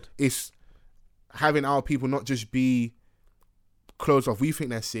different about world. it's having our people not just be closed off. We think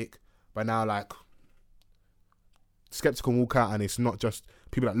they're sick, but now like Skepta can walk out and it's not just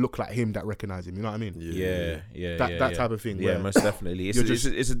people that look like him that recognize him. You know what I mean? Yeah. That type of thing. Yeah, where most definitely. It's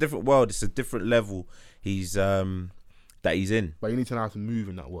you're it's a different world. It's a different level. He's that he's in. But you need to know how to move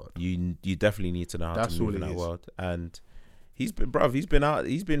in that world. You definitely need to know how That's to move all in it that is. world. And he's been, bruv. He's been out.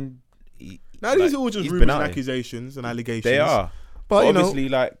 Now these like, are all just he's rumors been and out here. accusations and allegations. They are. But you know, obviously,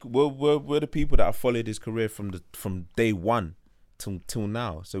 like we're the people that have followed his career from day one till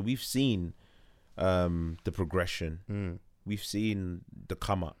now. So we've seen the progression. We've seen the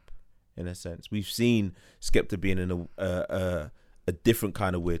come up, in a sense. We've seen Skepta being in a different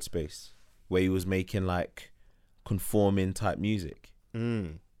kind of weird space where he was making like conforming type music.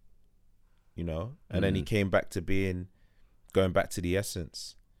 You know, and then he came back to going back to the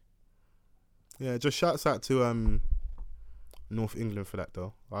essence. Yeah, just shouts out to North England for that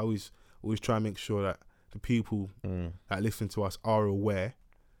though. I always try and make sure that the people that listen to us are aware.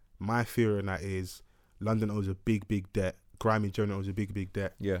 My theory on that is London owes a big debt. Grime in general owes a big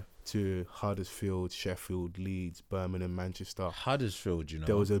debt. Yeah. To Huddersfield, Sheffield, Leeds, Birmingham, Manchester. Huddersfield, you know.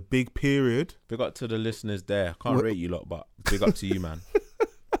 There was a big period. Big up to the listeners there. Can't rate you lot, but big up to you, man.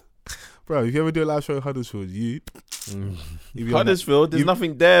 Bro, if you ever do a live show in Huddersfield, Huddersfield, there's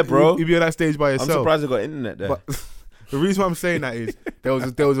nothing there, bro. You'd be on that stage by yourself. I'm surprised I got internet there. But the reason why I'm saying that is there was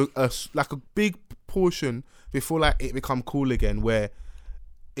a big portion before like it become cool again where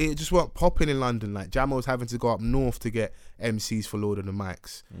it just weren't popping in London. Like Jamo was having to go up north to get MCs for Lord of the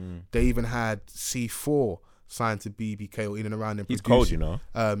Mics. They even had C4 signed to BBK or in and around them. He's cold, you know.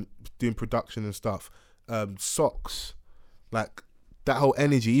 Doing production and stuff. Socks, like that whole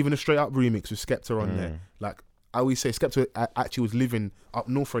energy. Even a straight up remix with Skepta on there. Like I always say, Skepta actually was living up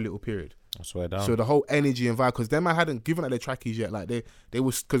north for a little period. I swear down. So the whole energy and vibe, because them I hadn't given out their trackies yet. Like they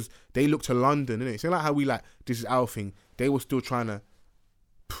was, because they looked to London, innit? So like how we like this is our thing. They were still trying to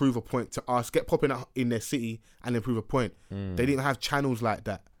prove a point to us, get popping up in their city and then prove a point. They didn't have channels like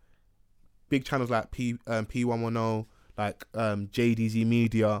that. Big channels like P110, like JDZ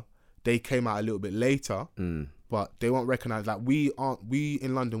Media. They came out a little bit later, but they weren't recognised. Like we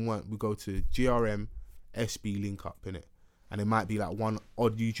in London weren't. We go to GRM, SB link up, innit? And it might be like one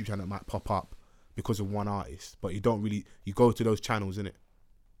odd YouTube channel that might pop up because of one artist, but you go to those channels, innit?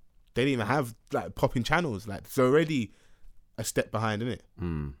 They didn't even have like popping channels. Like it's already a step behind, innit?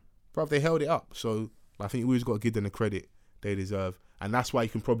 Bruv, they held it up. So I think we always got to give them the credit they deserve. And that's why you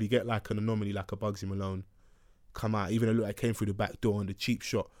can probably get like an anomaly like a Bugsy Malone come out, even though look, I came through the back door on the cheap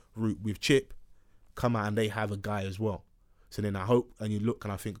shot route with Chip, come out and they have a guy as well. So then I hope, and you look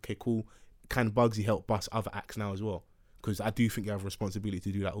and I think, okay, cool, can Bugsy help bust other acts now as well? Because I do think you have a responsibility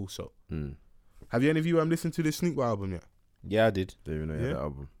to do that also. Have you any of you listened to this Snoop Dogg album yet? Yeah, I did. Didn't even know you had that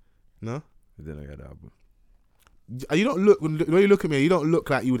album. No? I didn't know you had that album. You don't look, when you look at me, you don't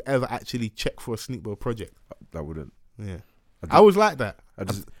look like you would ever actually check for a Snoop Dogg project. I wouldn't. Yeah. I was like that.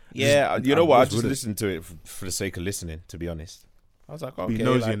 You know what? I just listened to it for the sake of listening, to be honest. I was like, okay. Be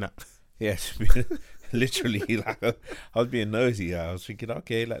nosy like, in that. Yeah, literally. Like, I was being nosy. Yeah. I was thinking,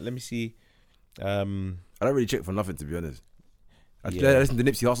 okay, like, let me see. I don't really check for nothing, to be honest. I listen to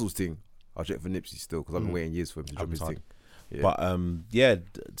Nipsey Hussle's thing. I'll check for Nipsey still, because I've been waiting years for him to drop his thing. Yeah.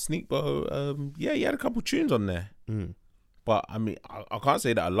 But Sneak Bo, he had a couple tunes on there. But I mean, I can't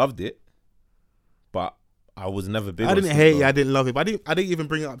say that I loved it, but I was never big. I didn't hate it. I didn't love it, but I didn't even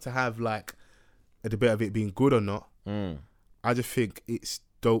bring it up to have like a debate of it being good or not. I just think it's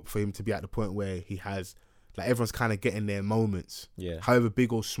dope for him to be at the point where he has, like, everyone's kind of getting their moments. Yeah. However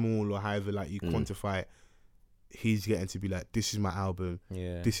big or small or however like you quantify it, he's getting to be like, this is my album.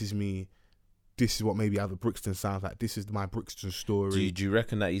 Yeah. This is me. This is what maybe other Brixton sounds like. This is my Brixton story. Do you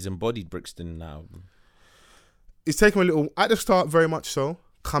reckon that he's embodied Brixton now? It's taken a little, at the start, very much so.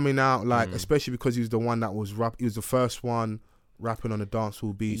 Coming out, like, especially because he was the one that was he was the first one rapping on the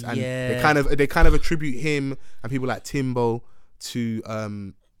dancehall beats. And they kind of attribute him and people like Timbo to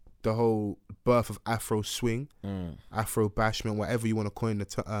the whole birth of Afro swing, Afro bashment, whatever you want to coin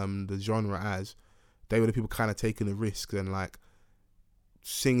the genre as. They were the people kind of taking the risks and like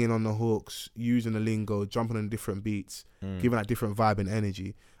singing on the hooks, using the lingo, jumping on different beats, giving that different vibe and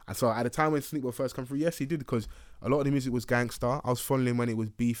energy. And so at the time when Sneak Dogg first come through, yes, he did, because a lot of the music was gangster. I was following when it was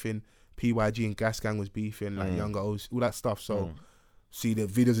beefing, PYG and Gas Gang was beefing, like Younger O's, all that stuff. So see the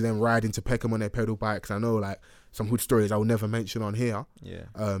videos of them riding to Peckham on their pedal bikes. I know like some hood stories I will never mention on here. Yeah.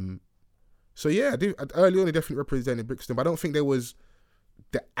 So yeah, early on he definitely represented Brixton, but I don't think there was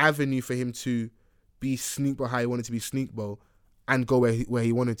the avenue for him to be Sneak Dogg how he wanted to be Sneak Dogg and go where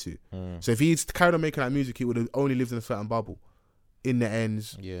he wanted to. So if he'd carried on making that music, he would have only lived in a certain bubble. In the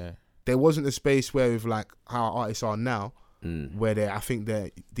ends, there wasn't a space where with like how artists are now, where I think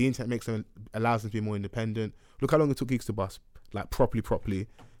that the internet allows them to be more independent. Look how long it took Gigs to bust, like properly,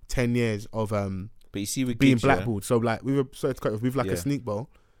 10 years of but you see with being Gigs, blackballed. So like with a Sneak Dogg,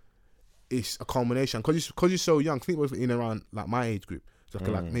 it's a culmination because you're so young. Sneak Dogg's in around like my age group, so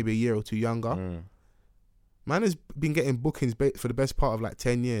like maybe a year or two younger. Man has been getting bookings for the best part of like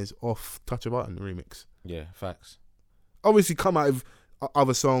 10 years off Touch of Button remix. Yeah, facts. Obviously, come out of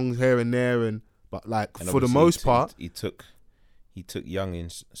other songs here and there, but like And for the obviously most part, he took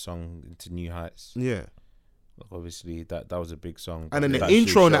Youngin's song into new heights. yeah. Like, obviously, that was a big song. And then the That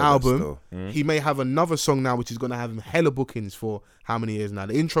intro on should the show that album, still. he may have another song now, which is gonna have him hella bookings for how many years now.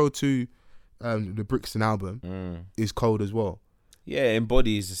 The intro to the Brixton album is cold as well. Yeah, it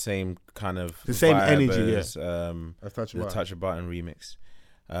embodies the same kind of The same vibe energy, as, Touch the Touch of Button remix.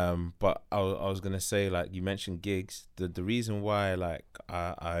 But I was gonna say, like, you mentioned Giggs. The reason why, like,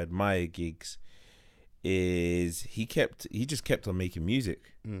 I admire Giggs is he just kept on making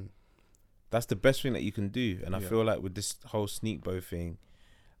music. That's the best thing that you can do. And I feel like with this whole Sneak Bo thing,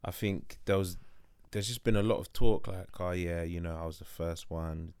 I think there's just been a lot of talk, like, oh yeah, you know, I was the first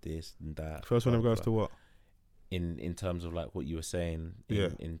one, this and that. First one in regards to what? In terms of like what you were saying,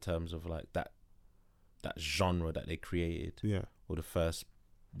 in terms of like that genre that they created, or the first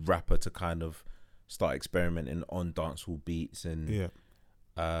rapper to kind of start experimenting on dancehall beats and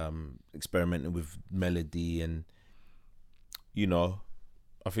experimenting with melody, and you know,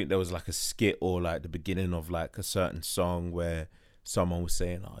 I think there was like a skit or like the beginning of like a certain song where someone was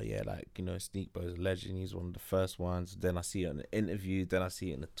saying, oh yeah, like, you know, Sneak Bo's a legend, he's one of the first ones. Then I see it in the interview, then I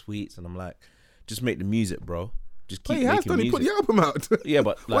see it in the tweets, and I'm like, just make the music, bro. Just keep making music. He put the album out. Yeah,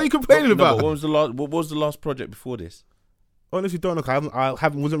 but like, what are you complaining about? But what was the last project before this? Honestly, don't know. I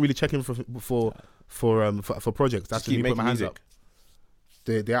wasn't really checking for projects. That's Just keep me put my hands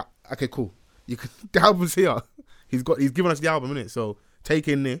music. up. Okay, cool. The album's here. He's given us the album, innit? So take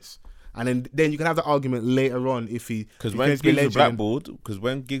in this, and then you can have the argument later on if because when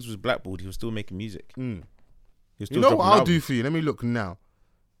Giggs was blackballed, he was still making music. He was still you know what I'll dropping do albums. for you? Let me look now,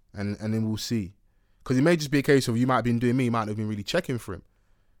 and then we'll see. Because it may just be a case of you might have been doing me, you might have been really checking for him.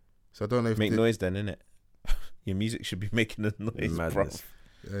 So I don't know if Make noise then, innit? Your music should be making a noise, bro.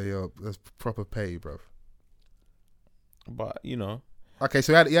 Yeah, that's proper pay, bro. But you know, okay,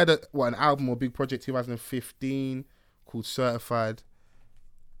 so he had an album or big project 2015 called Certified.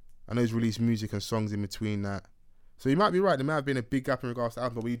 I know he's released music and songs in between that. So you might be right. There might have been a big gap in regards to the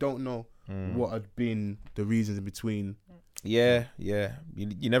album, but you don't know what had been the reasons in between. Yeah.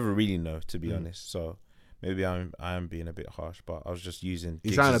 You never really know, to be honest. So maybe I am being a bit harsh, but I was just using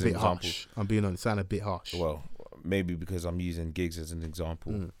Giggs as an example. Harsh. I'm being honest. Sound a bit harsh. Well, maybe because I'm using Giggs as an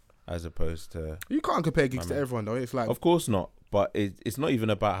example, as opposed to. You can't compare Giggs to everyone, though. It's like, of course not. But it's not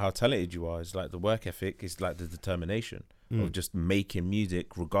even about how talented you are. It's like the work ethic. It's like the determination of just making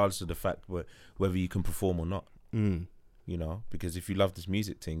music, regardless of the fact whether you can perform or not. You know, because if you love this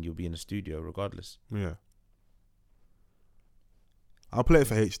music thing, you'll be in the studio regardless. Yeah. I'll play it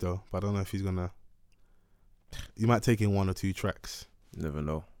for H though, but I don't know if he's gonna. You might take in one or two tracks. Never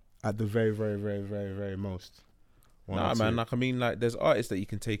know. At the very, very, very, very, very most. Nah, man. Like, I mean, like, there's artists that you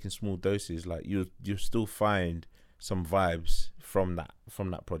can take in small doses. Like, you'll still find some vibes from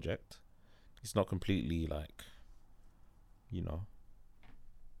that project. It's not completely like, you know,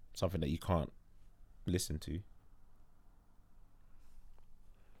 something that you can't listen to.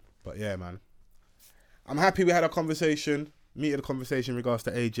 But yeah, man, I'm happy we had a conversation. Meat of the conversation in regards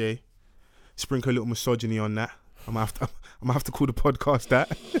to AJ. Sprinkle a little misogyny on that. I'm gonna have to call the podcast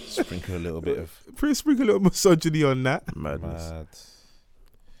that. Sprinkle a little bit of. Sprinkle a little misogyny on that. Madness. Mad.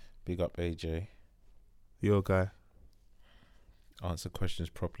 Big up AJ. Your guy. Answer questions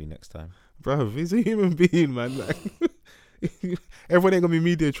properly next time, Bro, he's a human being, man. Like, everyone ain't gonna be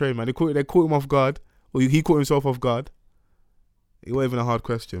media trained, man. They caught him off guard, or he caught himself off guard. It wasn't even a hard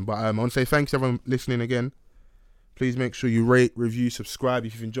question, but I want to say thanks to everyone listening again. Please make sure you rate, review, subscribe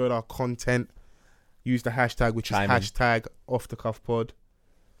if you've enjoyed our content. Use the hashtag, which is hashtag #OffTheCuffPod.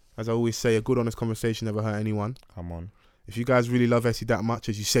 As I always say, a good honest conversation never hurt anyone. Come on. If you guys really love Essie that much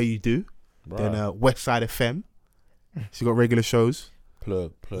as you say you do, then Westside FM. She got regular shows.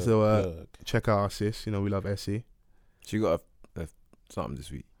 Plug. So check out our sis. You know we love Essie. She got a something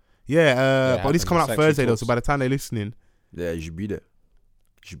this week. Yeah, but this coming out Sexual Thursday though, Talks. so by the time they're listening, Yeah, you should be there.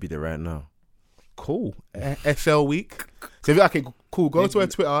 You should be there right now. cool. SL week. So okay, cool. Go to her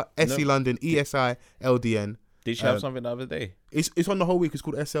Twitter, Essie London, ESILDN. Did she have something the other day? It's on the whole week. It's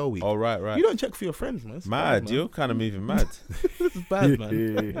called SL week. Oh, right. You don't check for your friends, man. It's Mad, bad, man. you're kind of moving mad. This is bad, man.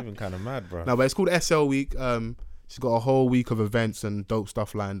 Moving kind of mad, bro. No, but it's called SL week. She's got a whole week of events and dope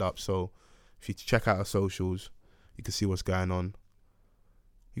stuff lined up. So if you check out her socials, you can see what's going on.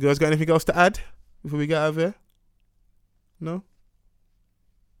 You guys got anything else to add before we get out of here? No?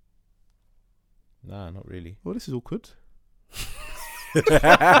 Nah, not really. Well, this is awkward.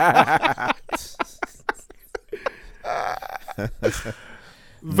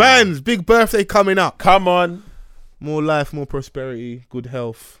 Vans, big birthday coming up. Come on. More life, more prosperity, good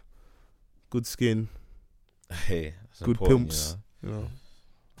health, good skin, Hey, that's good important, pimps. You know.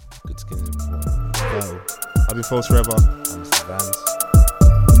 Good skin is important. Vital. I've been false forever. I'm Mr. Vans.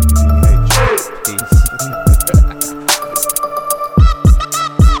 Peace.